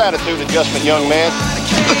serious attitude adjustment, young man.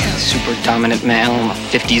 Super dominant male in a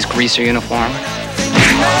 50s greaser uniform.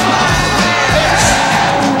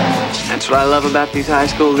 That's what I love about these high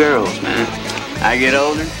school girls, man. I get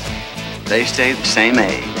older, they stay the same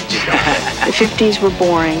age. The 50s were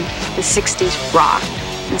boring. The 60s rocked.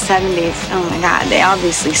 The 70s, oh my God, they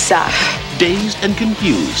obviously suck. Dazed and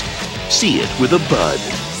confused. See it with a bud.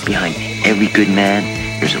 Behind every good man,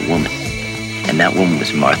 there's a woman. And that woman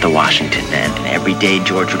was Martha Washington, man. And every day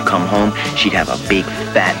George would come home, she'd have a big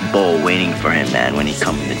fat bowl waiting for him, man, when he'd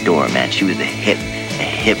come in the door, man. She was a hip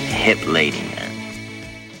lady, man.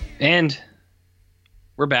 And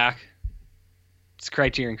we're back. It's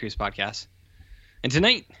Criterion Cruise Podcast. And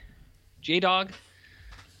tonight, J-Dog,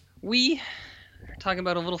 we are talking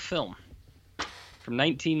about a little film from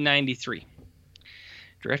 1993.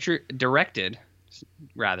 Directed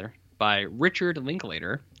by Richard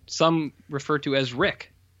Linklater. Some refer to as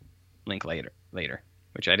Rick Linklater,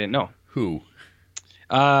 which I didn't know. Who?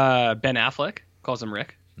 Ben Affleck calls him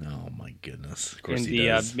Rick. Oh my goodness! Of course in he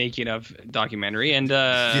does. The making of documentary. And do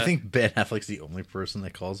you think Ben Affleck's the only person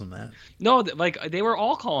that calls him that? No, like they were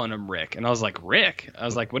all calling him Rick, and I was like, Rick. I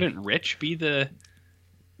was like, wouldn't Rich be the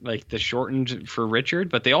shortened for Richard?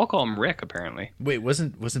 But they all call him Rick apparently. Wait,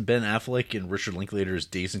 wasn't Ben Affleck in Richard Linklater's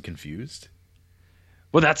Dazed and Confused?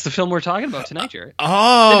 Well, that's the film we're talking about tonight, Jared.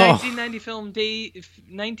 Oh, the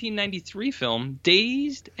 1993 film,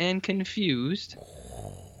 Dazed and Confused,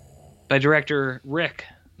 by director Rick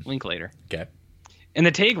Linklater. Okay. And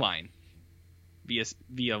the tagline, via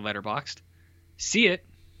Letterboxd, see it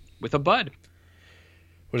with a bud.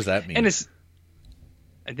 What does that mean? And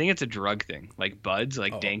I think it's a drug thing, like buds,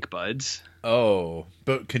 like dank buds. Oh,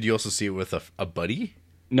 but could you also see it with a buddy?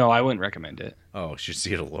 No, I wouldn't recommend it. Oh, you should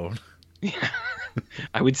see it alone. Yeah.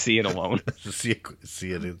 I would see it alone. see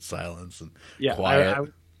it in silence and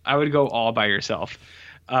quiet. I would go all by yourself.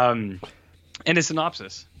 And a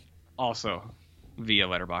synopsis, also via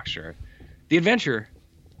Letterboxd, sure. The adventure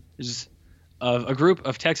is of a group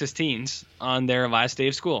of Texas teens on their last day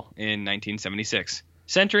of school in 1976,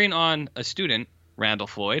 centering on a student, Randall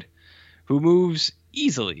Floyd, who moves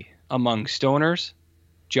easily among stoners,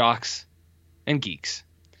 jocks, and geeks.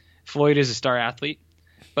 Floyd is a star athlete,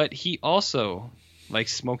 but he also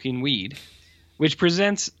likes smoking weed, which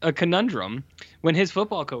presents a conundrum when his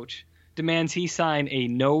football coach demands he sign a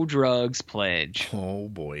no drugs pledge. Oh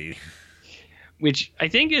boy. Which I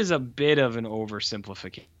think is a bit of an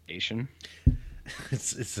oversimplification. It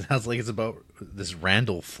sounds like it's about this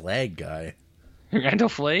Randall Flagg guy. Randall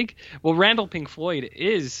Flagg? Well, Randall Pink Floyd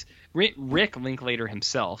is... Rick Linklater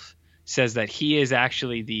himself says that he is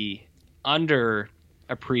actually the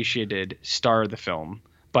underappreciated star of the film.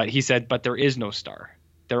 But he said, but there is no star.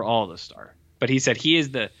 They're all the star. But he said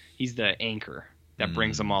he's the anchor that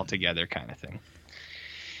brings them all together, kind of thing.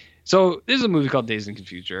 So this is a movie called Dazed and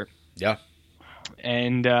Confused, right? Yeah.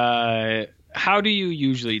 And I how do you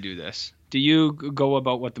usually do this? Do you go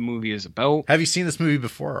about what the movie is about? Have you seen this movie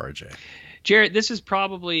before, RJ? Jarrett, this is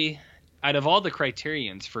probably, out of all the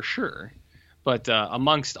Criterions, for sure, but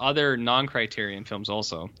amongst other non-Criterion films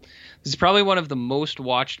also, this is probably one of the most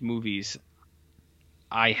watched movies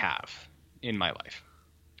I have in my life.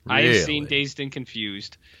 Really? I have seen Dazed and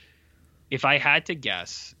Confused. If I had to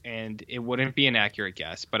guess, and it wouldn't be an accurate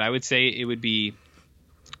guess, but I would say it would be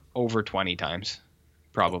over 20 times,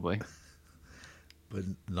 probably. But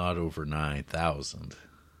not over 9,000.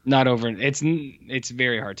 Not over. It's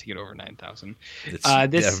very hard to get over 9,000.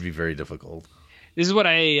 That would be very difficult. This is what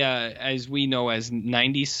I, as we know, as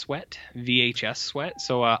 90s sweat, VHS sweat.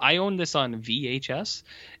 So I own this on VHS,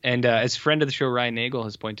 and as friend of the show Ryan Nagel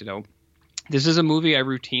has pointed out, this is a movie I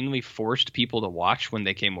routinely forced people to watch when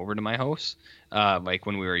they came over to my house, like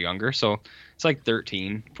when we were younger. So it's like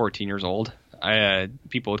 13, 14 years old.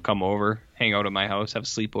 People would come over, hang out at my house, have a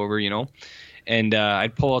sleepover, you know. And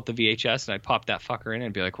I'd pull out the VHS and I'd pop that fucker in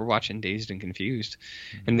and be like, we're watching Dazed and Confused.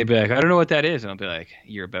 And they'd be like, I don't know what that is. And I'll be like,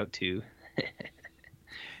 you're about to.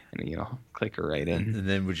 And, you know, click her right in. And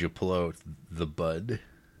then would you pull out the bud?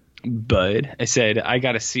 Bud? I said, I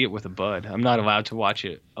got to see it with a bud. I'm not allowed to watch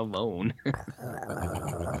it alone.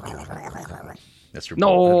 That's your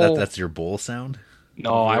bowl, that's your bowl sound?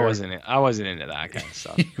 No, I wasn't into that kind of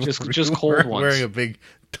stuff. just cold ones. Wearing a big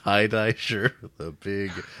tie-dye shirt with a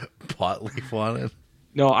big pot leaf on it.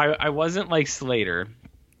 No, I wasn't like Slater.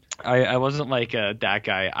 I wasn't like that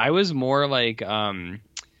guy. I was more like Benny,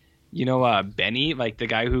 like the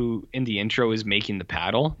guy who in the intro is making the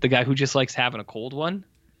paddle, the guy who just likes having a cold one.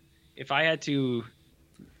 If I had to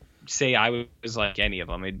say I was like any of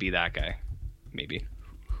them, it'd be that guy, maybe.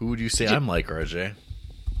 Who would you say I'm like, RJ?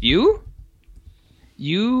 You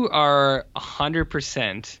are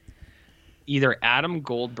 100% either Adam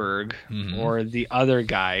Goldberg or the other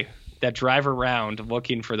guy that drive around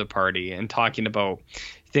looking for the party and talking about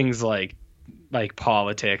things like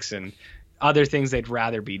politics and other things they'd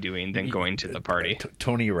rather be doing than going to the party.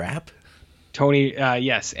 Tony Rapp?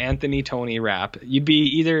 Yes, Anthony Tony Rapp. You'd be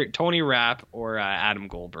either Tony Rapp or Adam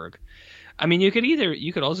Goldberg. I mean, you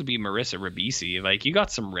could also be Marissa Ribisi. Like, you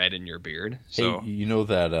got some red in your beard. So hey, you know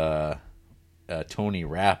that Tony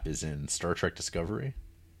Rapp is in Star Trek Discovery?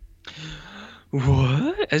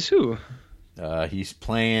 What? As who? He's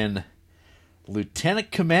playing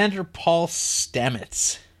Lieutenant Commander Paul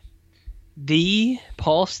Stamets. The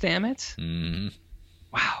Paul Stamets? Mm-hmm.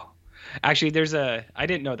 Wow. Actually, I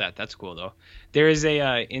didn't know that. That's cool though. There is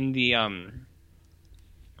in the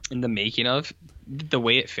making of, the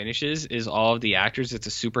way it finishes is all of the actors. It's a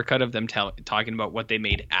supercut of them talking about what they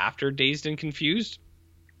made after Dazed and Confused,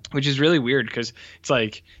 which is really weird because it's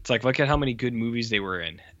like look at how many good movies they were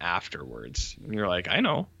in afterwards. And you're like, I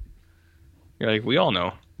know. You're like, we all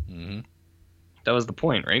know. Mm-hmm. That was the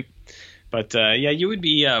point, right? But yeah, you would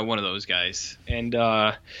be one of those guys. And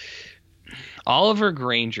Oliver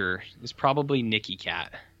Granger is probably Nicky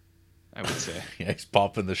Cat, I would say. Yeah, he's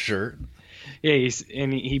popping the shirt. Yeah,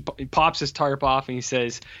 he pops his tarp off and he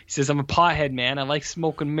says, I'm a pothead, man. I like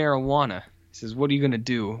smoking marijuana. He says, what are you gonna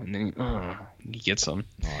do? And then he gets some.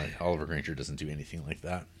 Oh, Oliver Granger doesn't do anything like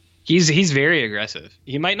that. He's very aggressive.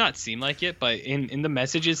 He might not seem like it, but in the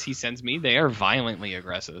messages he sends me, they are violently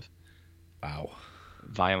aggressive. Wow.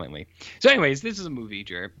 Violently. So anyways, this is a movie,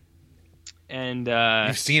 Jared. And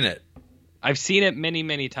you've seen it. I've seen it many,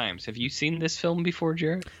 many times. Have you seen this film before,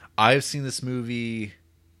 Jared? I've seen this movie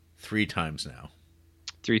 3 times now.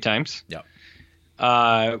 3 times? Yep.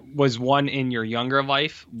 Was one in your younger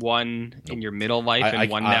life, one in your middle life, and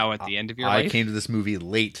one now at the end of your life? I came to this movie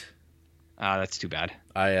late. That's too bad.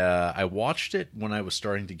 I watched it when I was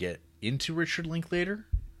starting to get into Richard Linklater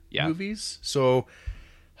movies. So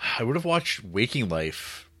I would have watched Waking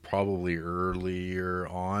Life probably earlier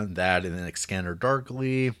on, that, and then Scanner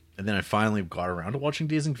Darkly. And then I finally got around to watching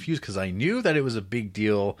Dazed and Confused because I knew that it was a big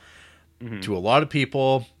deal to a lot of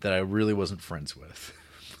people that I really wasn't friends with.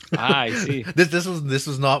 I see. This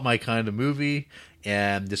was not my kind of movie,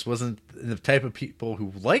 and this wasn't the type of people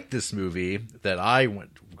who liked this movie that I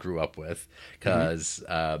grew up with. Because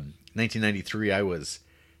 1993, I was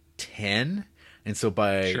 10, and so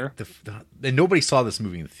by and nobody saw this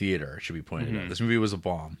movie in theater. It should be pointed out. This movie was a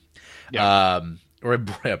bomb, or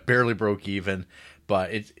it barely broke even.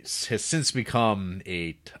 But it has since become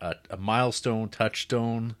a milestone,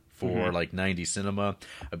 touchstone for like 90s cinema.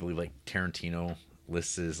 I believe like Tarantino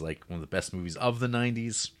lists as like one of the best movies of the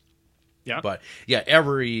 90s. Yeah. But yeah,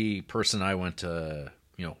 every person I went to,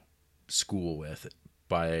 school with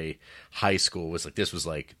by high school was like, this was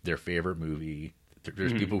like their favorite movie.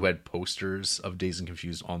 There's people who had posters of Dazed and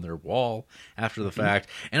Confused on their wall after the fact.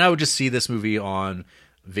 And I would just see this movie on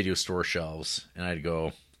video store shelves, and I'd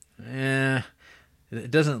go, it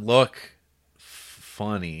doesn't look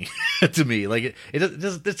funny to me. Like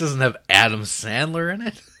this doesn't have Adam Sandler in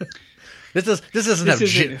it. This doesn't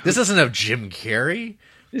have Jim Carrey.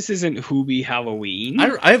 This isn't Hubie Halloween.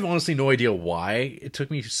 I have honestly no idea why it took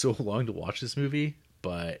me so long to watch this movie,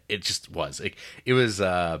 but it just was. It was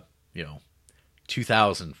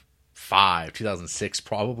 2005, 2006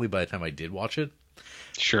 probably by the time I did watch it.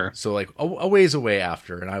 Sure. So like a ways away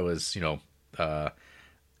after, and I was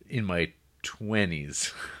in my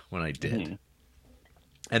 20s when I did. Mm-hmm.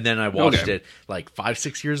 And then I watched it like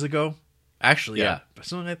 5-6 years ago. Actually, about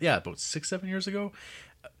 6-7 years ago.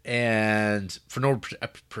 And for no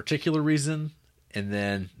particular reason. And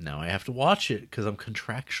then now I have to watch it because I'm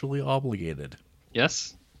contractually obligated.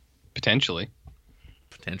 Yes. Potentially.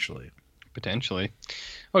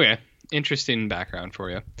 Okay. Interesting background for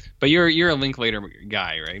you. But you're a Linklater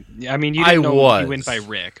guy, right? I mean, you didn't know he went by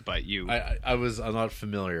Rick, but you... I'm not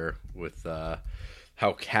familiar with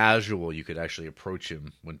how casual you could actually approach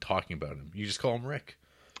him when talking about him. You just call him Rick.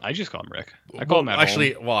 I just call him Rick. I call him at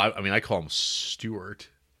actually, home. Well, I call him Stuart.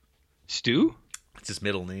 Stu? It's his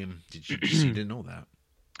middle name. You didn't know that?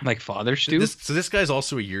 Like Father Stu? So this guy's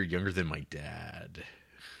also a year younger than my dad.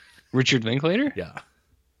 Richard Linklater? Yeah.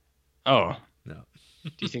 Oh. No.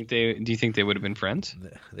 Do you think they would have been friends?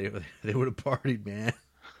 They would have partied, man.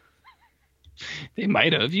 They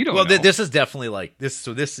might have. You don't know. This is definitely like this.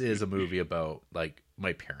 So this is a movie about like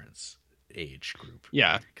my parents' age group.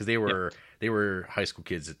 Yeah, because they were high school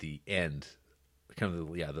kids at the end, kind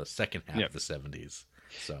of the second half of the 70s.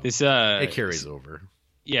 So it carries over.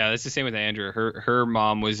 Yeah, it's the same with Andrew. Her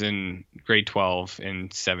mom was in grade 12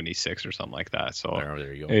 in 76 or something like that. So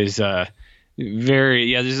there you go. It was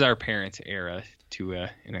this is our parents' era to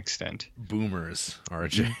an extent. Boomers,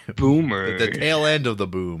 RJ. Boomers. The tail end of the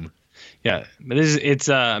boom. Yeah, but it's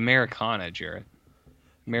Americana, Jared.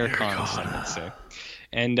 Americana, some would say.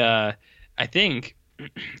 And I think,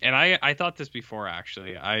 and I thought this before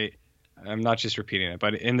actually. I'm not just repeating it,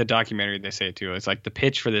 but in the documentary they say it too. It's like the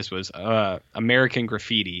pitch for this was American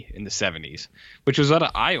Graffiti in the 70s, which was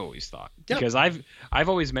what I always thought. Yep. Because I've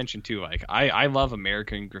always mentioned too, like I love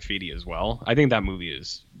American Graffiti as well. I think that movie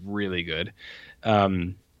is really good.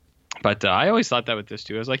 But I always thought that with this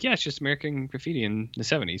too. I was like, yeah, it's just American Graffiti in the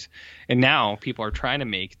 70s. And now people are trying to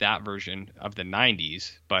make that version of the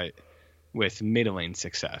 90s, but with middling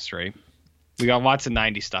success, right? We got lots of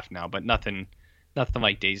 90s stuff now, but nothing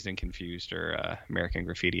like Dazed and Confused or American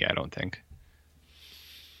Graffiti, I don't think.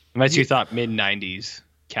 Unless you thought mid-90s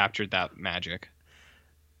captured that magic.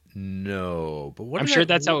 No, but I'm sure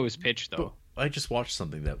that's how it was pitched, though. I just watched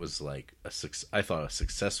something that was like I thought a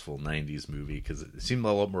successful 90s movie because it seemed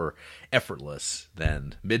a lot more effortless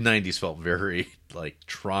than mid-90s felt very like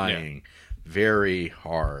trying very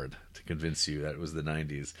hard to convince you that it was the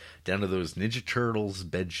 90s, down to those Ninja Turtles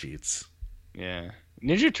bed sheets. Yeah.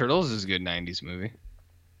 Ninja Turtles is a good 90s movie.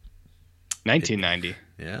 1990.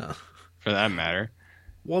 Yeah. For that matter.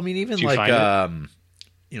 Well, I mean, even like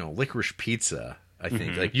Licorice Pizza, I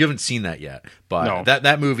think. Like, you haven't seen that yet, but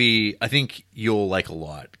that movie I think you'll like a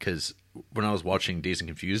lot, because when I was watching Dazed and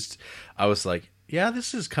Confused, I was like, yeah,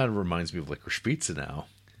 this is kind of reminds me of Licorice Pizza now.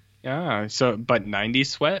 Yeah, so but 90s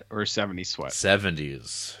sweat or 70s sweat?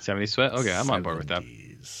 70s. 70s sweat? Okay, I'm on board with that.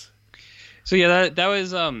 So yeah, that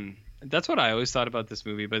was that's what I always thought about this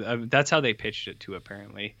movie, but that's how they pitched it too,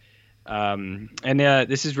 apparently.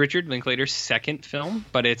 This is Richard Linklater's second film,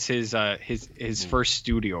 but it's his first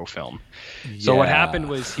studio film. So what happened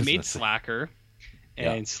was he made Slacker,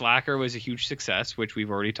 and Slacker was a huge success, which we've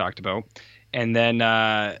already talked about. And then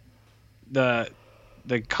the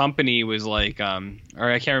company was like, or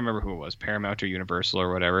I can't remember who it was, Paramount or Universal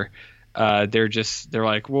or whatever. They're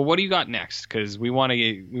like, well, what do you got next? Because we want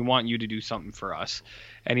you to do something for us.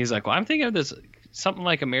 And he's like, well, I'm thinking of this something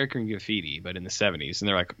like American Graffiti, but in the 70s. And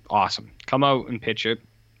they're like, awesome, come out and pitch it.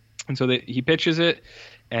 And so he pitches it,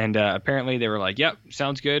 and apparently they were like, yep,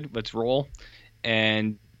 sounds good, let's roll.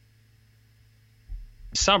 And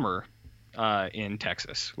summer in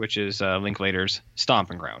Texas, which is Linklater's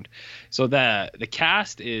stomping ground. So the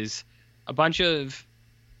cast is a bunch of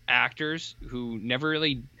actors who never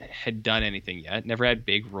really had done anything yet, never had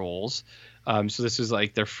big roles. So this is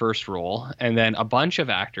like their first role. And then a bunch of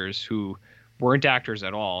actors who weren't actors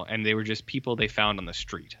at all, and they were just people they found on the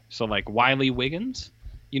street. So like Wiley Wiggins.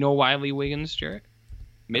 You know Wiley Wiggins, Jarrett?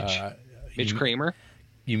 Mitch Kramer?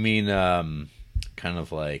 You mean kind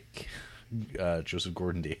of like Joseph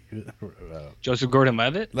Gordon-Levitt? Joseph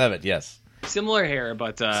Gordon-Levitt? Levitt, yes. Similar hair,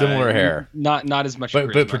 but similar hair. Not as much.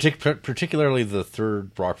 But particularly the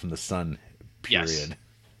third Rock from the Sun period. Yes.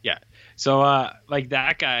 Yeah. So like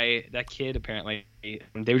that guy, that kid, apparently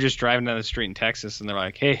they were just driving down the street in Texas, and they're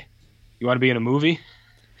like, "Hey, you want to be in a movie?"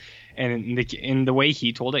 And in the way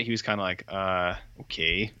he told it, he was kind of like,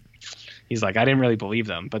 "Okay." He's like, I didn't really believe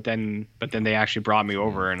them, but then they actually brought me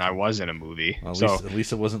over, and I was in a movie. Well, at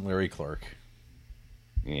least it wasn't Larry Clark.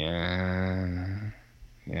 Yeah.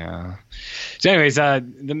 So, anyways,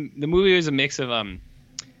 the movie was a mix of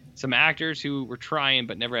some actors who were trying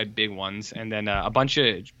but never had big ones, and then a bunch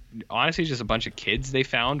of kids they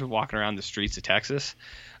found walking around the streets of Texas,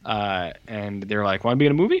 and they're like, "Want to be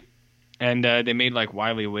in a movie?" And they made like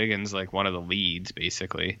Wiley Wiggins like one of the leads,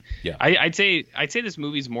 basically. Yeah. I'd say this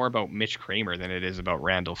movie's more about Mitch Kramer than it is about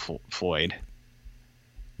Randall Floyd.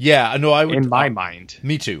 Yeah, no, I would. In my mind.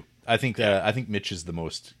 Me too. I think Mitch is the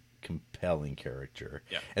most compelling character.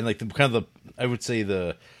 Yeah. And like I would say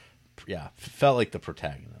felt like the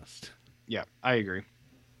protagonist. Yeah, I agree.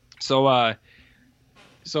 So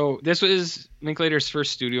this was Linklater's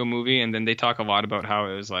first studio movie, and then they talk a lot about how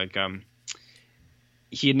it was like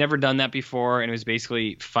he had never done that before, and it was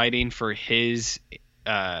basically fighting for his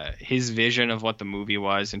vision of what the movie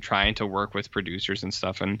was and trying to work with producers and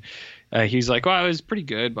stuff. And he's like, well, it was pretty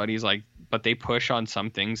good, but he's like, but they push on some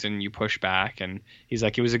things and you push back. And he's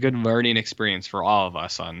like, it was a good learning experience for all of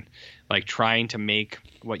us on like trying to make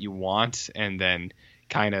what you want and then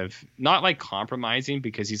kind of not like compromising,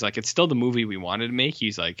 because he's like, it's still the movie we wanted to make.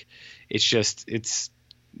 He's like,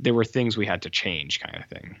 there were things we had to change kind of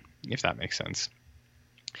thing, if that makes sense.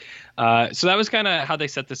 So that was kind of how they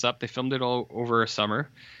set this up. They filmed it all over a summer.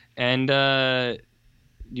 And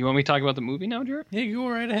you want me to talk about the movie now, Jared? Yeah, you go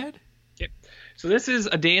right ahead. Okay. So this is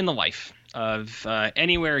a day in the life of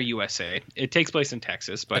Anywhere USA. It takes place in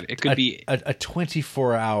Texas, but it could be a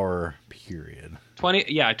 24-hour period.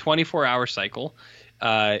 24-hour cycle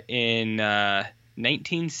in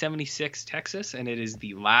 1976 Texas, and it is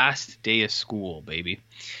the last day of school, baby.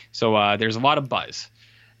 So there's a lot of buzz.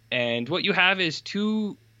 And what you have is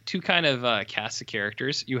two kind of cast of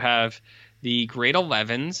characters. You have the grade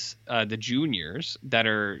 11s, the juniors, that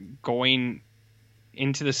are going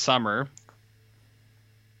into the summer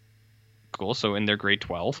school, so in their grade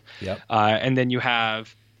 12. Yep. And then you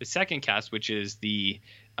have the second cast, which is the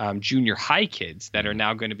junior high kids that are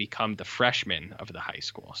now going to become the freshmen of the high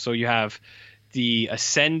school. So you have the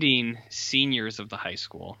ascending seniors of the high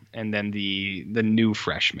school, and then the new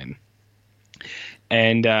freshmen.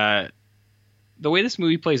 And the way this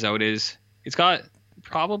movie plays out is it's got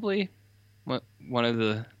probably one of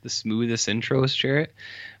the smoothest intros, Jarrett,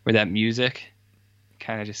 where that music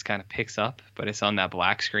kind of picks up, but it's on that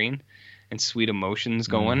black screen and Sweet Emotions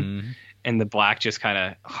going, and the black just kind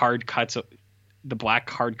of hard cuts out,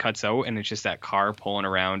 and it's just that car pulling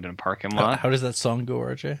around in a parking lot. How does that song go,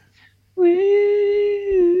 RJ?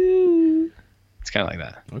 It's kind of like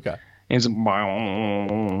that. Okay. And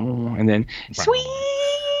then Sweet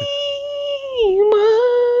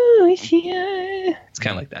Emotion. It's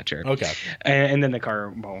kind of like that, Jared. Okay. And then the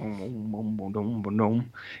car,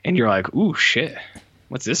 and you're like, ooh, shit.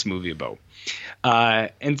 What's this movie about?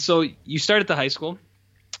 And so you start at the high school,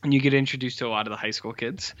 and you get introduced to a lot of the high school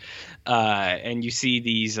kids, and you see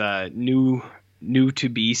these new to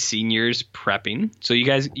be seniors prepping. So you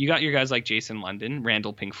got your guys like Jason London,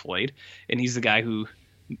 Randall Pink Floyd, and he's the guy who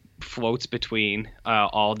floats between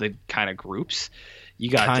all the kind of groups. You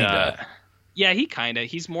got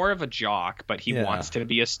he's more of a jock, but he wants to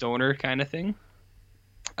be a stoner kind of thing.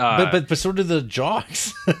 But so do the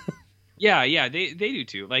jocks. Yeah, they do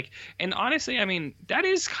too. Like, and honestly, I mean, that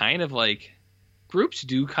is kind of like groups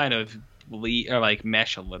do kind of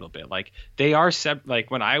mesh a little bit. Like they are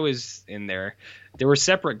like when I was in there were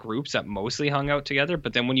separate groups that mostly hung out together,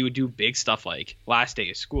 but then when you would do big stuff like last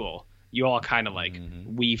day of school, you all kind of like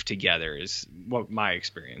weave together is what my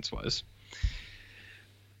experience was.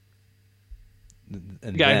 And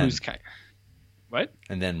the guy who's kind of, what?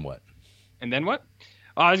 And then what?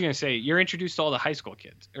 Oh, I was going to say, you're introduced to all the high school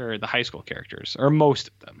kids, or the high school characters, or most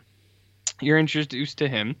of them. You're introduced to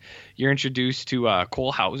him. You're introduced to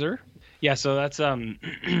Cole Hauser. Yeah, so that's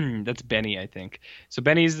that's Benny, I think. So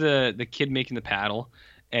Benny's the kid making the paddle,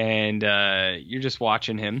 and you're just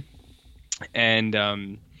watching him.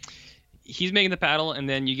 And he's making the paddle, and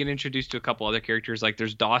then you get introduced to a couple other characters. Like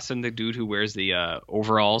there's Dawson, the dude who wears the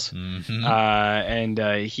overalls, and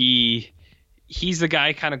he's the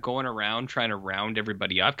guy kind of going around trying to round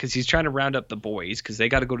everybody up, because he's trying to round up the boys because they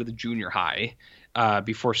got to go to the junior high,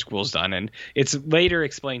 before school's done. And it's later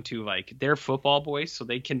explained to like they're football boys, so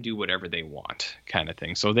they can do whatever they want kind of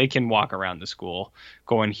thing. So they can walk around the school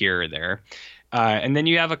going here or there. And then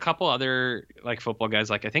you have a couple other like football guys.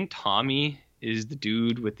 Like I think Tommy is the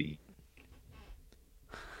dude with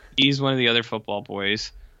he's one of the other football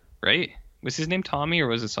boys, right? Was his name Tommy or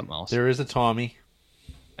was it something else? There is a Tommy.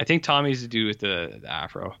 I think Tommy's the dude with the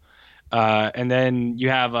afro. And then you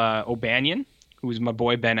have O'Banion, who's my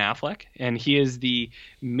boy Ben Affleck, and he is the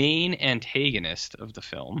main antagonist of the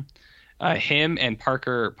film. Him and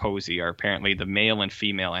Parker Posey are apparently the male and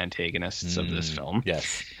female antagonists of this film.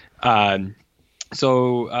 Yes.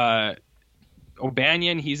 So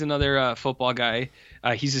O'Banion, he's another football guy.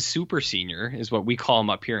 He's a super senior, is what we call him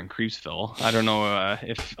up here in Creepsville. I don't know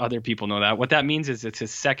if other people know that. What that means is it's his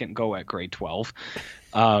second go at grade 12.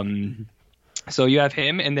 So you have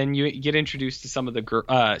him, and then you get introduced to some of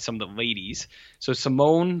the ladies. So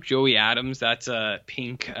Simone Joey Adams, that's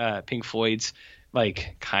Pink Floyd's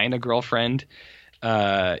like kind of girlfriend.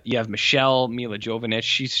 You have Michelle Mila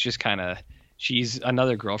Jovovich. She's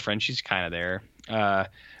another girlfriend. She's kind of there.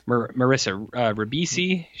 Marissa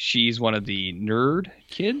Ribisi, she's one of the nerd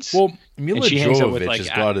kids. Well, Mila Jovovich has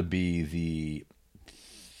got to be the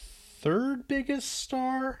third biggest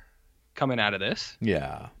star coming out of this.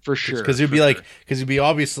 Yeah, for sure. Because it'd be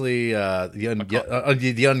obviously the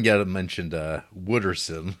unmentioned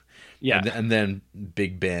Wooderson. Yeah, and then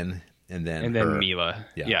Big Ben, and then Mila.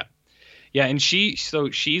 Yeah, and she's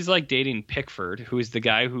like dating Pickford, who is the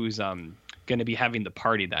guy who's going to be having the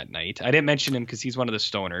party that night. I didn't mention him because he's one of the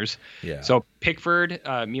stoners. Yeah. So Pickford,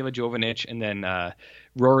 Mila Jovovich, and then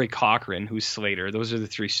Rory Cochrane, who's Slater. Those are the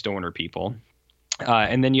three stoner people.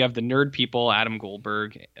 And then you have the nerd people: Adam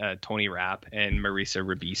Goldberg, Tony Rapp, and Marissa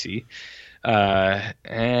Ribisi.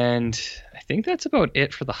 And I think that's about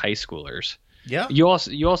it for the high schoolers. Yeah. You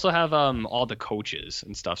also have all the coaches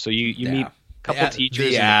and stuff. So you meet a couple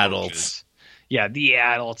teachers, the and adults. Coaches. Yeah, the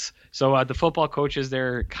adults. So the football coaches,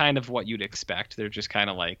 they're kind of what you'd expect. They're just kind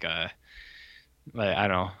of like I don't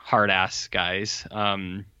know, hard ass guys.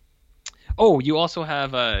 You also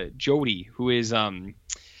have Jody, who is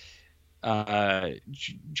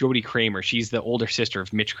Jody Kramer. She's the older sister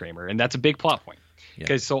of Mitch Kramer, and that's a big plot point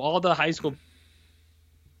because so all the high school,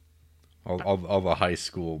 all the high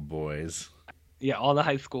school boys. Yeah, all the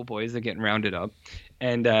high school boys are getting rounded up,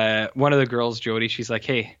 and one of the girls, Jody, she's like,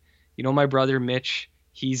 "Hey, you know my brother Mitch?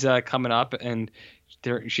 He's coming up," and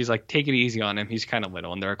she's like, "Take it easy on him. He's kind of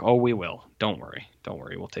little." And they're like, "Oh, we will. Don't worry.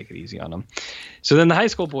 We'll take it easy on him." So then the high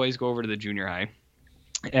school boys go over to the junior high,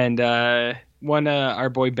 and our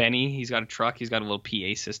boy Benny, he's got a truck. He's got a little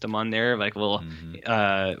PA system on there, like a little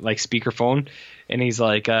like speakerphone, and he's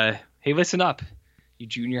like, "Hey, listen up, you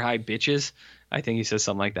junior high bitches." I think he says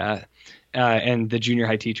something like that. And the junior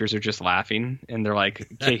high teachers are just laughing, and they're like,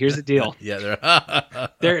 "Okay, here's the deal." Yeah,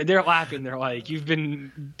 they're laughing. They're like, "You've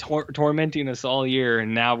been tormenting us all year,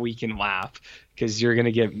 and now we can laugh because you're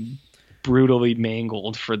gonna get brutally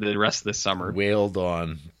mangled for the rest of the summer." Wailed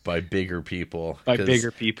on by bigger people.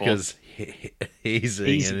 Because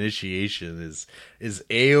hazing and initiation is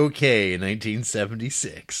A-OK in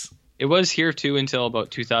 1976. It was here too until about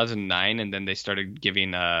 2009, and then they started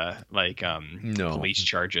giving police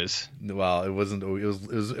charges. Well, it wasn't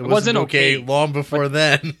okay long before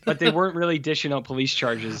then. But they weren't really dishing out police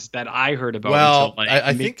charges that I heard about until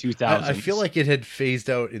I mid 2000s. I feel like it had phased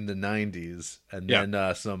out in the 90s, and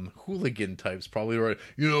then some hooligan types probably were,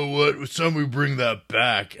 you know what, it's time we bring that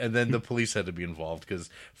back, and then the police had to be involved because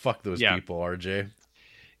fuck those people, RJ.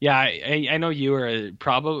 Yeah, I know you were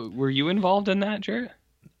were you involved in that, Jarrett?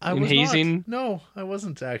 I was hazing? Not. No, I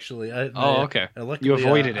wasn't actually. Okay. Luckily, you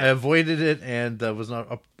avoided it. I avoided it, and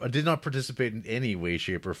I did not participate in any way,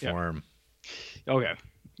 shape, or form. Yeah. Okay,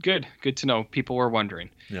 good to know. People were wondering.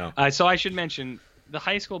 Yeah. So I should mention the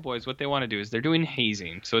high school boys. What they want to do is they're doing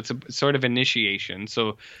hazing, so it's a sort of initiation.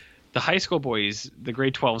 So the high school boys, the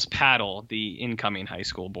grade 12s, paddle the incoming high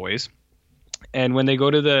school boys, and when they go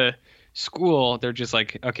to the school, they're just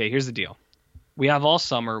like, "Okay, here's the deal. We have all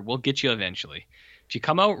summer. We'll get you eventually. If you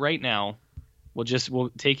come out right now, we'll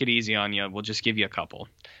take it easy on you. We'll just give you a couple.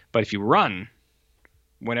 But if you run,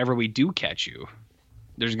 whenever we do catch you,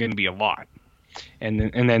 there's going to be a lot." And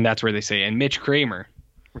then that's where they say, "And Mitch Kramer,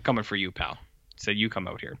 we're coming for you, pal. So you come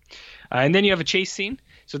out here." And then you have a chase scene.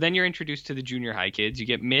 So then you're introduced to the junior high kids. You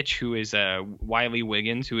get Mitch, who is Wiley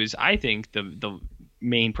Wiggins, who is, I think, the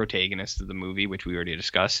main protagonist of the movie, which we already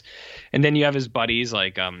discussed. And then you have his buddies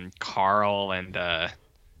like Carl and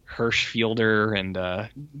Hirschfielder and a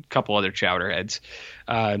couple other chowderheads.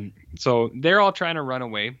 So they're all trying to run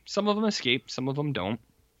away. Some of them escape, some of them don't.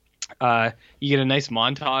 You get a nice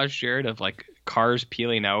montage, Jared, of like cars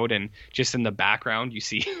peeling out, and just in the background you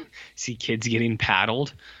see kids getting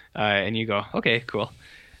paddled, and you go, okay, cool.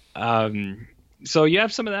 So you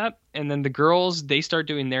have some of that, and then the girls, they start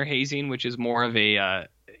doing their hazing, which is more of a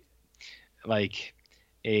like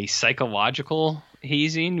a psychological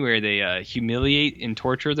hazing where they humiliate and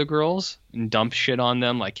torture the girls and dump shit on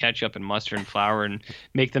them like ketchup and mustard and flour and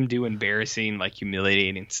make them do embarrassing, like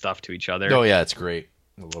humiliating stuff to each other. Oh yeah, it's great.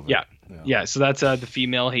 I love it. Yeah. So that's the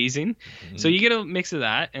female hazing. Mm-hmm. So you get a mix of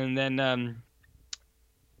that, and then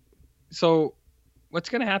so what's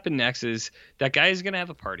gonna happen next is that guy is gonna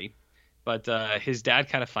have a party, but his dad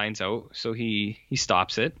kind of finds out, so he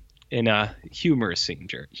stops it in a humorous scene.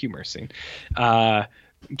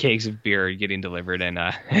 Kegs of beer getting delivered, and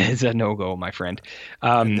it's a no-go, my friend.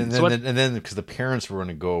 And then because the parents were going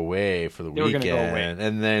to go away for the weekend,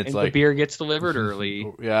 and then it's like the beer gets delivered early.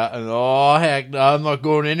 Yeah, and oh heck, no, I'm not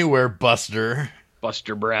going anywhere, Buster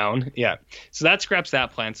Brown. Yeah, so that scraps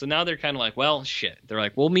that plan. So now they're kind of like, well, shit. They're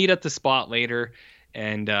like, we'll meet at the spot later,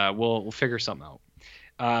 and we'll figure something out.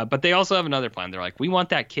 But they also have another plan. They're like, we want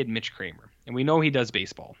that kid Mitch Kramer, and we know he does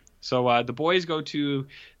baseball. So the boys go to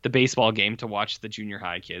the baseball game to watch the junior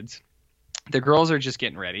high kids. The girls are just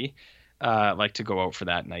getting ready, like to go out for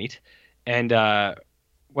that night. And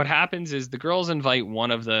what happens is the girls invite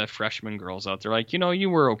one of the freshman girls out. They're like, you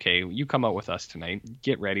were okay. You come out with us tonight.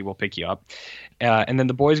 Get ready. We'll pick you up. And then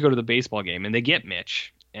the boys go to the baseball game, and they get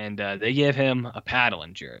Mitch, and they give him a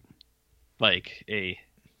paddling, Jarrett, like a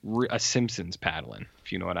Simpsons paddling,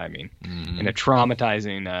 if you know what I mean, in a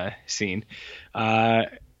traumatizing scene.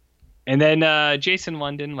 And then Jason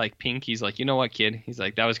London, like Pink, he's like, you know what, kid? He's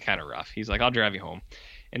like, that was kind of rough. He's like, I'll drive you home.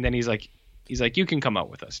 And then he's like, you can come out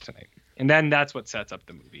with us tonight. And then that's what sets up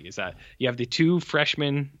the movie, is that you have the two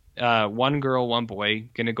freshmen, one girl, one boy,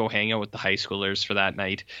 going to go hang out with the high schoolers for that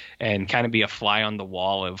night and kind of be a fly on the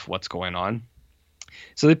wall of what's going on.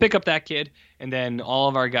 So they pick up that kid, and then all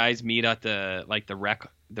of our guys meet at the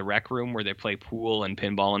rec room where they play pool and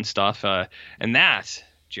pinball and stuff. And that,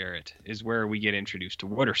 Jarrett, is where we get introduced to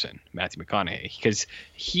Wooderson, Matthew McConaughey, because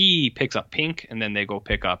he picks up Pink, and then they go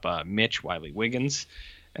pick up Mitch, Wiley Wiggins,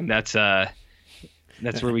 and that's where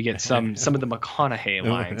we get some of the McConaughey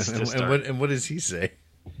lines to start. And what does he say?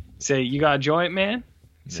 Say, you got a joint, man?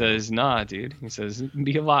 He says, nah, dude. He says, it'd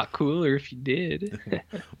be a lot cooler if you did.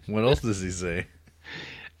 What else does he say?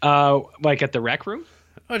 Like at the rec room?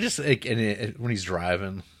 Oh, just like when he's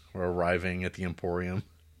driving or arriving at the Emporium.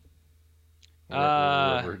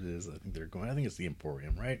 Wherever it is, I think they're going. I think it's the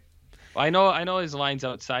Emporium, right? Well, I know his line's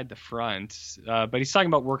outside the front, but he's talking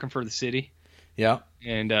about working for the city. Yeah,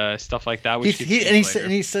 and stuff like that. Which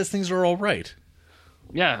he says things are all right.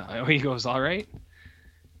 Yeah, he goes, all right,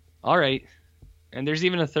 and there's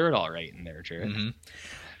even a third all right in there, Jared.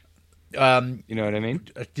 Mm-hmm. You know what I mean?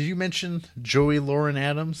 Did you mention Joey Lauren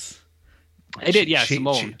Adams? I did, yeah.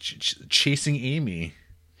 Simone chasing Amy.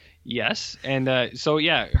 Yes, and so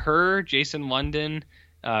yeah, her, Jason London,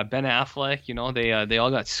 Ben Affleck, they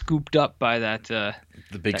all got scooped up by that the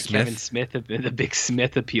Big that Smith. Kevin Smith, the Big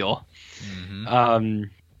Smith appeal. Mm-hmm.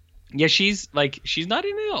 Yeah, she's not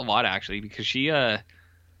in it a lot actually, because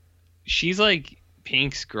she's like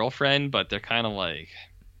Pink's girlfriend, but they're kind of like,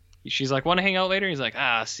 she's like, want to hang out later? He's like,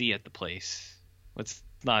 see you at the place. Let's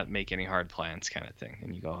not make any hard plans, kind of thing.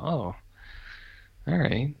 And you go, oh, all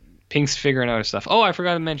right. Pink's figuring out his stuff. Oh, I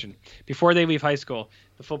forgot to mention, before they leave high school,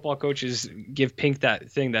 the football coaches give Pink that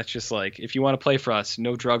thing that's just like, if you want to play for us,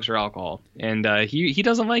 no drugs or alcohol. And he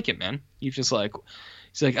doesn't like it, man. He's like,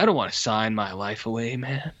 I don't want to sign my life away,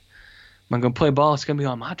 man. I'm going to play ball. It's going to be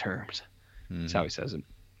on my terms. Mm-hmm. That's how he says it.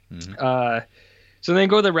 Mm-hmm. So they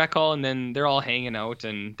go to the rec hall, and then they're all hanging out,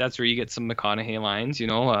 and that's where you get some McConaughey lines,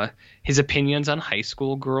 his opinions on high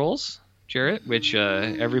school girls, Jarrett, which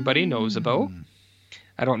everybody knows about.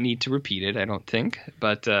 I don't need to repeat it, I don't think,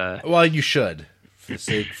 but well, you should,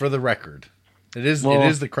 for the record. It is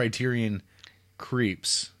the Criterion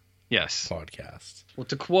Creeps podcast. Well,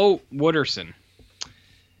 to quote Wooderson,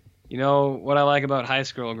 what I like about high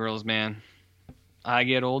school girls, man, I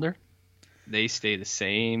get older, they stay the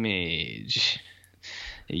same age.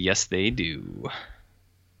 Yes, they do.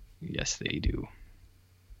 Yes, they do.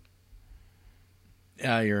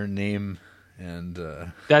 Your name and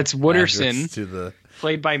that's Wooderson, to the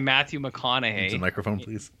played by Matthew McConaughey. To the microphone,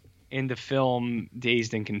 please. In the film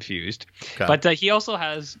Dazed and Confused. Okay. But he also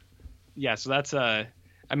has, so that's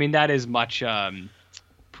that is much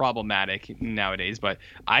problematic nowadays. But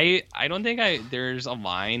I don't think there's a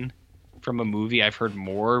line from a movie I've heard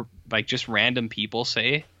more, like, just random people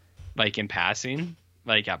say, like, in passing,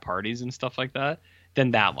 like at parties and stuff like that,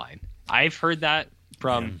 than that line. I've heard that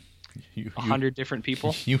from 100 different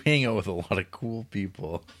people. You hang out with a lot of cool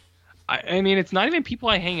people. I mean, it's not even people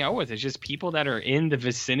I hang out with. It's just people that are in the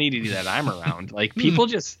vicinity that I'm around. Like people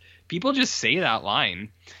just say that line.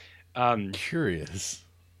 Curious.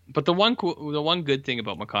 But the one good thing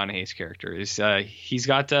about McConaughey's character is he's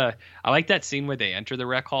got. I like that scene where they enter the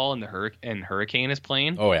rec hall and and Hurricane is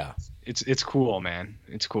playing. Oh yeah, it's cool, man.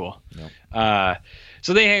 It's cool. Yep.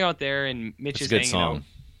 So they hang out there, and Mitch That's is a good hanging song. out.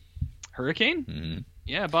 Hurricane. Mm-hmm.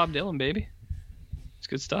 Yeah, Bob Dylan, baby. It's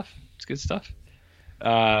good stuff.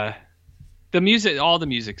 The music, all the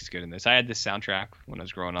music's good in this. I had this soundtrack when I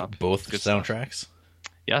was growing up. Both good soundtracks. Stuff.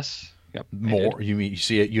 Yes. Yep. More. You mean you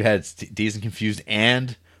see it? You had Dazed and Confused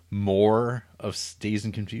and more of Dazed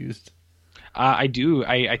and Confused. I do.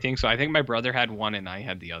 I think so. I think my brother had one and I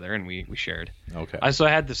had the other, and we shared. Okay. So I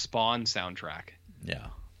had the Spawn soundtrack. Yeah.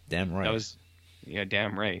 Damn right. That was. Yeah.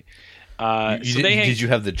 Damn right. Did you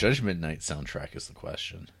have the Judgment Night soundtrack? Is the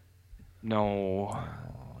question. No.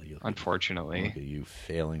 Unfortunately. Look at you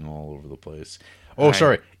failing all over the place. Oh,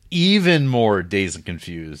 sorry. Even more Dazed and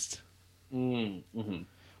Confused. Mm-hmm.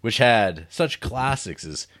 Which had such classics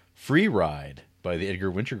as Free Ride by the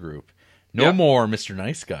Edgar Winter Group, No More Mr.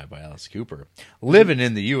 Nice Guy by Alice Cooper, Living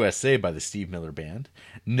in the USA by the Steve Miller Band,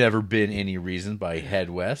 Never Been Any Reason by Head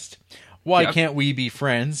West, Why Can't We Be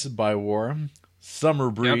Friends by War, Summer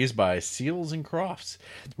Breeze by Seals and Crofts,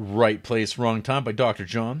 Right Place, Wrong Time by Dr.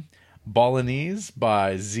 John, Bolognese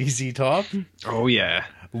by ZZ Top. Oh, yeah.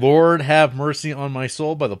 Lord Have Mercy on My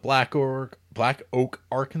Soul by the Black Oak,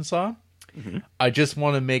 Arkansas. Mm-hmm. I Just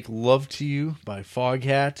Want to Make Love to You by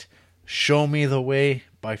Foghat. Show Me the Way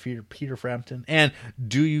by Peter Frampton. And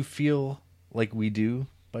Do You Feel Like We Do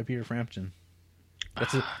by Peter Frampton.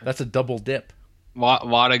 That's a double dip.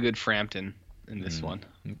 Lot of good Frampton in this one.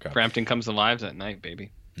 Okay. Frampton comes alive at night,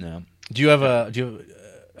 baby. Yeah. Do you have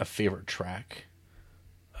a favorite track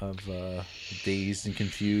of Dazed and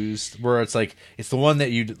Confused, where it's like it's the one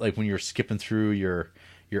that you like when you're skipping through your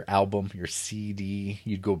album, your CD,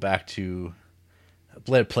 you'd go back to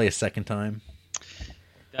let it play a second time?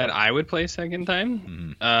 That I would play a second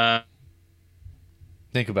time? Mm-hmm.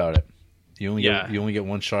 Think about it. You only get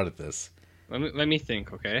one shot at this. Let me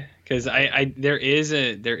think, okay? Because there is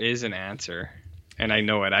an answer, and I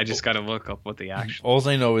know it. I just got to look up what the actual. All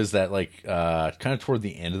I know is that like kind of toward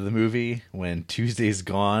the end of the movie, when Tuesday's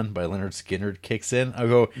Gone by Leonard Skinner kicks in, I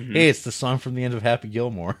go, "Hey, it's the song from the end of Happy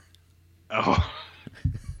Gilmore." Oh.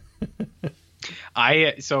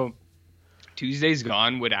 So Tuesday's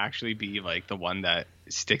Gone would actually be like the one that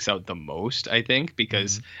sticks out the most, I think,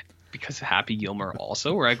 because of Happy Gilmore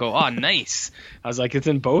also, where I go, oh, nice. I was like, it's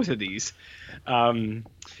in both of these. I'd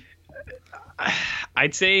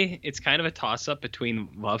say it's kind of a toss-up between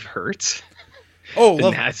Love Hurts. Oh,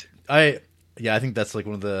 Love I think that's like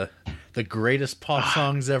one of the greatest pop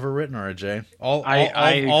songs ever written, RJ.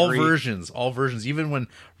 All versions, even when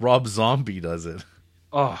Rob Zombie does it.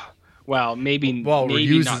 Oh, well, maybe not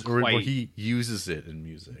quite. Where he uses it in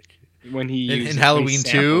music. When he uses in Halloween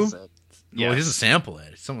 2. Yeah, well, he doesn't sample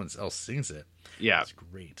it. Someone else sings it. Yeah, it's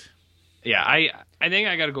great. Yeah, I think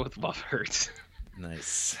I got to go with Love Hurts.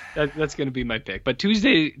 Nice. That's going to be my pick. But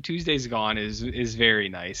Tuesday's Gone is very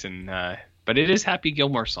nice, and but it is Happy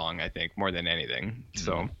Gilmore song, I think, more than anything.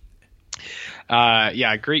 So,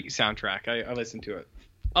 yeah, great soundtrack. I listened to it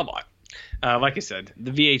a lot. Like I said, the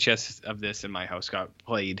VHS of this in my house got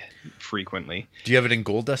played frequently. Do you have it in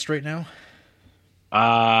Gold Dust right now?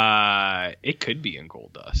 It could be in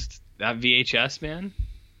Gold Dust. That VHS, man,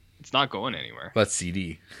 it's not going anywhere. That's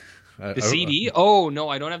CD. The CD? Oh, no,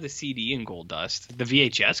 I don't have the CD in Gold Dust. The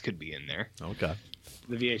VHS could be in there. Okay.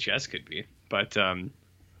 The VHS could be. But,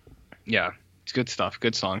 yeah, it's good stuff.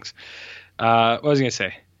 Good songs. What was I going to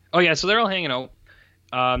say? Oh, yeah, so they're all hanging out.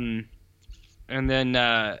 And then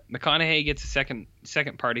McConaughey gets a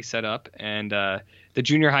second party set up, and the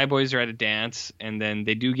junior high boys are at a dance, and then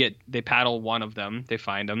they paddle one of them. They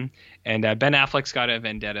find him, and Ben Affleck's got a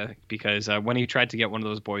vendetta because when he tried to get one of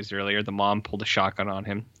those boys earlier, the mom pulled a shotgun on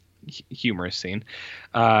him. Humorous scene.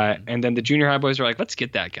 And then the junior high boys are like, let's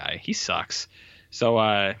get that guy. He sucks.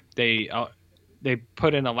 So they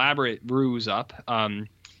put an elaborate ruse up, and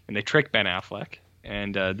they trick Ben Affleck,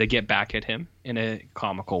 and they get back at him in a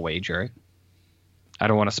comical way, Jared. I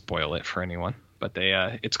don't want to spoil it for anyone, but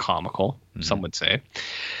it's comical, some would say.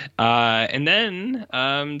 And then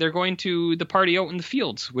they're going to the party out in the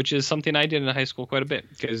fields, which is something I did in high school quite a bit,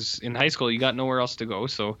 because in high school you got nowhere else to go,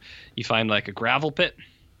 so you find like a gravel pit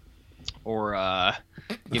or a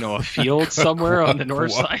field somewhere on the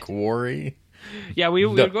north side. Quarry. Yeah, we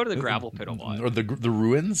would go to the gravel pit a lot. Or the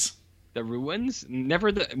ruins. The ruins?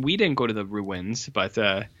 We didn't go to the ruins, but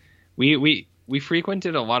we we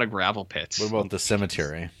frequented a lot of gravel pits. What about the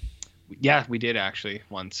cemetery? Yeah, we did actually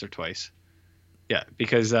once or twice. Yeah,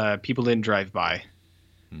 because people didn't drive by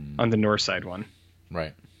on the north side one.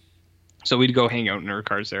 Right. So we'd go hang out in our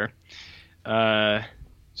cars there.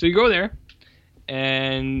 So you go there,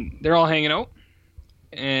 and they're all hanging out,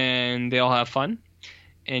 and they all have fun.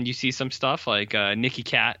 And you see some stuff like Nicky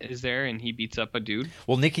Cat is there, and he beats up a dude.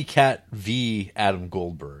 Well, Nicky Cat v. Adam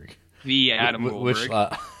Goldberg. Goldberg. Which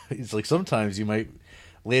it's like sometimes you might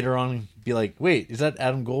later on be like, wait, is that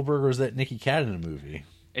Adam Goldberg or is that Nicky Cat in a movie?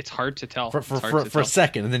 It's hard to tell. For a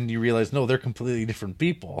second, and then you realize, no, they're completely different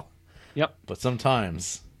people. Yep. But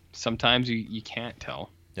sometimes you can't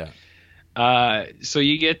tell. Yeah. So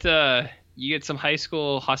you get some high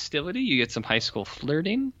school hostility. You get some high school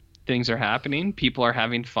flirting. Things are happening. People are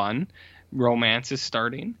having fun. Romance is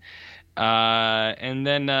starting. And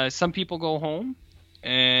then some people go home,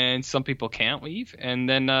 and some people can't leave. And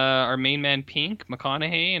then our main man, Pink,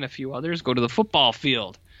 McConaughey, and a few others go to the football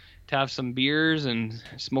field to have some beers and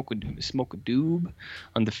smoke a doob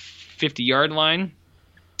on the 50-yard line.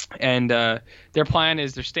 And their plan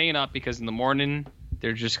is they're staying up because in the morning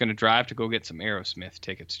they're just going to drive to go get some Aerosmith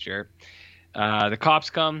tickets, Jarrett. The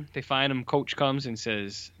cops come. They find him. Coach comes and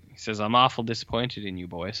says, I'm awful disappointed in you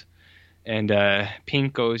boys. And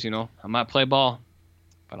Pink goes, I might play ball,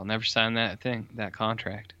 but I'll never sign that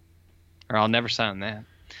contract. Or I'll never sign that.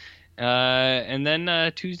 And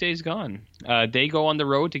then Tuesday's gone. They go on the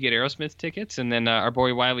road to get Aerosmith tickets. And then our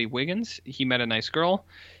boy Wiley Wiggins, he met a nice girl.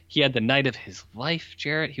 He had the night of his life,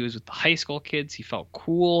 Jarrett. He was with the high school kids. He felt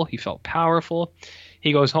cool. He felt powerful.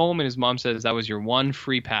 He goes home, and his mom says, that was your one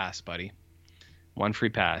free pass, buddy. One free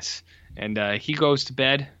pass. And he goes to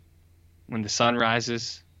bed when the sun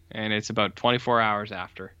rises, and it's about 24 hours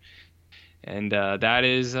after. And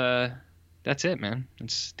that's it, man.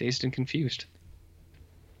 It's Dazed and Confused.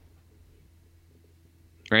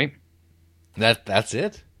 Right? That's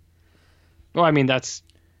it? Well, I mean, that's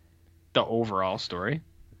the overall story.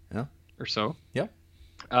 Yeah. Or so. Yep.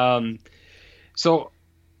 So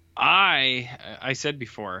I said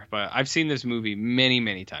before, but I've seen this movie many,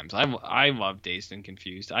 many times. I love Dazed and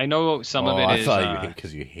Confused. I know some of it is... I thought you hate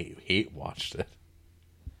because you hate watched it.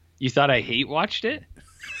 You thought I hate watched it?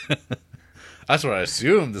 That's what I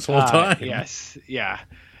assumed this whole time. Yes. Yeah.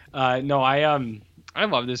 No, I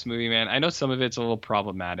love this movie, man. I know some of it's a little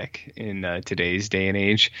problematic in today's day and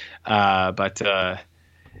age, but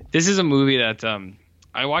this is a movie that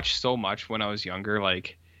I watched so much when I was younger.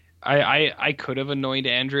 Like, I could have annoyed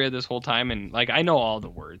Andrea this whole time, and like I know all the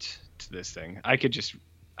words to this thing. I can just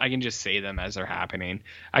say them as they're happening.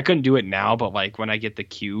 I couldn't do it now, but like when I get the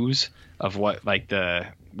cues of what like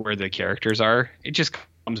where the characters are, it just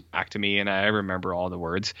comes back to me, and I remember all the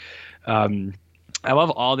words. I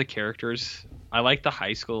love all the characters. I like the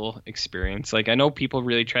high school experience. Like I know people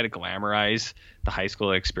really try to glamorize the high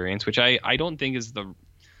school experience, which I don't think is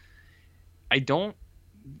I don't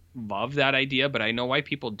love that idea, but I know why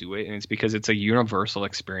people do it, and it's because it's a universal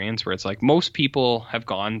experience where it's like most people have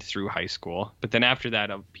gone through high school, but then after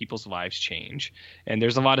that people's lives change, and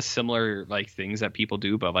there's a lot of similar like things that people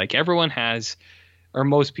do, but like everyone has, or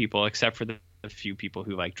most people except for the few people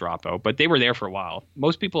who like drop out, but they were there for a while.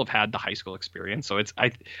 Most people have had the high school experience, so it's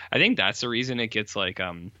I think that's the reason it gets like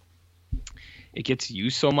it gets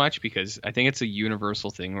used so much, because I think it's a universal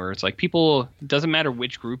thing where it's like people, it doesn't matter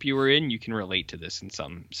which group you were in, you can relate to this in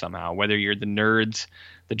somehow, whether you're the nerds,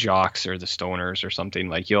 the jocks, or the stoners or something.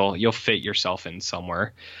 Like you'll fit yourself in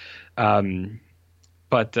somewhere.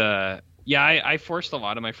 But I forced a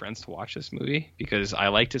lot of my friends to watch this movie because I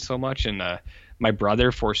liked it so much, and my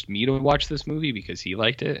brother forced me to watch this movie because he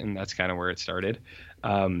liked it, and that's kind of where it started.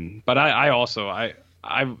 But I also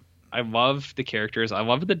love the characters. I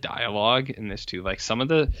love the dialogue in this too. Like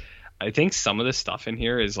I think some of the stuff in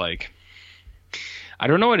here is like, I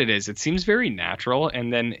don't know what it is. It seems very natural.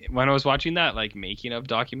 And then when I was watching that like making of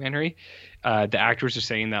documentary, the actors are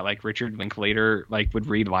saying that like Richard Linklater like would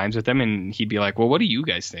read lines with them, and he'd be like, well, what do you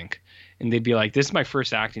guys think? And they'd be like, this is my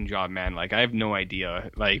first acting job, man. Like, I have no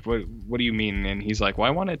idea. Like, what do you mean? And he's like, well,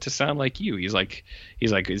 I want it to sound like you. He's like,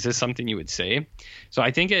 is this something you would say? So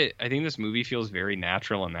I think this movie feels very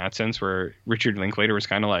natural in that sense, where Richard Linklater was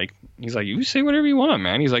kind of like, he's like, you say whatever you want,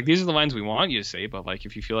 man. He's like, these are the lines we want you to say, but like,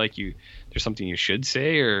 if you feel like there's something you should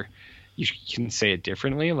say, or you can say it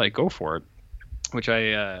differently, like, go for it. Which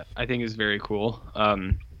I think is very cool.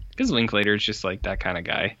 Because Linklater is just like that kind of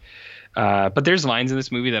guy. But there's lines in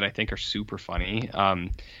this movie that I think are super funny.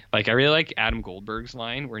 Like I really like Adam Goldberg's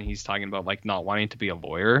line where he's talking about like not wanting to be a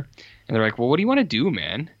lawyer, and they're like, well, what do you want to do,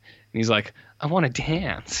 man? And he's like, I want to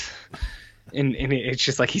dance. and it's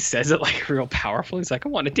just like he says it like real powerful. He's like, I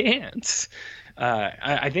want to dance.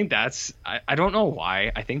 I think that's I don't know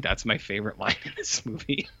why. I think that's my favorite line in this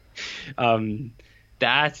movie.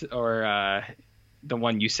 That or the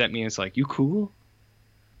one you sent me is like, you cool?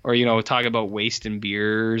 Or, talk about wasting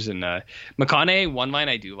beers. And McConaughey, one line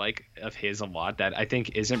I do like of his a lot that I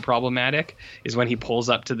think isn't problematic is when he pulls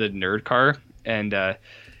up to the nerd car and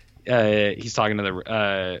he's talking to the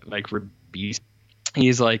Rebise.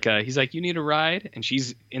 He's like, you need a ride? And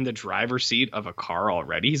she's in the driver's seat of a car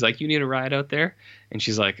already. He's like, you need a ride out there? And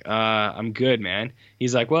she's like, I'm good, man.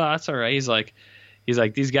 He's like, well, that's all right. He's like,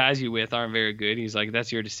 these guys you with aren't very good. He's like,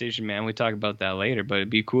 that's your decision, man. We talk about that later, but it'd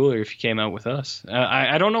be cooler if you came out with us.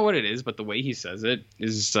 I don't know what it is, but the way he says it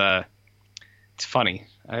is, it's funny.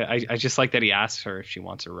 I just like that he asks her if she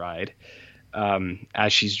wants a ride,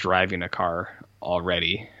 as she's driving a car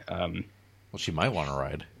already. Well, she might want a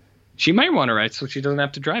ride. She might want to ride so she doesn't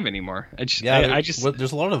have to drive anymore. There's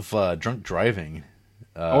a lot of drunk driving.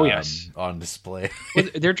 Oh yes, on display. Well,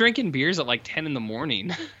 they're drinking beers at like 10 in the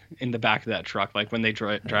morning in the back of that truck, like when they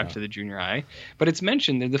drive to the junior high. But it's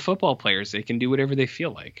mentioned they're the football players; they can do whatever they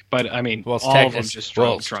feel like. But I mean, all of them just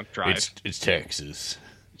drunk drive. It's Texas.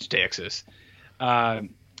 It's Texas. I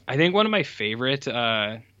think one of my favorite,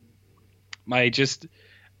 one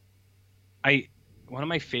of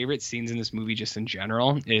my favorite scenes in this movie, just in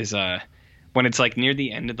general, is when it's like near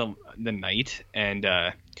the end of the night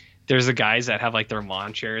and. There's the guys that have like their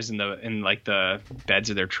lawn chairs in the beds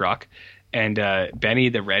of their truck, and Benny,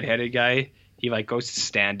 the redheaded guy, he like goes to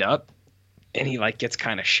stand up, and he like gets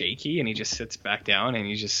kind of shaky, and he just sits back down, and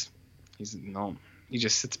he just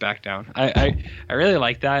sits back down. I really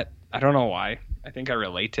like that. I don't know why. I think I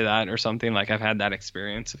relate to that or something. Like I've had that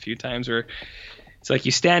experience a few times where it's like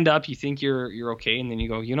you stand up, you think you're okay, and then you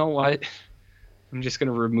go, you know what? I'm just going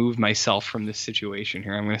to remove myself from this situation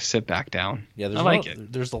here. I'm going to sit back down. Yeah,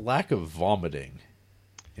 there's a lack of vomiting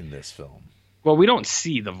in this film. Well, we don't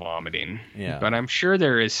see the vomiting, yeah, but I'm sure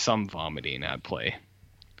there is some vomiting at play.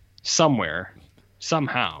 Somewhere,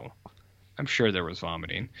 somehow. I'm sure there was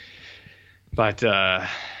vomiting. But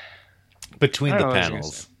between the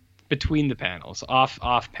panels. Between the panels.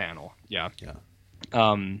 Off panel. Yeah. Yeah.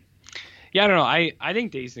 Yeah, I don't know. I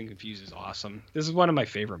think Dazed and Confused is awesome. This is one of my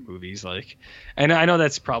favorite movies. Like, and I know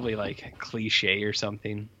that's probably like cliche or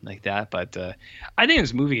something like that, but I think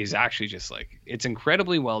this movie is actually just like it's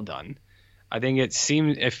incredibly well done. I think it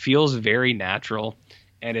feels very natural,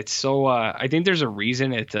 and it's so. I think there's a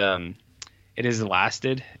reason it has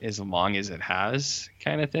lasted as long as it has,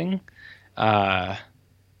 kind of thing. I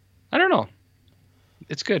don't know.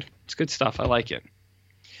 It's good. It's good stuff. I like it.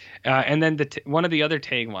 And then one of the other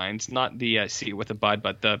taglines, not the "See with a Bud,"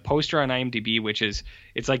 but the poster on IMDb,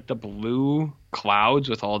 it's like the blue clouds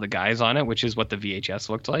with all the guys on it, which is what the VHS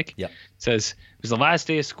looked like. Yeah. It says, "It was the last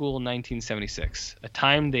day of school in 1976, a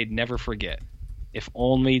time they'd never forget, if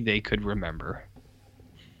only they could remember."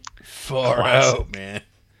 Far out, man.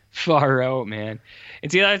 Far out, man.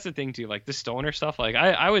 And see, that's the thing too. Like the stoner stuff. Like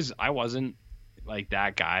I wasn't like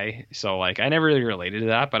that guy, so like I never really related to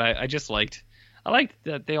that, but I just liked. I liked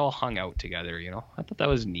that they all hung out together, I thought that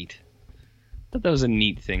was neat. I thought that was a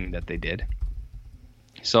neat thing that they did.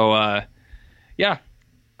 So, yeah,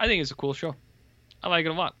 I think it's a cool show. I like it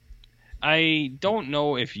a lot. I don't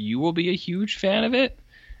know if you will be a huge fan of it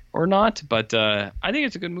or not, but I think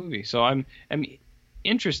it's a good movie. So I'm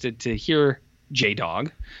interested to hear,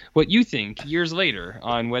 J-Dog, what you think years later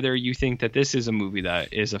on whether you think that this is a movie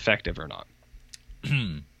that is effective or not.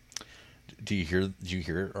 Do you hear it,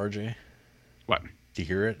 RJ? What? Do you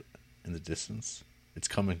hear it in the distance? It's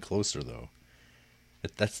coming closer, though.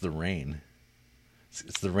 That's the rain.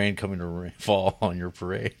 It's the rain coming to fall on your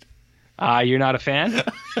parade. You're not a fan?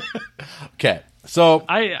 Okay, so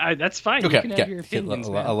I that's fine. Okay, you can have your opinions,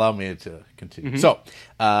 allow me to continue. Mm-hmm. So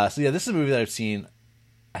yeah, this is a movie that I've seen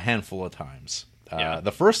a handful of times.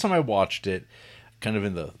 The first time I watched it, kind of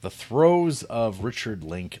in the throes of Richard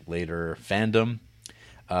Linklater fandom.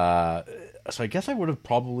 So I guess I would have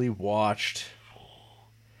probably watched.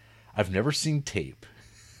 I've never seen Tape,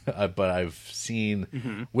 but I've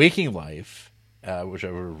seen Waking Life, which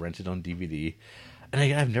I would have rented on DVD, and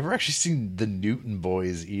I've never actually seen The Newton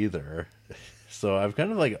Boys either. So I've kind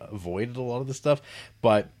of like avoided a lot of this stuff,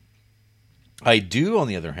 but I do. On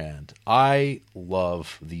the other hand, I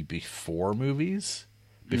love the Before movies,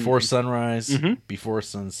 Before Sunrise, Before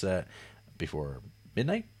Sunset, Before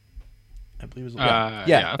Midnight. I believe it was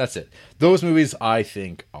yeah, that's it. Those movies I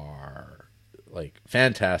think are like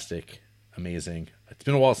fantastic, amazing. It's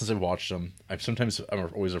been a while since I've watched them. I'm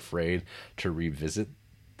always afraid to revisit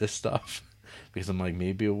this stuff because I'm like,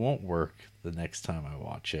 maybe it won't work the next time I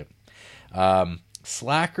watch it.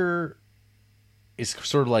 Slacker is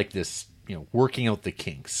sort of like this, working out the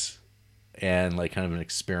kinks and like kind of an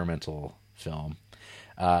experimental film.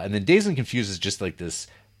 And then Dazed and Confused is just like this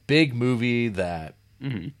big movie that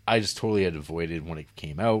I just totally had avoided when it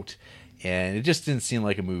came out. And it just didn't seem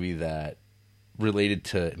like a movie that related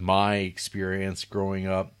to my experience growing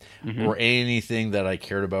up or anything that I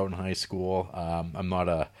cared about in high school. I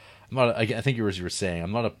think you were saying,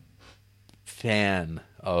 I'm not a fan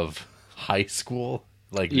of high school.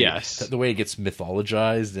 Like, yes, the way it gets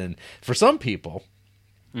mythologized. And for some people,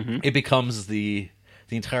 it becomes the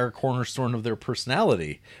entire cornerstone of their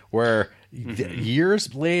personality, where years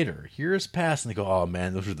pass and they go, oh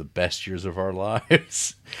man, those are the best years of our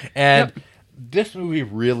lives. And this movie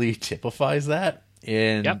really typifies that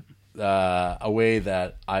in a way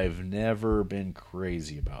that I've never been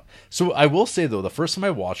crazy about. So I will say, though, the first time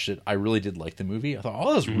I watched it, I really did like the movie. I thought, oh,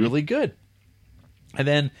 that was really good. And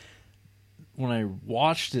then when I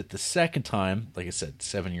watched it the second time, like I said,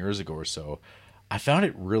 7 years ago or so, I found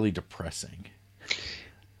it really depressing.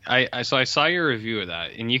 I saw your review of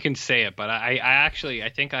that, and you can say it, but I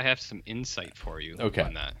think I have some insight for you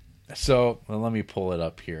on that. So let me pull it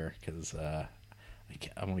up here, because I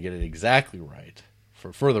want to get it exactly right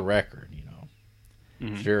for the record.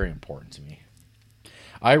 It's very important to me.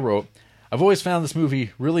 I wrote, I've always found this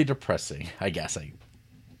movie really depressing. I guess I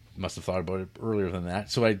must have thought about it earlier than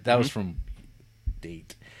that. So that was from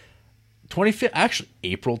date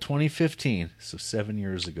April 2015, so 7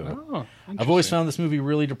 years ago. Oh, I've always found this movie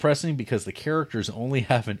really depressing because the characters only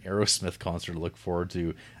have an Aerosmith concert to look forward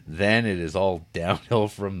to. Then it is all downhill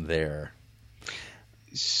from there.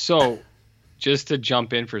 So, just to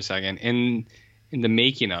jump in for a second, in the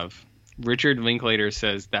making of, Richard Linklater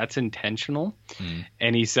says that's intentional,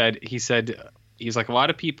 and he's like, a lot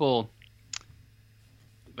of people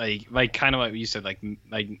like kind of like you said, like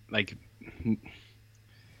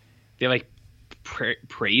they like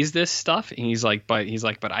praise this stuff, and he's like,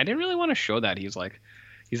 but I didn't really want to show that. He's like,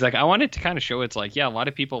 I wanted to kind of show it's like, yeah, a lot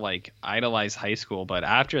of people like idolize high school, but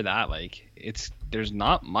after that, like there's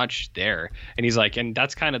not much there. And he's like, and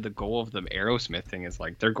that's kind of the goal of the Aerosmith thing, is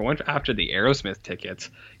like they're going after the Aerosmith tickets.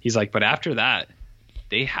 He's like, but after that,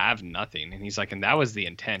 they have nothing. And he's like, and that was the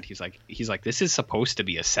intent. He's like, this is supposed to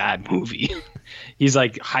be a sad movie. He's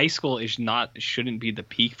like, high school shouldn't be the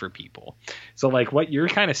peak for people. So like what you're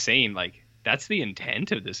kind of saying, like that's the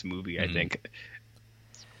intent of this movie, I think,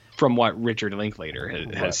 from what Richard Linklater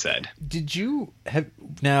has said.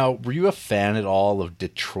 Were you a fan at all of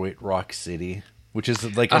Detroit Rock City, which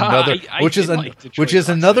is like another, which is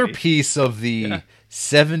another piece of the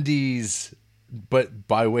 70s, but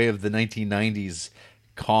by way of the 1990s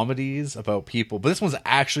comedies about people, but this one's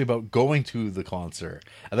actually about going to the concert,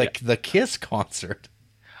 like the Kiss concert.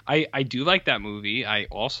 I do like that movie. I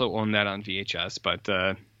also own that on VHS, but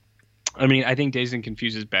I mean, I think Dazed and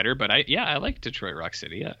Confused is better, but I like Detroit Rock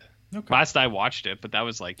City. Yeah. Okay. Last I watched it, but that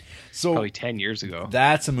was like probably 10 years ago.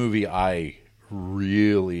 That's a movie I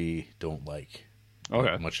really don't like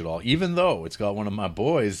much at all, even though it's got one of my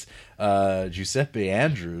boys, Giuseppe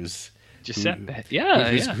Andrews,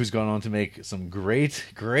 who's gone on to make some great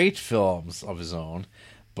films of his own.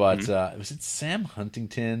 But was it Sam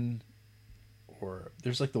Huntington, or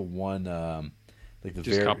there's like the one like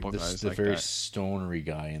the very stonery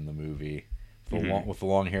guy in the movie, with the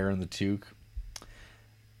long hair and the toque.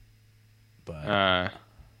 But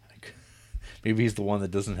maybe he's the one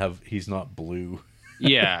that he's not blue.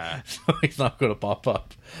 Yeah. So he's not going to pop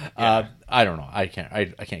up. Yeah. I don't know. I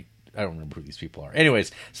don't remember who these people are.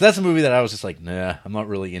 Anyways, so that's a movie that I was just like, nah, I'm not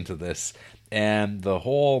really into this. And the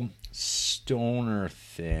whole stoner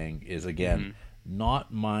thing is, again,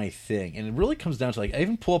 not my thing. And it really comes down to, like, I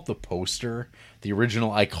even pull up the poster, the original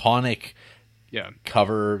iconic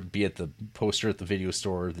cover, be it the poster at the video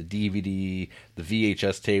store, the DVD, the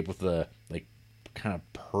VHS tape with the, like, kind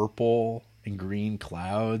of purple and green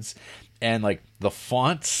clouds. And, like, the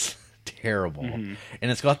font's terrible. And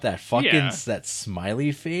it's got that fucking that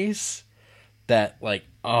smiley face that, like,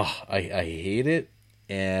 oh, I hate it.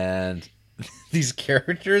 And these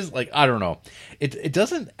characters, like, I don't know. It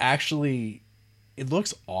doesn't actually, it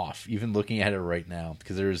looks off even looking at it right now,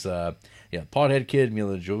 because there's Pothead Kid,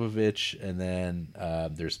 Mila Jovovich, and then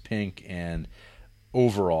there's Pink and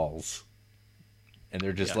Overalls. And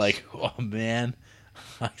they're just like, oh man,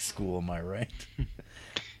 high school, am I right?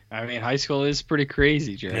 I mean, high school is pretty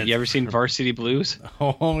crazy, Jared. You ever seen Varsity Blues?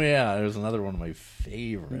 Oh yeah, there's another one of my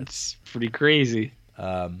favorites. It's pretty crazy.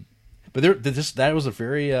 But that was a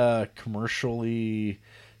very commercially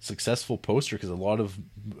successful poster, because a lot of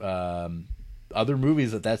other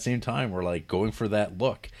movies at that same time were like going for that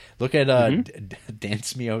look. Look at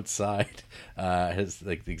Dance Me Outside. Has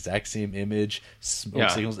like the exact same image. Smoke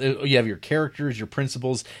signals. You have your characters, your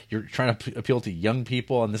principles. You're trying to appeal to young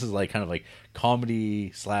people, and this is like kind of like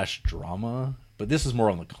comedy / drama. But this is more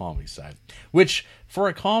on the comedy side. Which for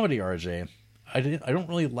a comedy, RJ, I don't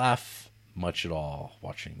really laugh much at all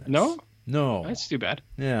watching this. No, that's too bad.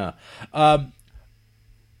 Yeah.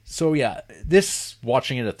 So yeah,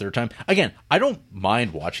 watching it a third time. Again, I don't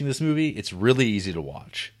mind watching this movie. It's really easy to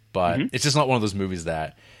watch, but it's just not one of those movies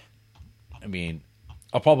that, I mean,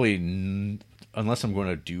 I'll probably, unless I'm going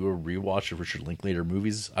to do a rewatch of Richard Linklater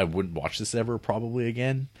movies, I wouldn't watch this ever probably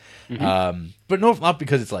again. But no, not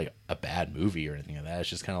because it's like a bad movie or anything like that. It's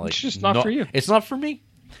just kind of like, it's just not for you. It's not for me.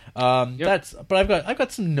 But I've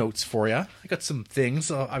got some notes for you. I got some things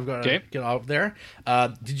I've got to get out there.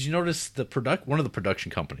 Did you notice one of the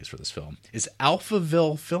production companies for this film is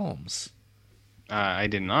Alphaville Films? I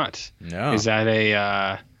did not. No. Is that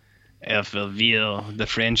a Alphaville, the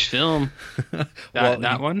French film?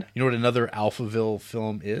 that one? You know what another Alphaville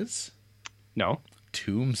film is? No.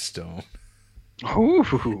 Tombstone.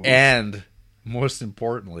 Ooh. And most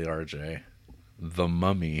importantly, RJ, The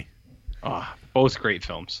Mummy. Both great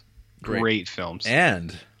films. Great films.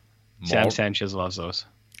 And Sam Sanchez loves those.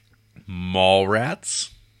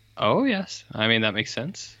 Mallrats. Oh, yes. I mean, that makes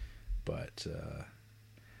sense. But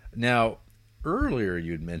now, earlier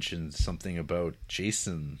you had mentioned something about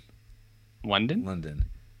Jason London.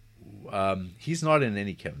 He's not in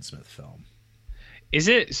any Kevin Smith film. Is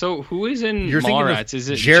it? So who is in Mallrats? Is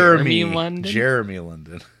it Jeremy London? Jeremy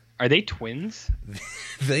London. Are they twins?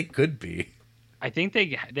 They could be. I think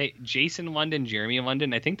they Jason London, Jeremy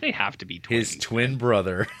London. I think they have to be twins. His twin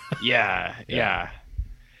brother. Yeah.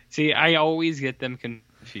 See, I always get them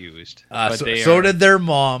confused. So did their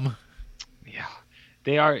mom. Yeah,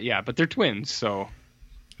 they are. Yeah, but they're twins. So,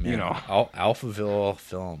 you know, Alphaville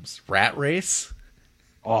Films, Rat Race.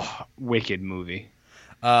 Oh, wicked movie.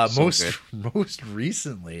 Most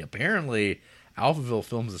recently, apparently, Alphaville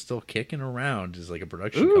Films is still kicking around as like a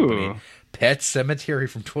production company. Pet Cemetery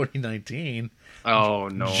from 2019. Oh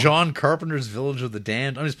no! John Carpenter's Village of the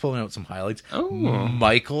Damned. I'm just pulling out some highlights.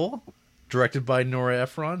 Michael, directed by Nora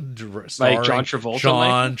Ephron, like John Travolta.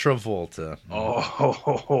 John Travolta.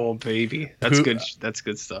 Oh baby, that's good. That's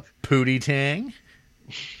good stuff. Pootie Tang.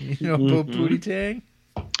 You know about Pootie Tang?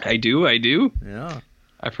 I do. Yeah,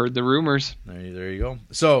 I've heard the rumors. There you go.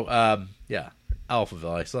 So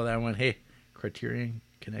Alphaville. I saw that and went, hey, Criterion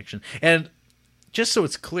Connection. And just so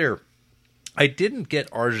it's clear, I didn't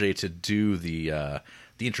get RJ to do the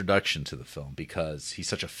introduction to the film because he's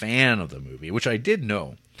such a fan of the movie, which I did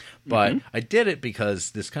know. But I did it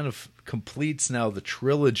because this kind of completes now the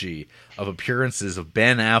trilogy of appearances of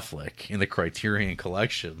Ben Affleck in the Criterion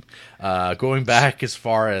Collection, going back as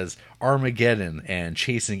far as Armageddon and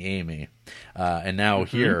Chasing Amy, and now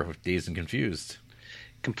here with Dazed and Confused.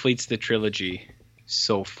 Completes the trilogy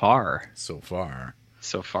so far. So far,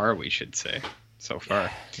 we should say. So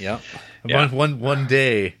far. Yeah. One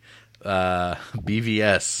day,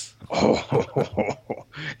 BVS. Oh,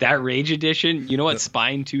 that Rage Edition. You know what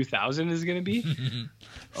Spine 2000 is going to be?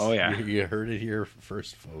 Oh, yeah. You heard it here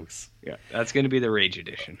first, folks. Yeah, that's going to be the Rage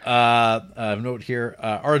Edition. Note here,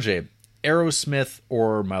 RJ, Aerosmith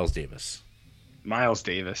or Miles Davis? Miles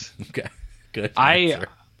Davis. Okay, good. I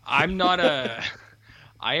am not a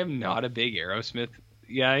big Aerosmith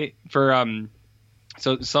guy.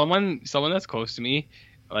 So someone that's close to me,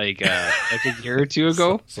 like a year or two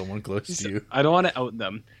ago, someone close to you. I don't want to out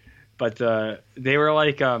them, but they were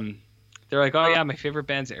like, they're like, oh yeah, my favorite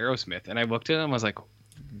band's Aerosmith, and I looked at them, I was like,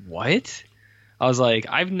 what? I was like,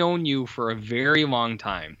 I've known you for a very long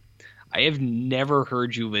time. I have never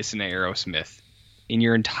heard you listen to Aerosmith in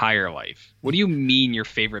your entire life. What do you mean your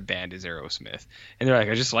favorite band is Aerosmith? And they're like,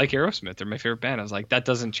 I just like Aerosmith. They're my favorite band. I was like, that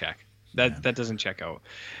doesn't check. That doesn't check out.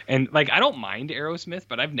 And like, I don't mind Aerosmith,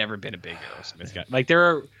 but I've never been a big Aerosmith guy. Like, there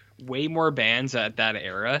are way more bands at that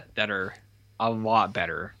era that are a lot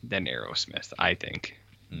better than Aerosmith, I think.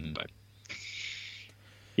 But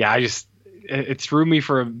yeah, it threw me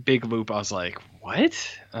for a big loop. I was like,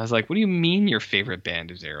 what? I was like, what do you mean your favorite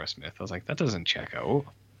band is Aerosmith? I was like, that doesn't check out.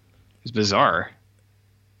 It's bizarre.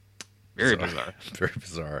 Very bizarre. Very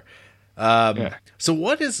bizarre.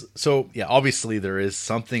 Obviously there is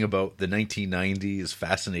something about the 1990s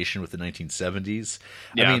fascination with the 1970s.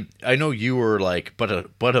 Yeah. I mean, I know you were like but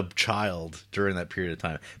a child during that period of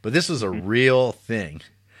time, but this was a real thing.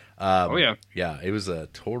 Yeah, it was a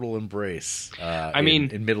total embrace.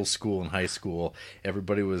 In middle school and high school,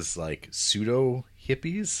 everybody was like pseudo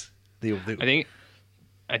hippies.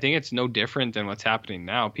 I think it's no different than what's happening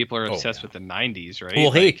now. People are obsessed with the 90s, right?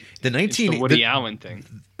 Well, hey, the Woody Allen thing.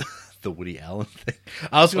 The Woody Allen thing.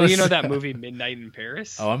 I was well, you know that movie Midnight in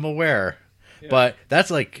Paris? Oh, I'm aware. Yeah. But that's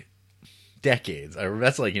like decades.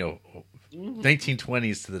 That's like,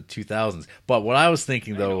 1920s to the 2000s. But what I was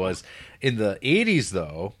thinking, though, was in the 80s,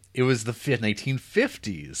 though, it was the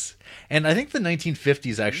 1950s. And I think the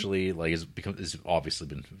 1950s actually has obviously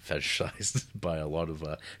been fetishized by a lot of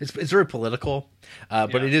it's very political.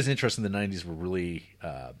 But it is interesting the 90s were really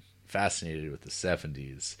fascinated with the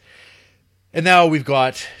 70s. And now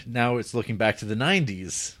it's looking back to the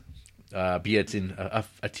 90s, be it in a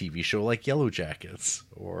TV show like Yellow Jackets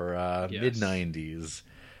or mid-90s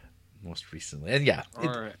most recently. And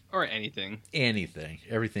or anything. Anything.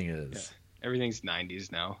 Everything is. Yeah. Everything's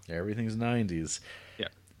 90s now. Everything's 90s. Yeah.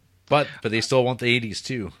 But they still want the 80s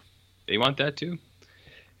too. They want that too.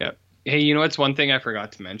 Yeah. Hey, you know what's one thing I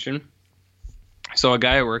forgot to mention? So a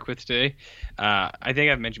guy I work with today, I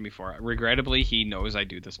think I've mentioned before, regrettably, he knows I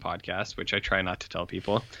do this podcast, which I try not to tell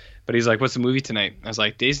people. But he's like, what's the movie tonight? I was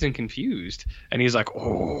like, Dazed and Confused. And he's like,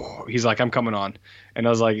 oh, he's like, I'm coming on. And I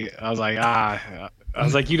was like,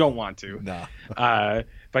 you don't want to. No.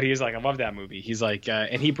 But he's like, I love that movie. He's like,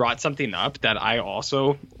 and he brought something up that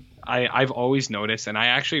I've always noticed, and I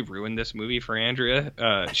actually ruined this movie for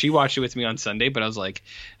Andrea. She watched it with me on Sunday, but I was like,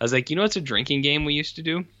 you know, it's a drinking game we used to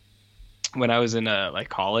do when I was in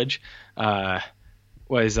college. Have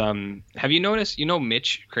you noticed? You know,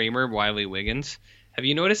 Mitch Kramer, Wiley Wiggins. Have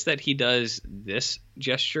you noticed that he does this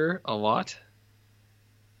gesture a lot?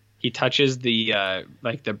 He touches the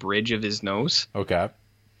the bridge of his nose. Okay.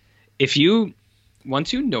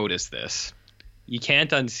 Once you notice this, you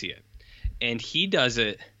can't unsee it. And he does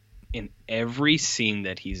it in every scene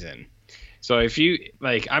that he's in. So if you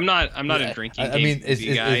I'm not a drinking game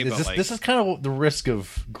guy, but this is kind of the risk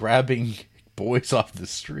of grabbing boys off the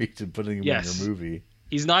street and putting them in your movie.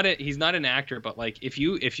 He's not an actor, but if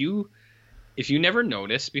you never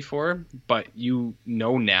noticed before, but you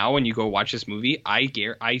know now when you go watch this movie,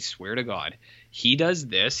 I swear to God, he does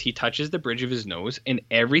this. He touches the bridge of his nose in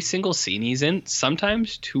every single scene he's in,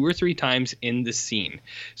 sometimes 2 or 3 times in the scene.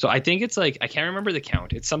 So I think it's I can't remember the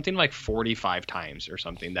count. It's something like 45 times or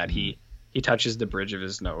something that he touches the bridge of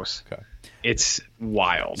his nose. Okay. It's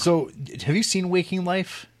wild. So have you seen Waking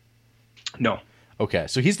Life? No. Okay.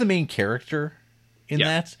 So he's the main character in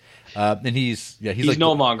that. And he's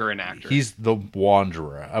no longer an actor. He's the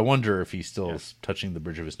Wanderer. I wonder if he's still touching the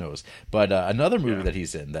bridge of his nose. But another movie that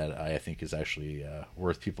he's in that I think is actually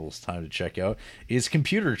worth people's time to check out is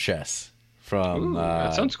Computer Chess from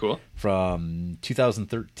that sounds cool. From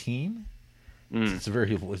 2013. It's a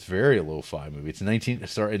very lo-fi movie. It's and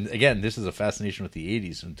again, this is a fascination with the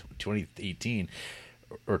 80s in 2018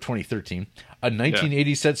 or 2013. A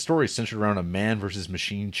 1980s set story centered around a man versus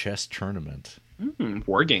machine chess tournament.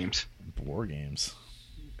 War games,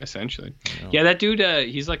 essentially. Yeah, that dude.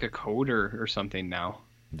 He's like a coder or something now.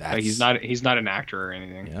 He's not an actor or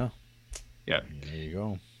anything. Yeah. There you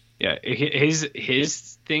go. Yeah,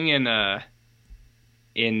 his thing in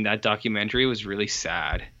that documentary was really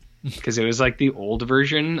sad because it was like the old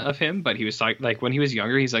version of him, but he was like when he was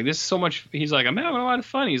younger, he's like, this is so much. He's like, I'm having a lot of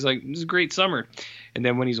fun. He's like, this is a great summer. And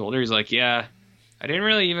then when he's older, he's like, yeah, I didn't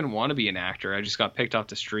really even want to be an actor. I just got picked off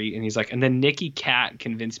the street. And he's like, and then Nicky Katt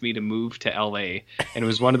convinced me to move to LA. And it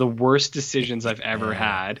was one of the worst decisions I've ever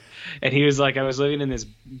had. And he was like, I was living in this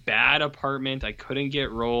bad apartment. I couldn't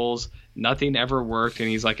get roles. Nothing ever worked. And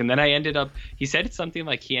he's like, and then he said it's something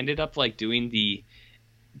like he ended up doing the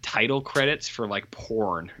title credits for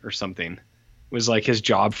porn or something. It was his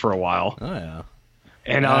job for a while. Oh, yeah.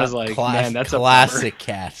 And I was like, man, that's classic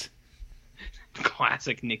Cat.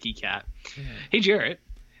 Classic Nicky Katt. Yeah. Hey, Jarrett,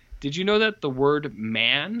 did you know that the word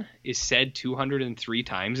man is said 203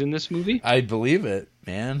 times in this movie? I believe it,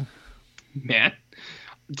 man. Man.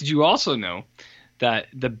 Did you also know that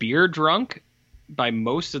the beer drunk by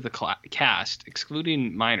most of the cast,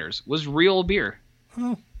 excluding minors, was real beer?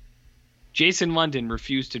 Oh. Jason London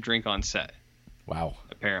refused to drink on set. Wow.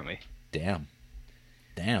 Apparently. Damn.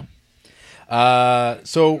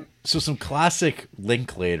 So some classic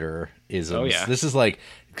Linklater isms. Oh, yeah. This is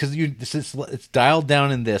because it's dialed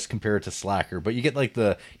down in this compared to Slacker, but you get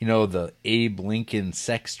the Abe Lincoln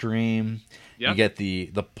sex dream. Yep. You get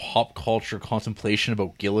the pop culture contemplation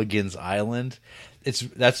about Gilligan's Island.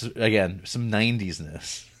 That's again some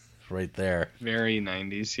 90s-ness right there. Very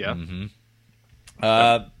 90s, yeah. Mm-hmm.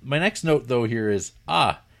 My next note though here is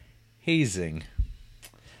hazing.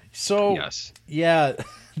 So yes. Yeah,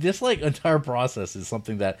 this entire process is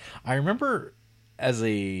something that I remember as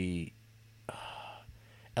a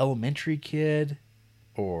elementary kid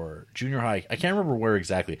or junior high. I can't remember where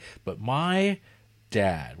exactly, but my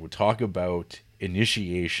dad would talk about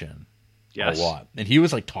initiation a lot, and he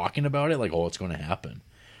was like talking about it like, oh, it's going to happen,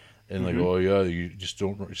 and like, oh yeah, you just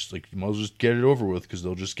don't, just like, you might as well just get it over with because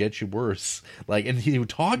they'll just get you worse. Like, and he would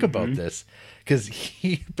talk about this because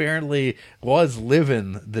he apparently was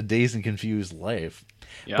living the Dazed and Confused life.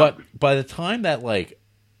 Yeah. But by the time that like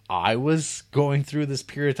I was going through this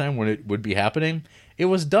period of time when it would be happening, it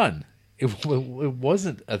was done. It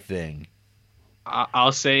wasn't a thing.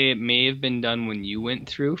 I'll say it may have been done when you went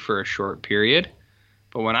through for a short period,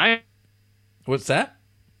 but when I... What's that?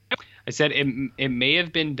 I said it may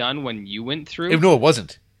have been done when you went through. No, it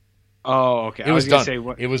wasn't. Oh, okay. It was done.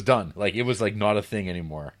 It was done. Like, it was like not a thing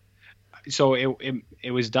anymore. So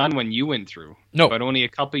it was done when you went through. No, but only a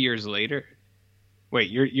couple years later.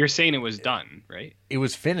 Wait, you're saying it was done, right? It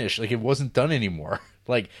was finished. Like, it wasn't done anymore.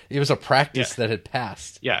 Like, it was a practice that had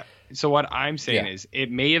passed. Yeah. So what I'm saying is it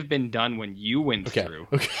may have been done when you went through.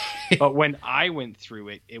 Okay. But when I went through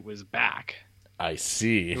it, it was back. I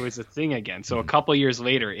see. It was a thing again. So a couple years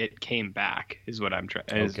later, it came back. Is what I'm trying.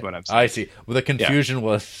 What I'm saying. I see. Well, the confusion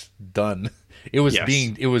was done. It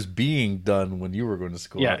was being done when you were going to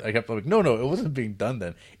school. Yeah. I kept like, no, it wasn't being done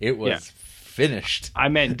then. It was finished. I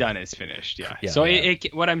meant done is finished. Yeah. So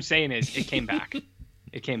what I'm saying is it came back.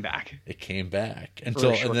 It came back. It came back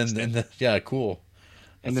cool.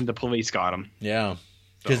 And then the police got him. Yeah,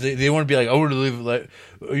 because they want to be like, I want to live like,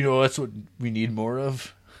 that's what we need more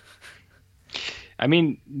of. I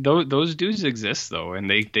mean, those dudes exist though, and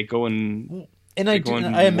they go in. And I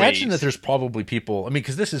imagine that there's probably people. I mean,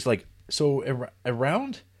 because this is like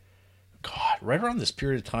around, right around this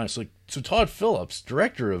period of time. So Todd Phillips,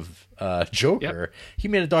 director of Joker, he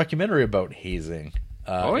made a documentary about hazing.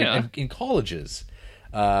 In colleges.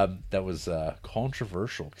 That was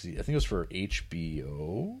controversial because I think it was for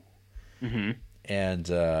HBO. Mm-hmm.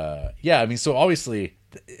 And I mean, so obviously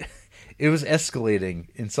it was escalating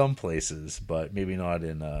in some places, but maybe not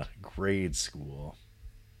in grade school.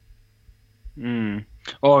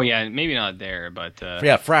 Oh yeah, maybe not there, but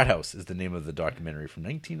Frat House is the name of the documentary from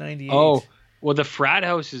 1998. Oh, well, the frat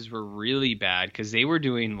houses were really bad because they were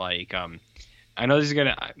doing like I know this is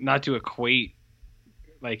gonna not to equate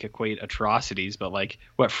atrocities, but like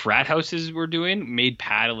what frat houses were doing made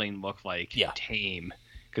paddling look like tame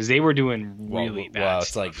because they were doing really bad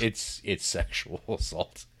stuff. It's like it's sexual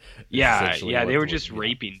assault. They were just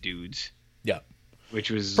raping dudes. Yeah,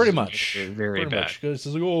 which was pretty much very bad. Because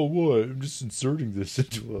it's like, oh, what? I'm just inserting this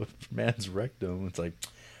into a man's rectum. It's like,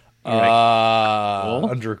 cool?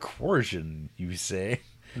 Under coercion, you say.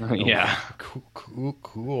 Yeah.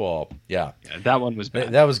 Cool. Yeah. That one was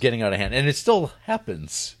bad. That was getting out of hand. And it still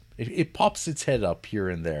happens. It pops its head up here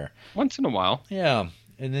and there. Once in a while. Yeah.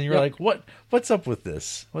 And then you're like, what's up with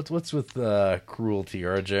this? What's with cruelty,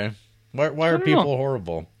 RJ? Why are people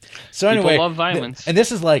horrible? So anyway, people love violence. And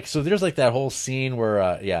this is like, so there's like that whole scene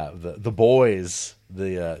where the boys,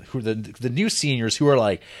 the new seniors who are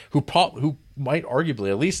like who might arguably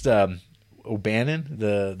at least O'Bannon,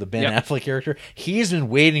 the Ben Affleck character, he's been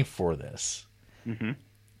waiting for this,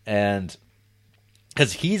 and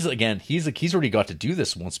because he's already got to do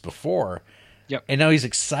this once before, and now he's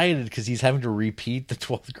excited because he's having to repeat the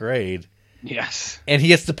 12th grade. Yes, and he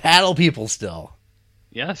gets to paddle people still.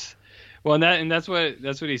 Yes, well, and that's what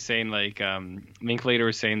he's saying. Like Linklater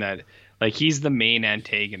was saying that like he's the main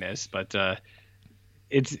antagonist, but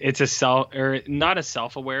it's not a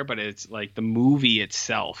self-aware, but it's like the movie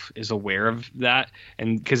itself is aware of that,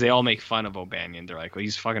 and because they all make fun of O'Banion, they're like, well,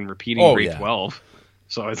 he's fucking repeating grade 12,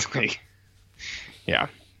 so it's like,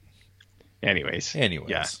 Anyways,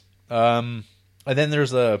 yeah. And then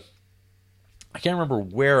there's I can't remember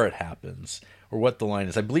where it happens or what the line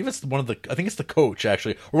is. I believe it's I think it's the coach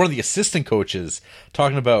actually, or one of the assistant coaches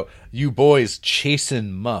talking about you boys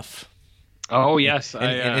chasing Muff. Oh yes,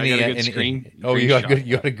 I got a good screen. You got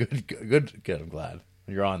a good. I'm glad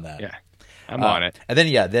you're on that. Yeah, I'm on it. And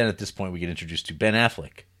then at this point we get introduced to Ben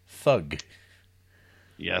Affleck, thug.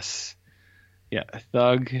 Yes,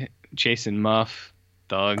 thug chasing Muff,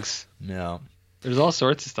 thugs. Yeah, there's all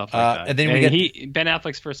sorts of stuff like that. And then Ben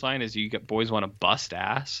Affleck's first line is, "You boys want to bust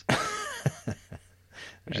ass,"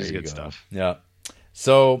 which is good stuff. Yeah.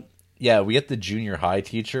 So. Yeah, we get the junior high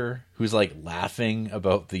teacher who's like laughing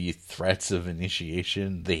about the threats of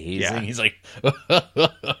initiation, the hazing. Yeah. He's like,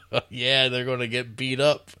 yeah, they're going to get beat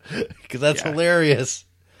up because that's hilarious.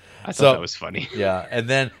 I thought that was funny. Yeah, and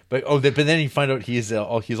then but then you find out he's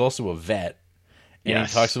also a vet, and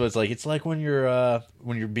he talks about it's like when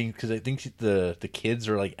you're being, because I think the kids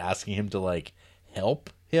are like asking him to like help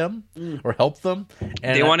him or help them,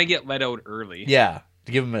 and they want to get let out early. Yeah.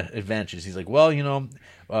 to give him advantages. He's like, well, you know,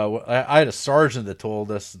 I had a sergeant that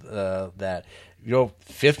told us that, you know,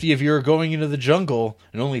 50 of you are going into the jungle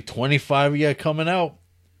and only 25 of you are coming out.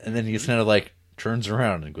 And then he just kind of like turns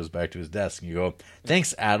around and goes back to his desk, and you go,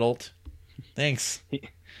 thanks, adult. Thanks. He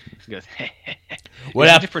goes, what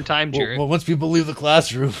happened? Different time, Jared. Well, once people leave the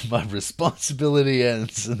classroom, my responsibility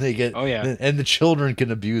ends, and they get. Oh yeah. And the children can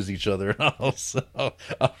abuse each other. I'll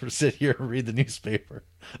sit here and read the newspaper.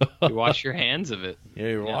 You wash your hands of it.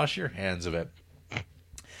 Yeah, wash your hands of it.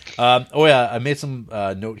 I made some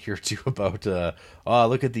note here too about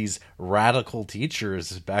look at these radical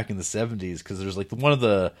teachers back in the 70s, because there's like one of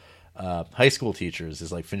the high school teachers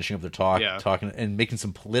is like finishing up their talking and making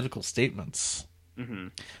some political statements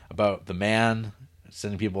about the man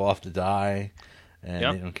sending people off to die, and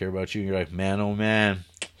they don't care about you. And you're like, man, oh man,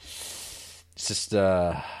 it's just.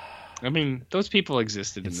 I mean, those people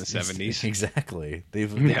existed in the 70s. Exactly.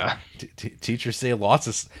 Teachers say lots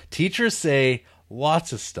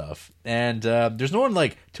of stuff, and there's no one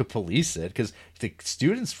like to police it, because the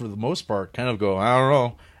students for the most part kind of go, I don't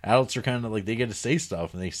know. Adults are kind of like, they get to say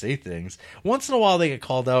stuff and they say things. Once in a while they get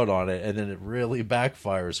called out on it, and then it really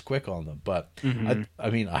backfires quick on them. But I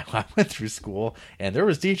mean, I went through school, and there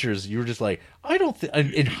was teachers, you were just like, I don't think,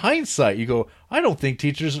 in hindsight you go, I don't think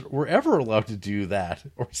teachers were ever allowed to do that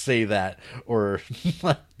or say that or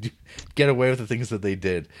get away with the things that they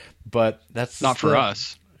did. But that's not for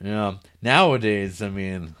us. Yeah. Nowadays, I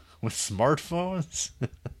mean, with smartphones.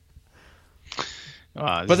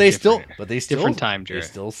 But they still different time, Jared. They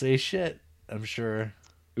still say shit, I'm sure.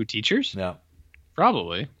 Who, teachers? Yeah.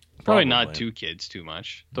 Probably not two kids too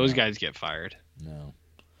much. Those guys get fired. No.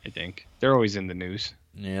 I think. They're always in the news.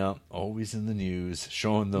 Yeah, always in the news,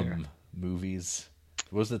 showing them movies.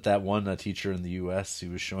 Was it that one teacher in the US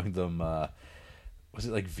who was showing them was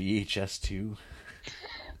it like VHS 2?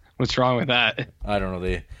 What's wrong with that? I don't know.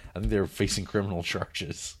 I think they were facing criminal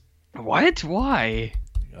charges. What? Why?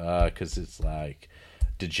 Because it's like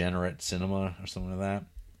degenerate cinema or something like that.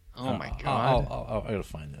 Oh my god! I gotta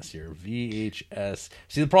find this here. VHS.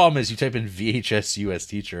 See, the problem is you type in VHS US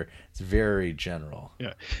teacher, it's very general.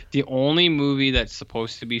 Yeah. The only movie that's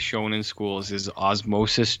supposed to be shown in schools is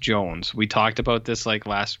Osmosis Jones. We talked about this like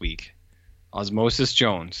last week. Osmosis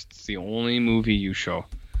Jones. It's the only movie you show.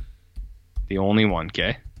 The only one,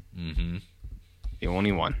 okay? Mm-hmm. The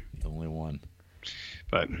only one. The only one.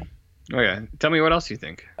 But tell me what else you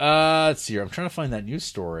think. Let's see here. I'm trying to find that news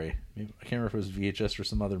story. I can't remember if it was VHS or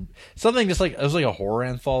something just like, it was like a horror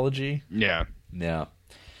anthology. Yeah. It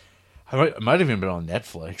might have even been on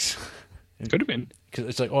Netflix. Could have been. Because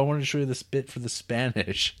it's like, I wanted to show you this bit for the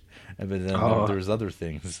Spanish, and then there's other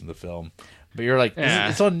things in the film. But you're like,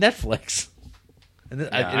 it's on Netflix, and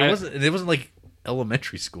it wasn't like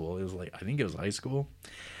elementary school. It was like, I think it was high school.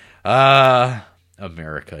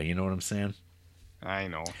 America, you know what I'm saying? I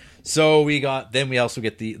know. So we also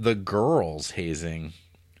get the girls hazing,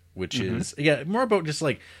 which is more about just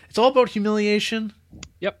like, it's all about humiliation.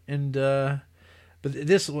 Yep. And but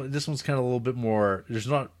this one's kind of a little bit more. There's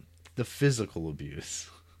not the physical abuse.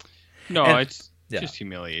 No, it's just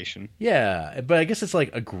humiliation. Yeah, but I guess it's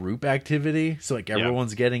like a group activity, so like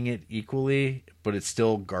everyone's getting it equally, but it's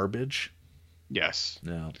still garbage. Yes.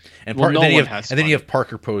 No. And then you have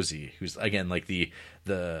Parker Posey, who's again like the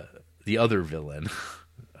other villain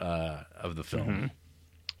of the film. Mm-hmm.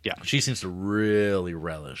 Yeah. She seems to really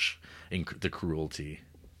relish in the cruelty.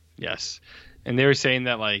 Yes. And they were saying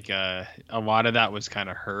that like a lot of that was kind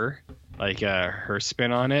of her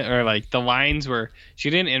spin on it, or like the lines were, she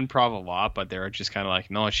didn't improv a lot, but they were just kind of like,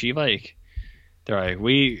 no, she like,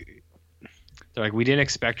 we didn't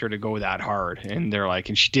expect her to go that hard, and they're like,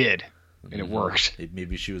 and she did. And it worked.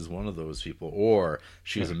 Maybe she was one of those people, or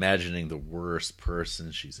she was imagining the worst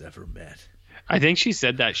person she's ever met. I think she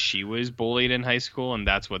said that she was bullied in high school, and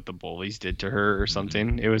that's what the bullies did to her or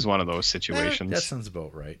something. It was one of those situations. That sounds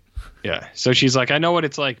about right. Yeah. So she's like, I know what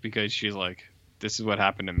it's like, because she's like, this is what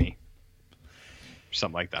happened to me.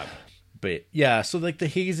 Something like that. But yeah, so like the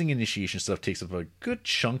hazing initiation stuff takes up a good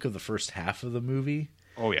chunk of the first half of the movie.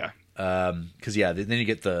 Oh, yeah. Because, then you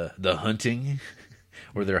get the hunting.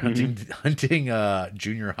 Where they're hunting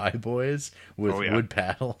junior high boys with wood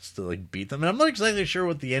paddles to like beat them, and I'm not exactly sure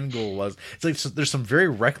what the end goal was. It's like there's some very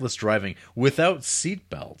reckless driving without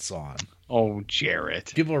seatbelts on. Oh,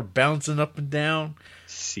 Jarrett! People are bouncing up and down.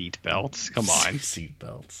 Seatbelts? Come on,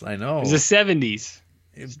 seatbelts! I know. It was the 70s.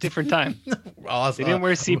 It's a different time. They didn't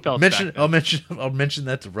wear seatbelts. I'll mention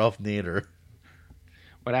that to Ralph Nader.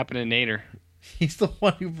 What happened to Nader? He's the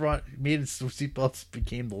one who made it so seatbelts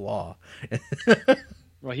became the law.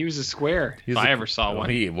 Well, he was a square. If I ever saw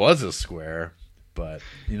one. He was a square. But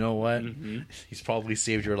you know what? He's probably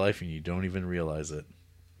saved your life and you don't even realize it.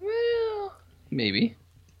 Well, maybe.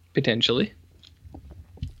 Potentially.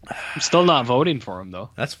 I'm still not voting for him, though.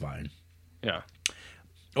 That's fine. Yeah.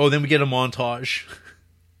 Oh, then we get a montage.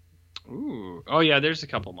 Ooh. Oh, yeah, there's a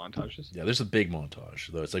couple montages. Yeah, there's a big montage,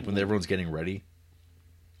 though. It's like when everyone's getting ready.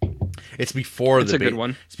 It's before It's a good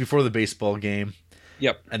one. It's before the baseball game.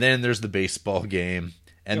 Yep. And then there's the baseball game.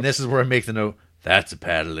 And this is where I make the note, that's a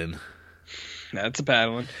paddling. That's a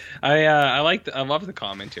paddling. I love the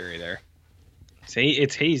commentary there.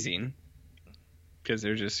 It's hazing. Because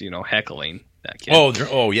they're just, heckling that kid. And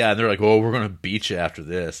they're like, we're going to beat you after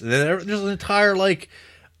this. And then there's an entire,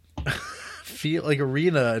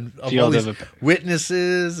 arena of all these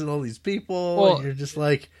witnesses and all these people. Well, and you're just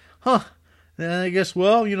like, I guess,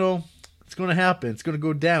 it's going to happen. It's going to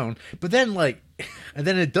go down. But then, and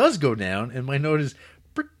then it does go down, and my note is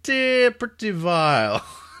pretty vile.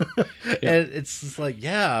 And it's just like,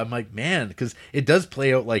 I'm like, man, because it does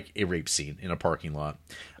play out like a rape scene in a parking lot.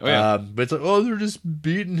 Oh, yeah. But it's like, they're just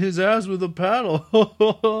beating his ass with a paddle.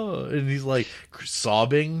 And he's like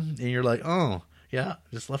sobbing, and you're like,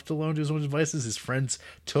 just left alone to his own devices. His friends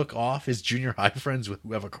took off, his junior high friends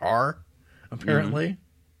who have a car, apparently.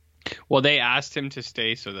 Mm-hmm. Well, they asked him to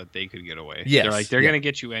stay so that they could get away. Yes, they're like, they're going to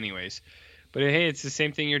get you anyways. But hey, it's the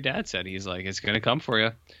same thing your dad said. He's like, it's going to come for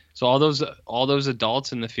you. So all those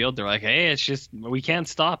adults in the field, they're like, hey, it's just, we can't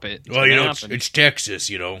stop it. It's Texas,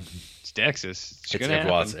 It's Texas.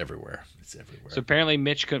 It's everywhere. It's everywhere. So apparently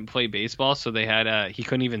Mitch couldn't play baseball, so they had he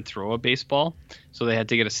couldn't even throw a baseball. So they had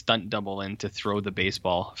to get a stunt double in to throw the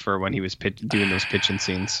baseball for when he was doing those pitching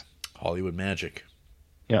scenes. Hollywood magic.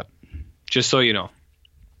 Yeah. Just so you know.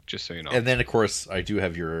 And then, of course, I do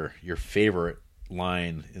have your favorite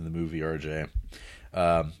line in the movie, RJ,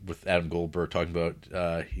 with Adam Goldberg talking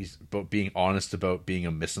about he's about being honest about being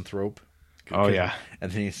a misanthrope. Oh, yeah.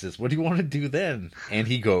 And then he says, what do you want to do then? And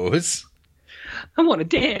he goes, I want to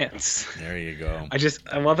dance. There you go.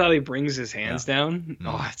 I love how he brings his hands down.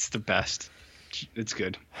 Oh, it's the best. It's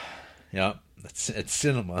good. Yeah, it's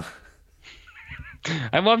cinema.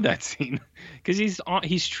 I love that scene because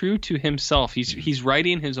he's true to himself. He's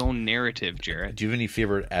writing his own narrative, Jarrett. Do you have any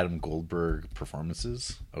favorite Adam Goldberg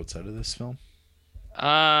performances outside of this film?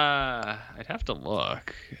 I'd have to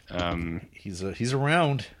look. He's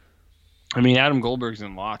around. I mean, Adam Goldberg's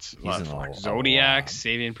in lots. He's in all, Zodiac,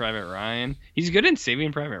 Saving Private Ryan. He's good in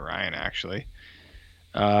Saving Private Ryan, actually.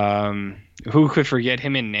 Who could forget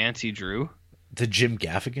him in Nancy Drew? The Jim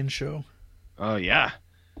Gaffigan Show. Oh yeah.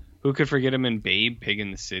 Who could forget him in Babe, Pig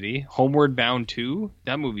in the City? Homeward Bound 2?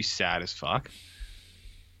 That movie's sad as fuck.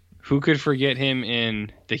 Who could forget him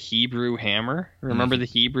in The Hebrew Hammer? Remember The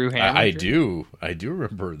Hebrew Hammer? I do. I do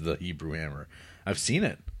remember The Hebrew Hammer. I've seen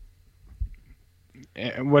it.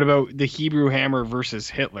 What about The Hebrew Hammer versus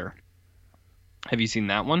Hitler? Have you seen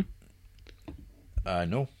that one?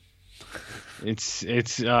 No. It's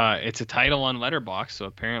a title on Letterboxd, so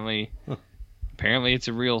apparently it's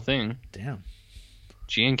a real thing. Damn.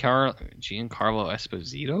 Giancarlo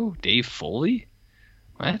Esposito? Dave Foley?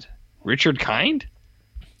 What? Richard Kind?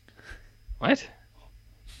 What?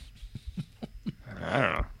 I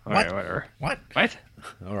don't know. All right, whatever. What?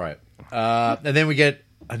 All right. And then we get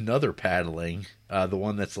another paddling. The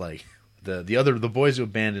one that's like the boys who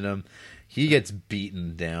abandoned him. He gets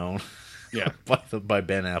beaten down. Yeah. by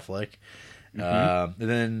Ben Affleck. And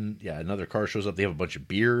then another car shows up. They have a bunch of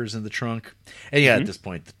beers in the trunk. And at this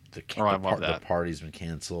point the party's been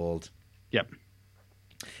canceled. Yep.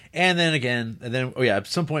 And then at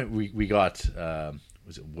some point we got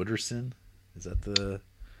was it Wooderson? Is that the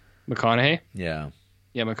McConaughey? Yeah.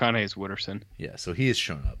 Yeah, McConaughey's Wooderson. Yeah, so he has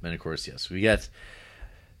shown up. And of course, yes, we get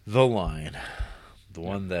the line. The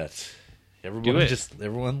one that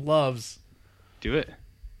everyone loves. Do it.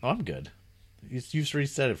 Oh, I'm good. You've already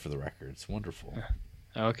said it for the record. It's wonderful.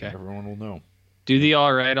 Okay. Everyone will know. Do the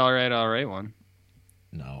all right one.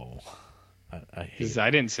 No. I hate it. I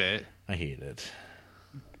didn't say it. I hate it.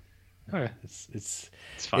 Okay. It's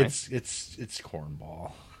fine. It's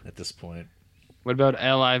cornball at this point. What about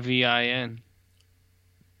Livin?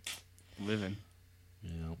 Living.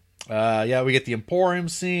 Yeah. We get the Emporium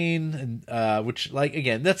scene, and which, like,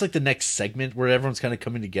 again, that's like the next segment where everyone's kind of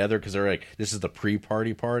coming together because they're like, this is the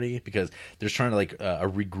pre-party because they're trying to like a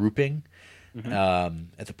regrouping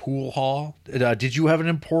at the pool hall. Did you have an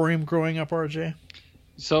Emporium growing up, RJ?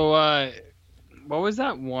 So, what was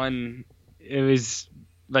that one? It was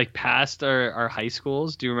like past our high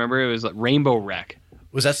schools. Do you remember? It was like Rainbow Rec.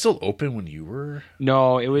 Was that still open when you were?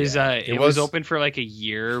 No, it was. It was open for like a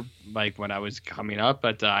year, like when I was coming up,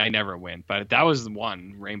 but I never went. But that was the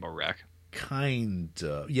one, Rainbow Rec. Kind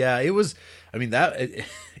of. Yeah, it was. I mean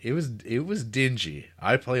it was dingy.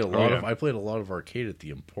 I played a lot of arcade at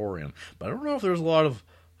the Emporium, but I don't know if there was a lot of.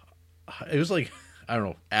 It was like, I don't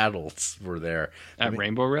know, adults were there at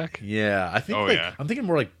Rainbow Rec. Yeah, I think. I'm thinking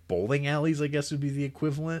more like bowling alleys, I guess, would be the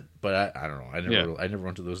equivalent. But I don't know. I never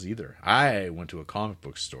went to those either. I went to a comic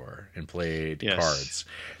book store and played cards.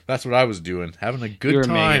 That's what I was doing, having a good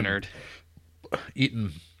time. You're a mega nerd.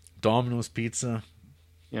 Eating Domino's pizza.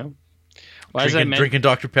 Yeah. Drinking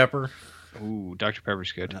Dr. Pepper. Ooh, Dr.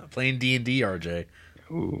 Pepper's good. Playing D&D, RJ.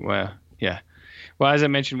 Ooh, yeah. Well, as I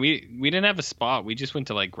mentioned, we didn't have a spot. We just went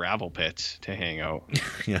to like gravel pits to hang out.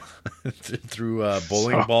 Yeah, threw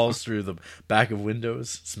bowling balls through the back of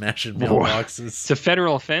windows, smashing mailboxes. It's a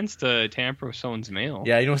federal offense to tamper with someone's mail.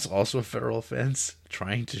 Yeah, you know what's also a federal offense?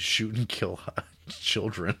 Trying to shoot and kill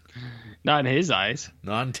children. Not in his eyes.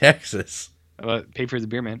 Not in Texas. I paid for the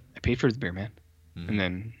beer, man. And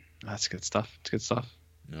then that's good stuff. It's good stuff.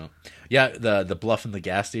 No. Yeah, the bluff in the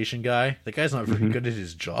gas station guy. The guy's not very good at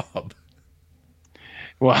his job.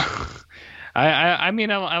 Well, I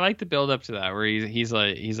mean, I like the build up to that where he's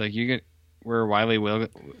like you get where Wiley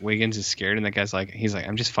Wiggins is scared and that guy's like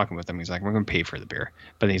I'm just fucking with him. He's like, we're gonna pay for the beer,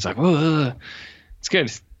 but then he's like, whoa, it's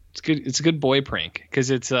good. It's a good boy prank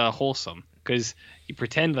because it's wholesome because you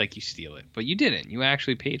pretend like you steal it, but you didn't. You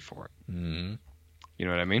actually paid for it. Mm-hmm. You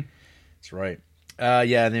know what I mean? That's right.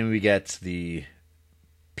 Yeah, and then we get the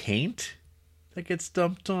paint that gets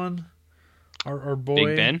dumped on our boy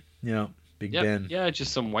Big Ben. Yeah, Big Ben. Yeah,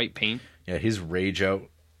 just some white paint. Yeah, his rage out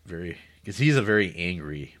because he's a very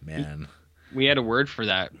angry man. We had a word for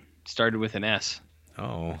that. Started with an S.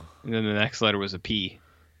 Oh. And then the next letter was a P.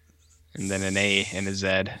 And then an A and a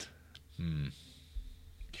Z.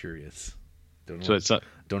 Curious. Don't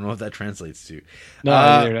know what that translates to. No,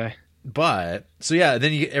 neither did I. But so yeah,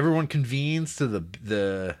 then everyone convenes to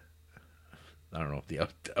the I don't know, the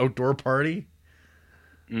outdoor party.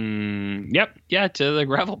 Yep. Yeah, to the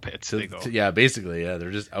gravel pits they go. Basically, yeah,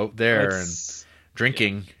 they're just out there and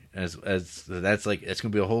drinking as that's like it's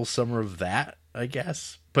gonna be a whole summer of that, I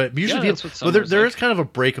guess. But usually, there is kind of a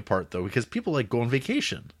break apart though because people like go on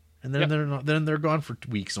vacation and then they're gone for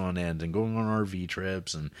weeks on end and going on RV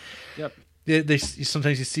trips and they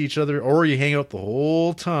sometimes you see each other or you hang out the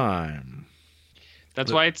whole time.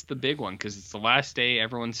 That's why it's the big one because it's the last day,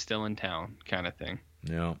 everyone's still in town, kind of thing.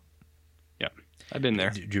 Yeah. Yep. I've been there.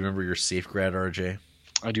 Do you remember your safe grad, RJ?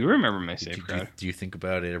 I do remember my safe grad. Do you think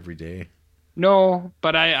about it every day? No,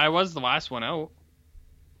 but I was the last one out.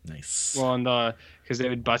 Nice. Well, because they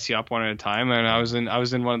would bus you up one at a time, and I was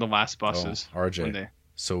in one of the last buses. Oh, RJ. One day.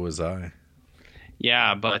 So was I.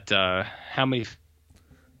 Yeah, but how many?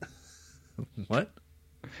 What?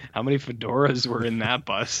 How many fedoras were in that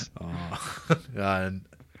bus? None.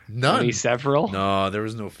 Only several? No, there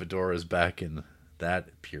was no fedoras back in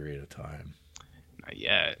that period of time. Not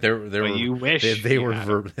yet. There were. You wish they were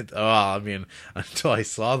verb. Oh, I mean, until I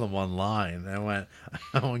saw them online, I went,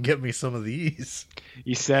 "I want to get me some of these."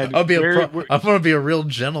 You said, I'm going to be a real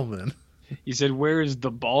gentleman." You said, "Where is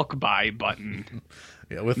the bulk buy button?"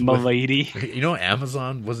 Yeah, with lady. You know,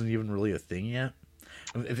 Amazon wasn't even really a thing yet,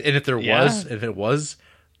 if it was,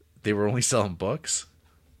 they were only selling books.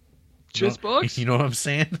 Just books? You know what I'm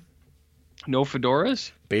saying? No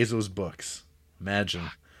fedoras? Bezos books.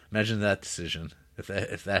 Imagine that decision if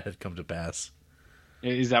that had come to pass.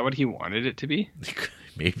 Is that what he wanted it to be?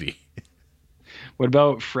 Maybe. What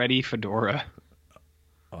about Freddy Fedora?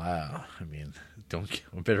 Wow. I mean,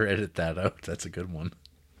 better edit that out. That's a good one.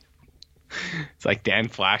 It's like Dan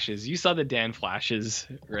Flashes. You saw the Dan Flashes,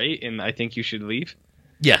 right? And I Think You Should Leave?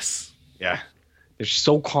 Yes. Yeah. They're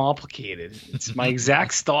so complicated. It's my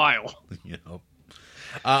exact style. You know.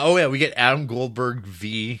 We get Adam Goldberg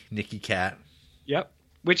v. Nikki Cat. Yep.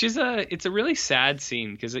 Which is it's a really sad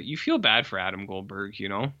scene because you feel bad for Adam Goldberg, you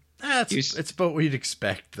know? It's about what you'd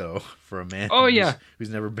expect, though, for a man who's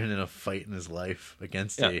never been in a fight in his life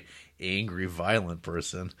against a angry, violent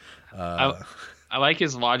person. I like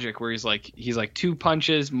his logic where he's like 2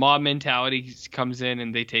 punches, mob mentality comes in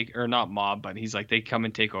and they take, or not mob, but he's like they come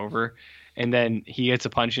and take over, and then he gets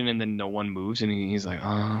a punch in and then no one moves and he's like,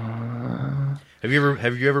 Have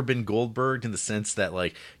you ever been Goldberg in the sense that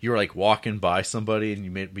like you were like walking by somebody and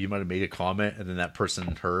you might have made a comment and then that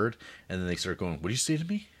person heard and then they start going, "What did you say to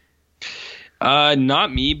me?"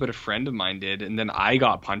 Not me, but a friend of mine did, and then I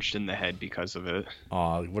got punched in the head because of it.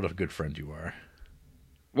 Aw, what a good friend you are.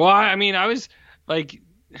 Well, I mean, I was like,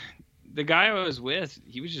 the guy I was with,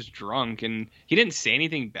 he was just drunk, and he didn't say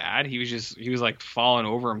anything bad. He was like falling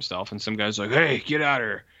over himself, and some guy's like, "Hey, get out of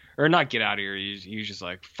here," or not get out of here. He was just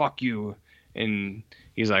like, "Fuck you," And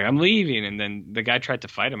he's like, I'm leaving. And then the guy tried to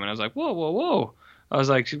fight him. And I was like, whoa, whoa, whoa. I was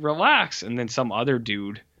like, relax. And then some other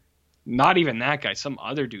dude, not even that guy, some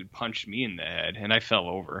other dude punched me in the head. And I fell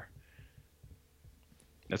over.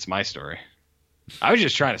 That's my story. I was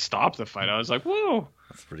just trying to stop the fight. I was like, whoa.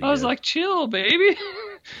 That's pretty I was good. like, chill, baby.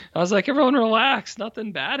 I was like, everyone relax.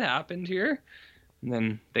 Nothing bad happened here. And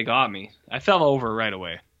then they got me. I fell over right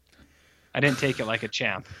away. I didn't take it like a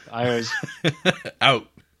champ. I was out.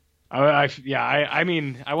 I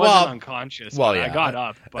mean, I wasn't unconscious. Well, but yeah. I got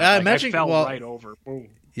up, but I fell right over. Boom.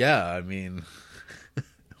 Yeah, I mean,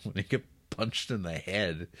 when you get punched in the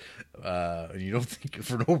head, and you don't think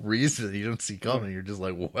for no reason, you don't see coming, you're just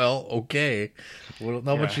like, well, okay. Well,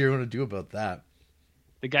 not much you're going to do about that.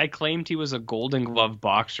 The guy claimed he was a Golden Glove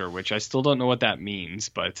boxer, which I still don't know what that means,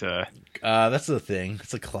 but that's the thing.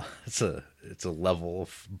 It's a level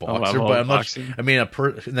of boxer, level but of I'm not. boxing. I mean,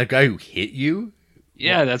 that guy who hit you.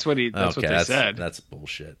 Yeah, that's what they said. That's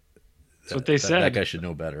bullshit. That's what they said. That guy should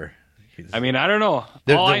know better. I mean, I don't know.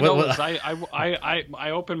 All I know is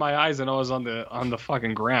I opened my eyes and I was on the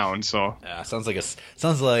fucking ground. So sounds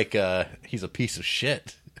like he's a piece of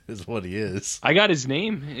shit. Is what he is. I got his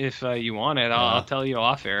name. If you want it, I'll tell you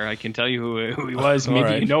off air. I can tell you who he was.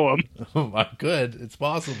 Maybe you know him. Oh, good. It's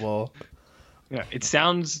possible. Yeah, it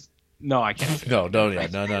sounds. No, I can't. No.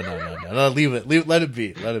 Leave it. Let it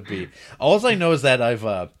be. Let it be. All I know is that I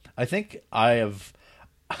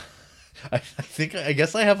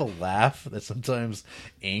guess I have a laugh that sometimes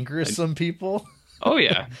angers some people. Oh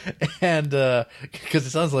yeah. And because it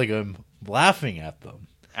sounds like I'm laughing at them.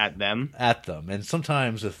 At them, and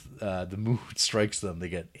sometimes if the mood strikes them, they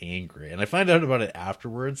get angry, and I find out about it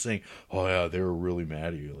afterwards, saying, "Oh yeah, they were really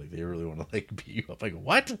mad at you, like they really want to like beat you up." I go,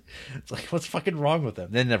 "What?" It's like, what's fucking wrong with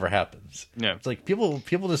them? That never happens. Yeah, it's like people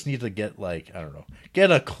just need to get like, I don't know,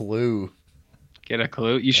 get a clue. Get a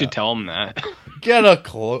clue. You should tell them that. Get a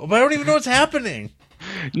clue. But I don't even know what's happening.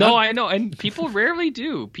 No, I know, and people rarely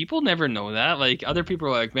do. People never know that. Like other people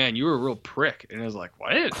are like, "Man, you were a real prick," and I was like,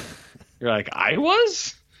 "What?" You're like, "I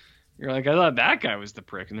was." You're like, I thought that guy was the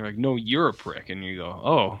prick. And they're like, no, you're a prick. And you go,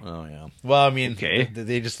 oh yeah. Well, I mean, okay.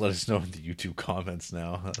 They just let us know in the YouTube comments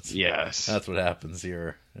now. That's what happens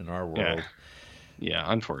here in our world. Yeah,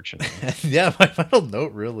 unfortunately. Yeah, my final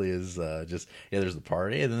note really is there's the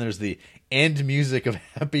party, and then there's the end music of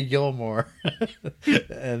Happy Gilmore.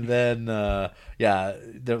 And then, the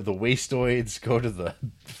Wastoids go to the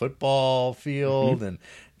football field and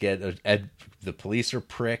get the police are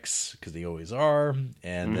pricks because they always are,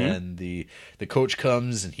 and then the coach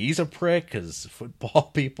comes and he's a prick because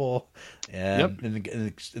football people, and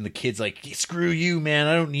the kid's like, screw you, man,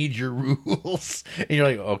 I don't need your rules. And you're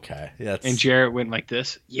like, okay, and Jarrett went like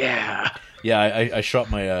this, yeah. I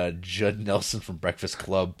shot my Judd Nelson from Breakfast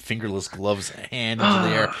Club fingerless gloves hand into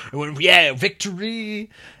the air and went, yeah,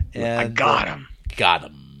 victory, and I got him.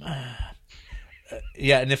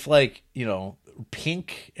 And if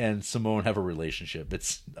Pink and Simone have a relationship,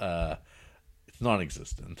 it's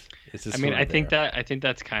non-existent. It's just I think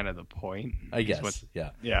that's kind of the point. I guess.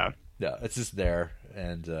 Yeah. It's just there,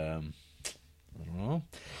 and I don't know.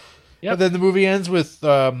 Yeah. But then the movie ends with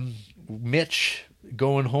Mitch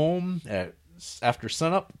going home after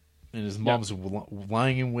sunup, and his mom's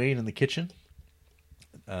lying in wait in the kitchen.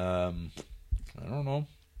 I don't know.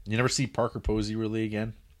 You never see Parker Posey really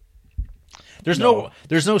again. There's no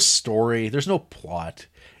story. There's no plot.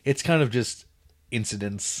 It's kind of just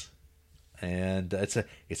incidents, and it's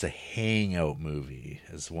a hangout movie,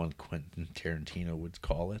 as one Quentin Tarantino would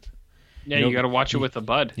call it. Yeah, you got to watch it with a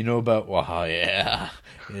bud. You know about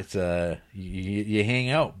it's you hang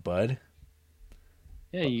out, bud.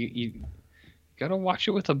 Yeah, you got to watch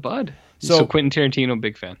it with a bud. So Quentin Tarantino,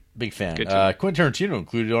 big fan. Quentin Tarantino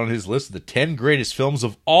included on his list of the 10 greatest films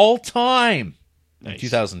of all time. In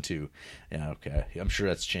 2002. Yeah, okay. I'm sure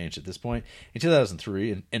that's changed at this point. In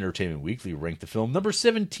 2003, Entertainment Weekly ranked the film number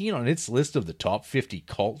 17 on its list of the top 50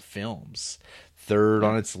 cult films. Third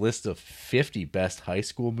on its list of 50 best high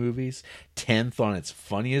school movies. 10th on its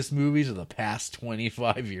funniest movies of the past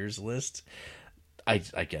 25 years list. I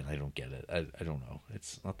don't get it. I don't know.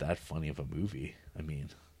 It's not that funny of a movie. I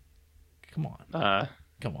mean, come on.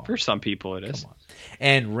 Come on. For some people it is. Come on.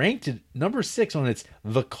 And ranked at number 6 on its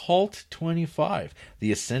The Cult 25,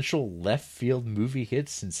 the essential left field movie hit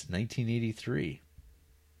since 1983.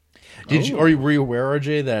 Were you aware,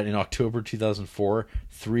 RJ, that in October 2004,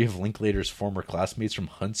 3 of Linklater's former classmates from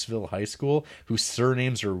Huntsville High School, whose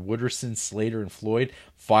surnames are Wooderson, Slater, and Floyd,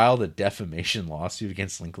 filed a defamation lawsuit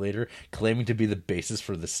against Linklater, claiming to be the basis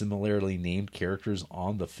for the similarly named characters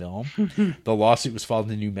on the film? The lawsuit was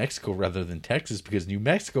filed in New Mexico rather than Texas because New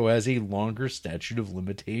Mexico has a longer statute of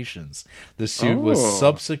limitations. The suit was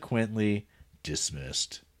subsequently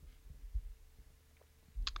dismissed.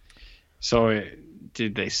 So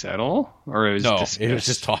did they settle, or it was dismissed? It was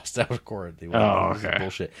just tossed out of court. Okay.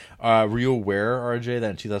 Bullshit. Were you aware, RJ,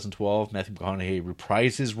 that in 2012 Matthew McConaughey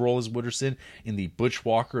reprised his role as Wooderson in the Butch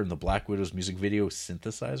Walker and the Black Widows music video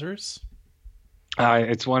Synthesizers?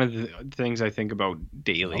 It's one of the things I think about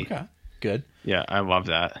daily. Okay, good. Yeah, I love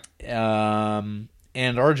that. And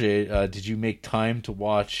RJ, did you make time to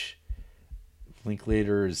watch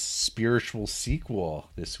Linklater's spiritual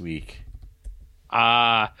sequel this week?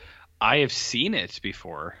 I have seen it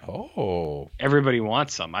before. Oh. Everybody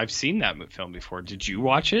Wants Some. I've seen that film before. Did you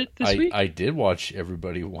watch it this week? I did watch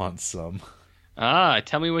Everybody Wants Some.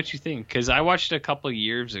 Tell me what you think. Because I watched it a couple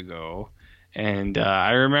years ago, and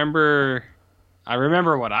I remember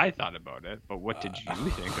what I thought about it, but what did you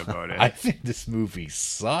think about it? I think this movie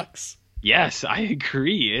sucks. Yes, I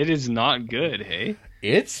agree. It is not good, hey?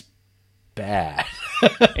 It's bad.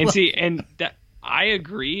 I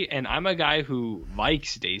agree, and I'm a guy who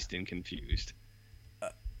likes Dazed and Confused.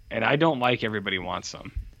 And I don't like Everybody Wants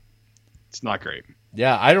Some. It's not great.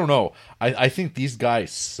 Yeah, I don't know. I think these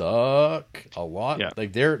guys suck a lot. Yeah.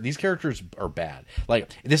 Like these characters are bad. Like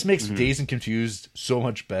this makes Dazed and Confused so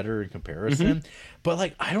much better in comparison. But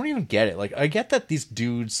like I don't even get it. Like I get that these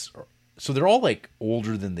dudes so they're all like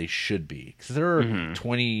older than they should be cuz they're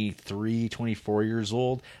 23, 24 years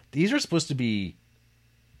old. These are supposed to be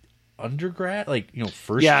undergrad, like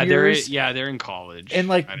first years. They're in college, and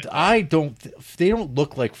like they don't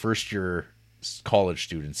look like first year college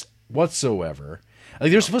students whatsoever.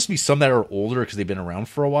 Like there's supposed to be some that are older because they've been around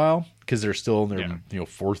for a while because they're still in their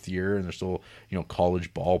fourth year and they're still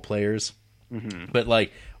college ball players. But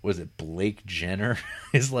like, was it Blake Jenner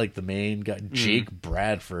is like the main guy? Jake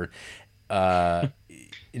Bradford, and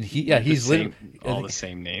he's the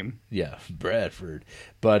same name. Yeah, Bradford.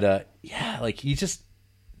 But like he just.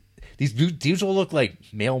 These dudes all look like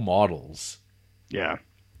male models. Yeah.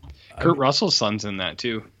 Kurt Russell's son's in that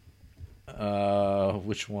too.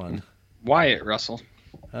 Which one? Wyatt Russell.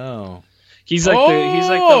 Oh. He's like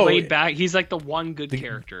the laid back. He's like the one good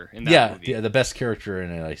character in that movie. Yeah, the best character in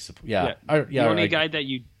it, I suppose. Yeah.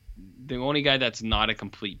 The only guy that's not a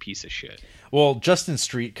complete piece of shit. Well, Justin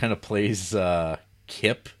Street kind of plays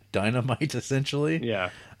Kip Dynamite essentially. Yeah.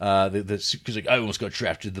 He's like, I almost got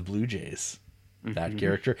drafted to the Blue Jays. That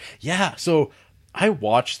character. Yeah, so I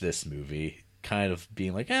watched this movie kind of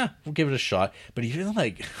being like, we'll give it a shot. But even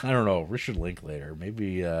like, I don't know, Richard Linklater,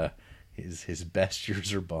 maybe his best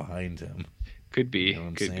years are behind him. Could be. You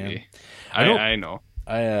know Could be. I know.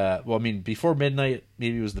 Well, I mean, Before Midnight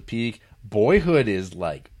maybe was the peak. Boyhood is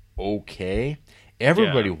like okay.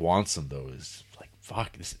 Everybody Wants Them though is like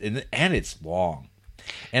fuck this, and it's long.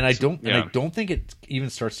 And I don't think it even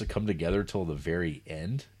starts to come together till the very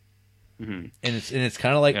end. And it's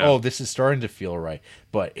kind of like, this is starting to feel right,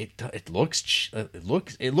 but it looks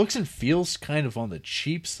and feels kind of on the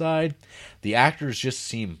cheap side. The actors just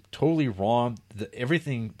seem totally wrong.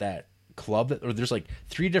 Everything that club there's like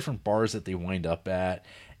 3 different bars that they wind up at,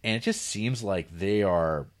 and it just seems like they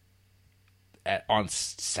are on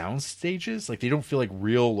sound stages. Like they don't feel like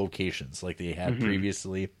real locations like they had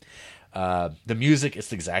previously. The music is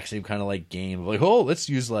the exact same kind of like game of like, let's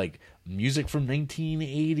use like music from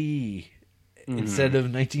 1980 instead of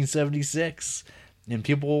 1976, and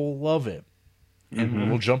people love it, and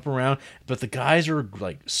we'll jump around. But the guys are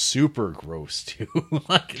like super gross too,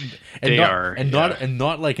 like,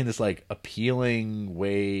 not like in this like appealing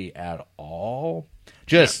way at all.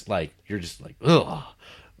 Just like you're just like, ugh,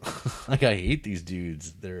 like I hate these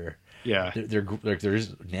dudes. They're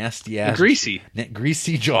nasty ass,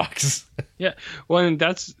 greasy jocks. Yeah, well, and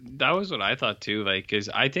that was what I thought too. Like, because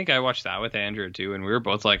I think I watched that with Andrew too, and we were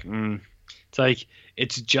both like, it's like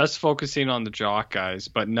it's just focusing on the jock guys,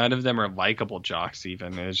 but none of them are likable jocks.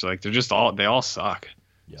 Even it's like they all suck.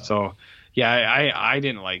 Yeah. So yeah, I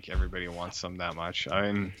didn't like Everybody Wants Some that much.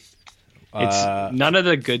 I mean, it's none of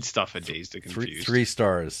the good stuff at Dazed and Confused. 3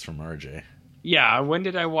 stars from RJ. Yeah, when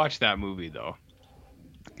did I watch that movie though?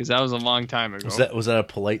 Because that was a long time ago. Was that a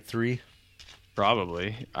polite 3?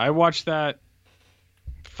 Probably. I watched that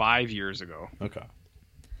 5 years ago. Okay.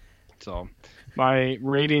 So my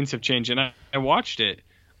ratings have changed, and I watched it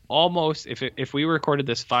almost, if we recorded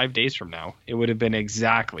this 5 days from now, it would have been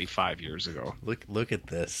exactly 5 years ago. Look at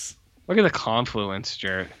this. Look at the confluence,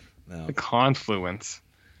 Jarrett. No. The confluence.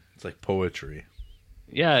 It's like poetry.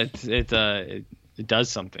 Yeah, it does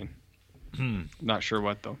something. Not sure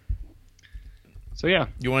what though. So yeah.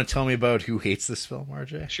 You want to tell me about who hates this film,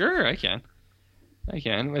 RJ? Sure, I can.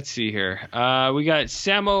 Let's see here. We got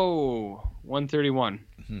Samo 131.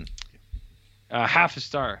 Half a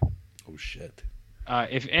star. Oh shit.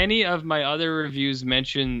 If any of my other reviews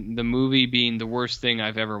mention the movie being the worst thing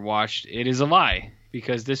I've ever watched, it is a lie,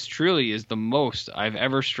 because this truly is the most I've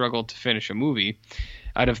ever struggled to finish a movie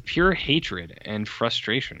out of pure hatred and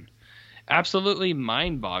frustration. Absolutely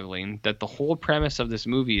mind-boggling that the whole premise of this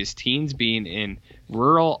movie is teens being in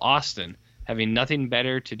rural Austin, having nothing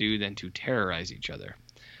better to do than to terrorize each other.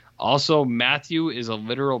 Also, Matthew is a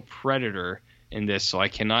literal predator in this, so I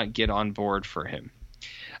cannot get on board for him.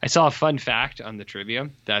 I saw a fun fact on the trivia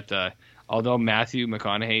that although Matthew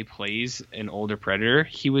McConaughey plays an older predator,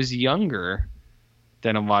 he was younger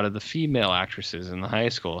than a lot of the female actresses in the high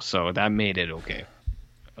school, so that made it okay,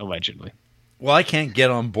 allegedly. Well, I can't get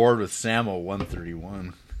on board with Samo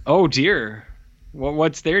 131. Oh dear,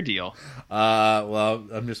 what's their deal? Well,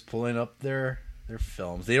 I'm just pulling up their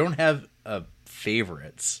films. They don't have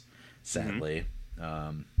favorites, sadly.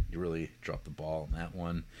 You really dropped the ball on that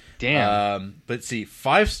one. Damn. But see,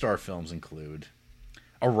 5-star films include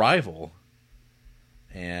Arrival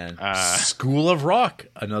and School of Rock,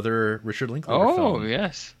 another Richard Linklater film. Oh,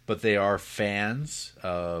 yes. But they are fans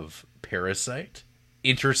of Parasite,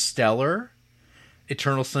 Interstellar,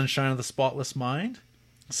 Eternal Sunshine of the Spotless Mind,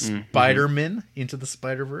 Spider-Man Into the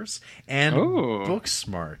Spider-Verse, and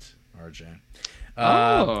Booksmart, RJ.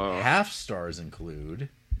 Half stars include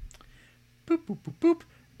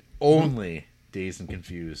only Dazed and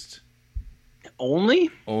Confused.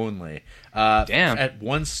 Only? Damn. At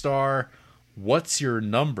 1 star, What's Your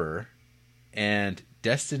Number and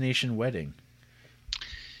Destination Wedding.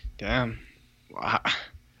 Damn. Wow.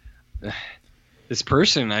 This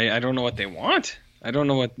person, I don't know what they want. I don't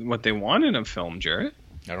know what they want in a film, Jarrett.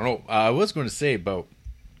 I don't know. I was going to say about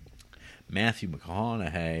Matthew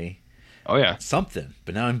McConaughey. Oh, yeah. Something,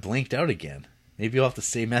 but now I'm blanked out again. Maybe you'll have to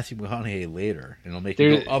say Matthew McConaughey later, and it'll make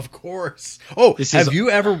you go, of course. Oh, have you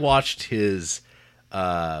ever watched his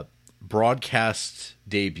broadcast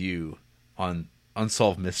debut on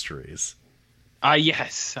Unsolved Mysteries?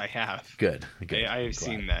 Yes, I have. Good. I have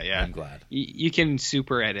seen that, yeah. I'm glad. You can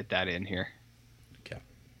super edit that in here. Okay.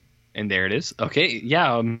 And there it is. Okay,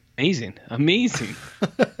 yeah, amazing.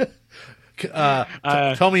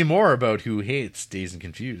 Tell me more about who hates Dazed and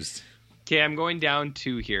Confused. Okay, I'm going down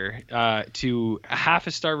to here to a half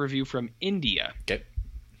a star review from India. Okay.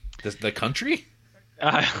 The country?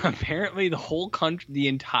 Apparently the whole country, the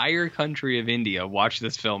entire country of India watched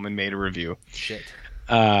this film and made a review. Shit.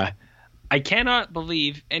 I cannot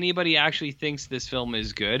believe anybody actually thinks this film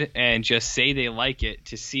is good and just say they like it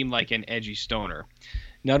to seem like an edgy stoner.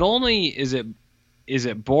 Not only is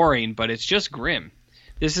it boring, but it's just grim.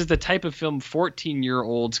 This is the type of film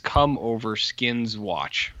 14-year-olds come over skins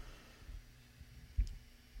watch.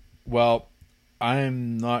 Well,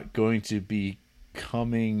 I'm not going to be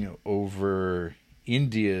coming over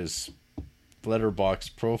India's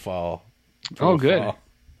Letterboxd profile. Oh, good.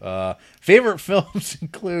 Favorite films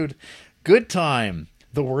include Good Time,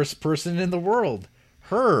 The Worst Person in the World,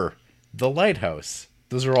 Her, The Lighthouse.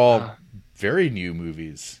 Those are all very new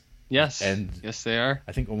movies. Yes, and yes, they are.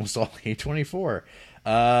 I think almost all A24.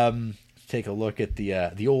 Take a look at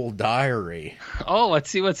the old diary. Oh, let's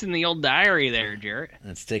see what's in the old diary there, Jarrett.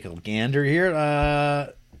 Let's take a gander here.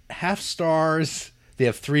 Half stars. They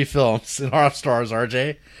have 3 films and half stars,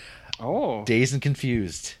 RJ. Oh. Dazed and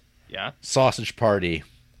Confused. Yeah. Sausage Party.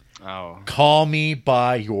 Oh. Call Me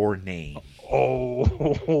by Your Name.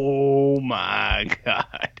 Oh my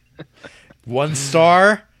God. 1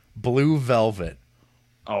 star, Blue Velvet.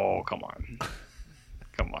 Oh, come on.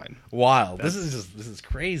 Come on. Wild. This is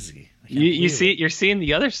crazy. You're seeing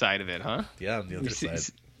the other side of it, huh? Yeah, the other side.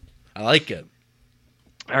 I like it.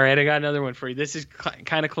 All right, I got another one for you. This is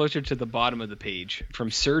kind of closer to the bottom of the page from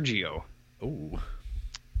Sergio. Ooh.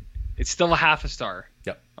 It's still a half a star.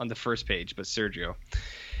 Yep. On the first page, but Sergio.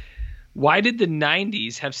 Why did the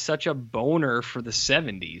 90s have such a boner for the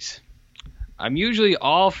 70s? I'm usually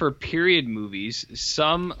all for period movies.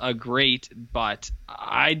 Some are great, but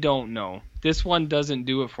I don't know. This one doesn't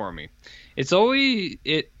do it for me. It's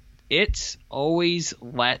always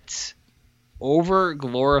let's over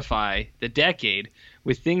glorify the decade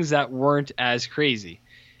with things that weren't as crazy.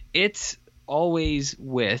 It's always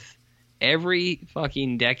with every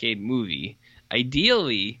fucking decade movie.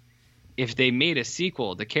 Ideally, if they made a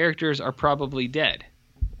sequel, the characters are probably dead.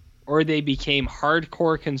 Or they became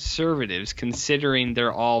hardcore conservatives considering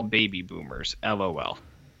they're all baby boomers. LOL.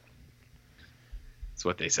 That's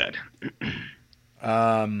what they said.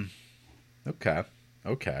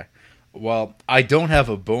 Okay. Well, I don't have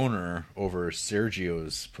a boner over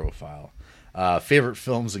Sergio's profile. Favorite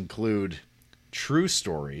films include True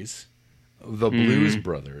Stories, The Blues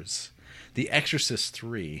Brothers, The Exorcist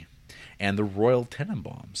 3, and The Royal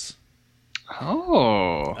Tenenbaums.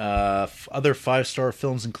 Oh. Other 5-star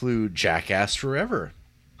films include Jackass Forever.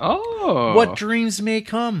 Oh. What Dreams May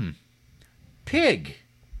Come. Pig.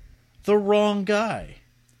 The Wrong Guy.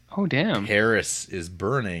 Oh, damn. Paris is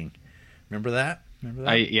Burning. Remember that?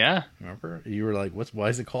 Yeah. Remember? You were like, why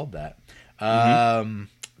is it called that?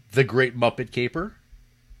 The Great Muppet Caper.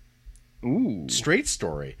 Ooh. Straight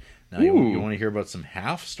Story. Now, you want to hear about some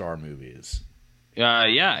half-star movies?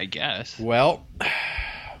 Yeah, I guess. Well,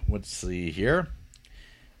 let's see here.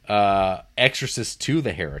 Exorcist II,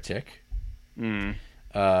 The Heretic.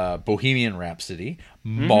 Bohemian Rhapsody.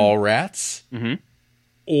 Mallrats.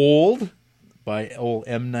 Old, by old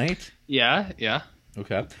M. Night. Yeah.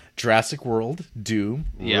 Okay. Jurassic World. Doom.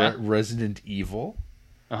 Yeah. Resident Evil.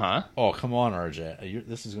 Uh-huh. Oh, come on, RJ.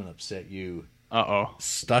 This is going to upset you. Uh-oh.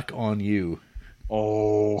 Stuck on You.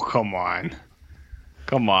 Oh, come on.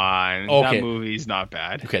 Okay. That movie's not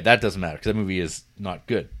bad. Okay, that doesn't matter because that movie is not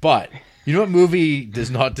good. But you know what movie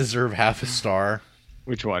does not deserve half a star?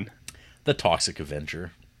 Which one? The Toxic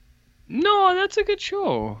Avenger. No, that's a good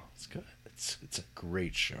show. It's good. It's a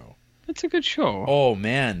great show. That's a good show. Oh,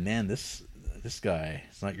 man, this guy,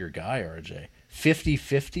 it's not your guy, RJ.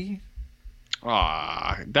 50-50?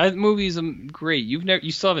 That movie's great.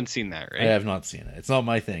 You still haven't seen that, right? I have not seen it. It's not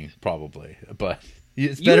my thing, probably, but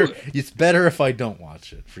it's better if I don't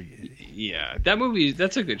watch it for you. Yeah,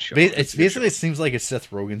 that's a good show. It seems like if Seth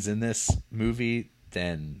Rogen's in this movie,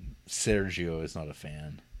 then Sergio is not a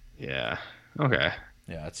fan. Yeah. Okay.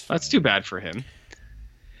 Yeah, that's too bad for him.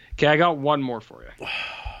 Okay, I got one more for you.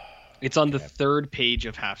 It's on the third page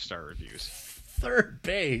of half-star reviews. Third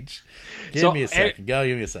page? Give me a second. Gotta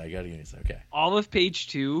give me a second. Okay. All of page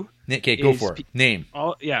 2. Okay, go for it. Name.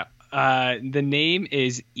 Yeah. The name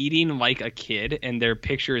is Eating Like a Kid, and their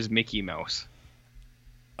picture is Mickey Mouse.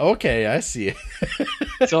 Okay, I see it.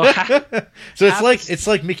 So it's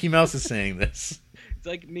like Mickey Mouse is saying this. It's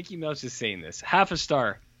like Mickey Mouse is saying this. Half a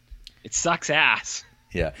star. It sucks ass.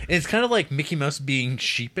 Yeah. And it's kind of like Mickey Mouse being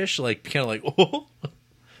sheepish, like kind of like, oh,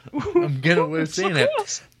 I'm gonna saying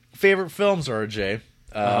it. Favorite films, RJ.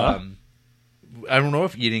 I don't know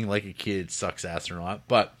if Eating Like a Kid sucks ass or not,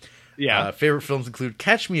 but favorite films include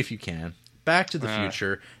Catch Me If You Can, Back to the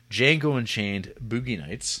Future, Django Unchained, Boogie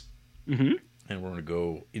Nights. Mm-hmm. And we're going to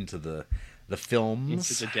go into the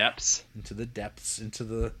films. Into the depths.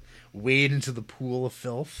 Wade into the pool of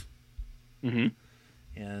filth. Mm-hmm.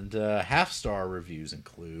 And half-star reviews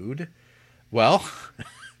include, well,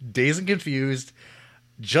 Dazed and Confused,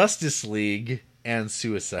 Justice League, and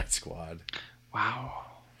Suicide Squad. Wow.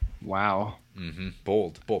 Mm-hmm.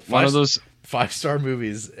 Bold. One of those 5-star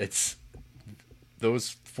movies. It's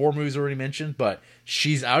those 4 movies already mentioned, but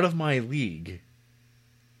She's Out of My League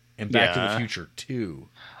and Back to the Future 2.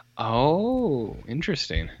 Oh,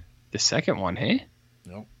 interesting. The second one, hey?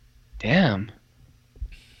 Nope. Damn.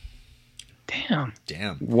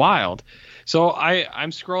 Wild. So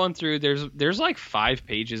I'm scrolling through. There's like 5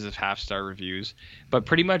 pages of half-star reviews, but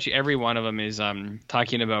pretty much every one of them is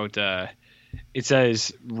talking about. It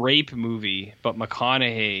says rape movie, but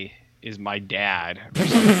McConaughey is my dad. Or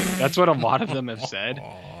something. That's what a lot of them have said.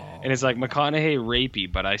 And it's like McConaughey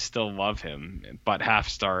rapey, but I still love him. But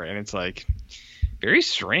half-star, and it's like very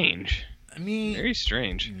strange. I mean, very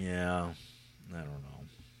strange. Yeah, I don't know.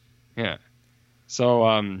 Yeah.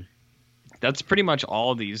 So that's pretty much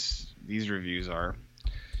all these reviews are.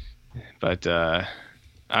 But I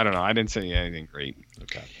don't know. I didn't say anything great.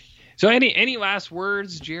 Okay. So any last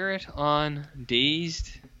words, Jarrett, on Dazed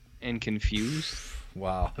and Confused?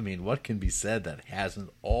 Wow. I mean, what can be said that hasn't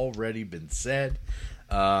already been said?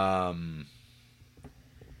 I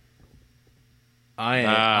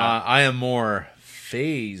am more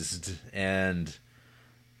phased and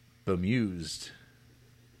bemused.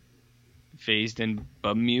 Phased and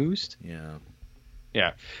bemused? Yeah.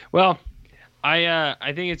 Yeah. Well,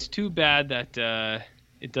 I think it's too bad that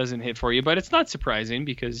it doesn't hit for you, but it's not surprising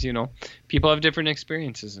because, you know, people have different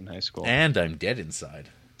experiences in high school. And I'm dead inside.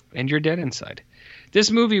 And you're dead inside.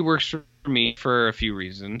 This movie works for me for a few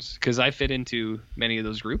reasons, because I fit into many of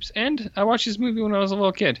those groups, and I watched this movie when I was a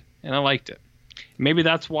little kid, and I liked it. Maybe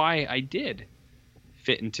that's why I did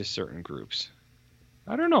fit into certain groups.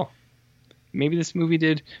 I don't know. Maybe this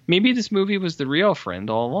movie was the real friend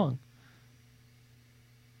all along.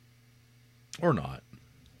 Or not.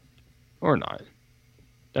 Or not.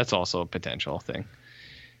 That's also a potential thing.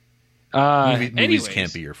 Movies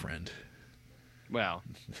can't be your friend. Well,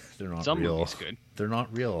 they're not some real. Movies could. They're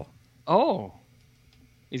not real. Oh.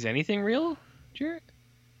 Is anything real, Jarrett?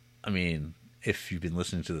 I mean, if you've been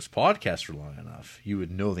listening to this podcast for long enough, you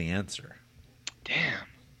would know the answer. Damn.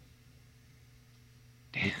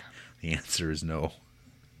 The answer is no.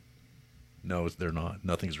 No, they're not.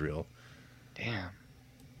 Nothing's real. Damn.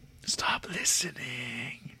 Stop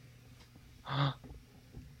listening.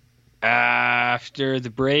 After the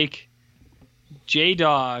break,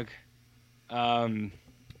 J-Dog,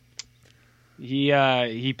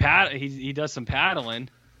 he does some paddling,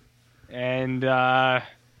 and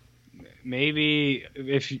maybe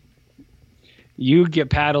if you get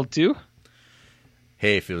paddled too.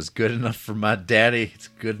 Hey, if it was good enough for my daddy, it's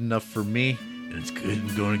good enough for me, and it's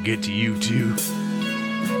good going to get to you too.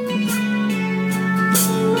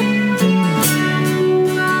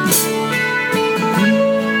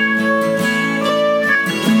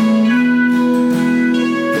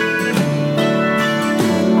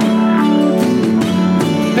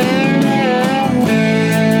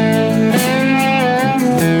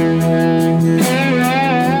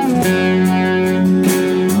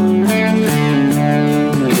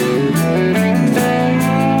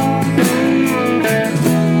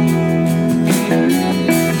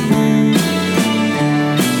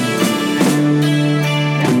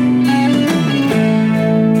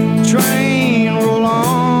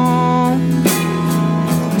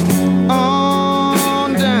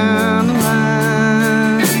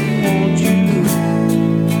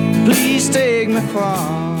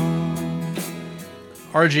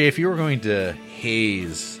 RJ, if you were going to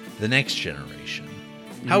haze the next generation,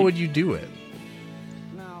 how would you do it?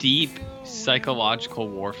 Deep psychological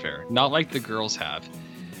warfare. Not like the girls have.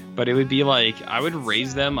 But it would be like, I would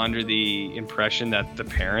raise them under the impression that the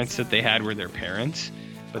parents that they had were their parents.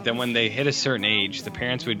 But then when they hit a certain age, the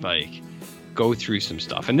parents would like go through some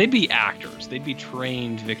stuff. And they'd be actors. They'd be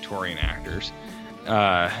trained Victorian actors.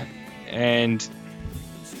 And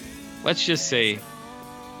let's just say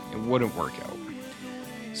it wouldn't work out.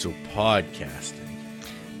 So podcasting.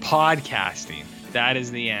 That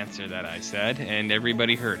is the answer that I said, and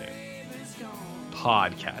everybody heard it.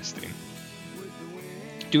 Podcasting.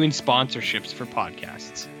 Doing sponsorships for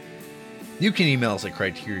podcasts. You can email us at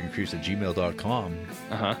criterioncreeps@gmail.com.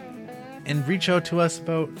 Uh-huh. And reach out to us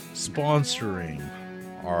about sponsoring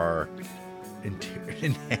our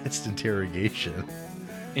enhanced interrogation.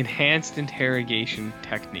 Enhanced interrogation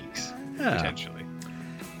techniques, potentially.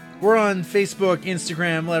 We're on Facebook,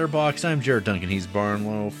 Instagram, Letterboxd. I'm Jared Duncan. He's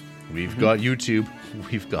Barnloaf. We've got YouTube.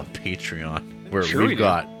 We've got Patreon. Where we've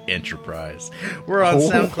got Enterprise. We're on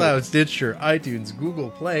SoundCloud, Stitcher, iTunes,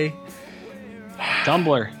 Google Play.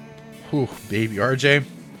 Tumblr. Whew, baby. RJ?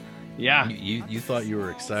 Yeah. You thought you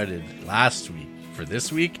were excited last week for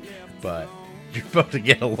this week, but you're about to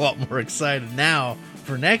get a lot more excited now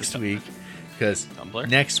for next week, because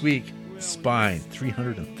next week, Spine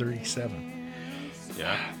 337.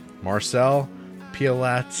 Yeah. Marcel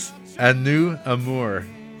Piolat's A New Amour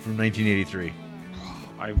from 1983.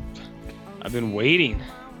 I've been waiting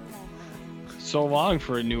so long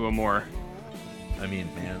for A New Amour. I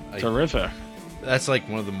mean, man. Terrific. That's like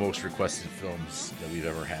one of the most requested films that we've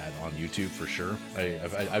ever had on YouTube for sure.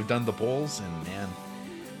 I've done the polls, and man,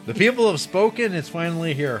 the people have spoken. It's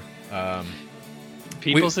finally here.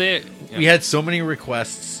 People say it. Yeah. We had so many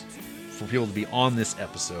requests for people to be on this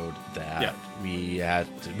episode that we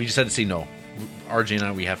just had to say no. RJ and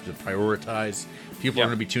I, we have to prioritize. People are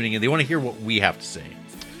going to be tuning in. They want to hear what we have to say.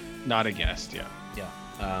 Not a guest,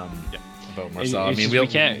 about Marcel. I mean, we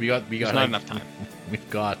got not enough time. We've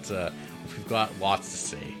got lots to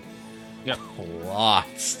say. Yep.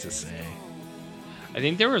 Lots to say. I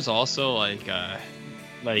think there was also it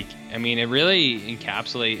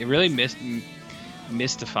really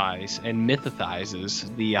mystifies and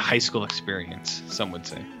mythicizes the high school experience, some would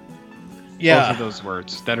say. Yeah. Both of those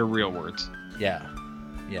words that are real words. Yeah.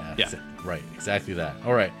 Right, exactly that.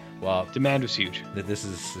 All right. Well, demand was huge. This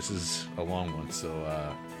is a long one,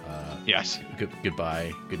 so yes.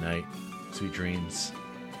 Goodbye, good night, sweet dreams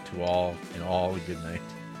to all, and all a good night.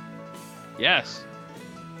 Yes.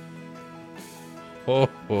 Ho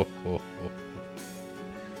ho ho ho.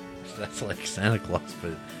 That's like Santa Claus,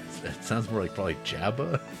 but it sounds more like probably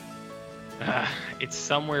Jabba. It's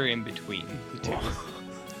somewhere in between the two.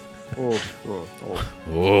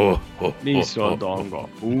 Donga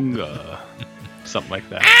Unga. Something like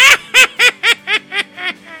that.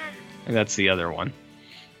 And that's the other one.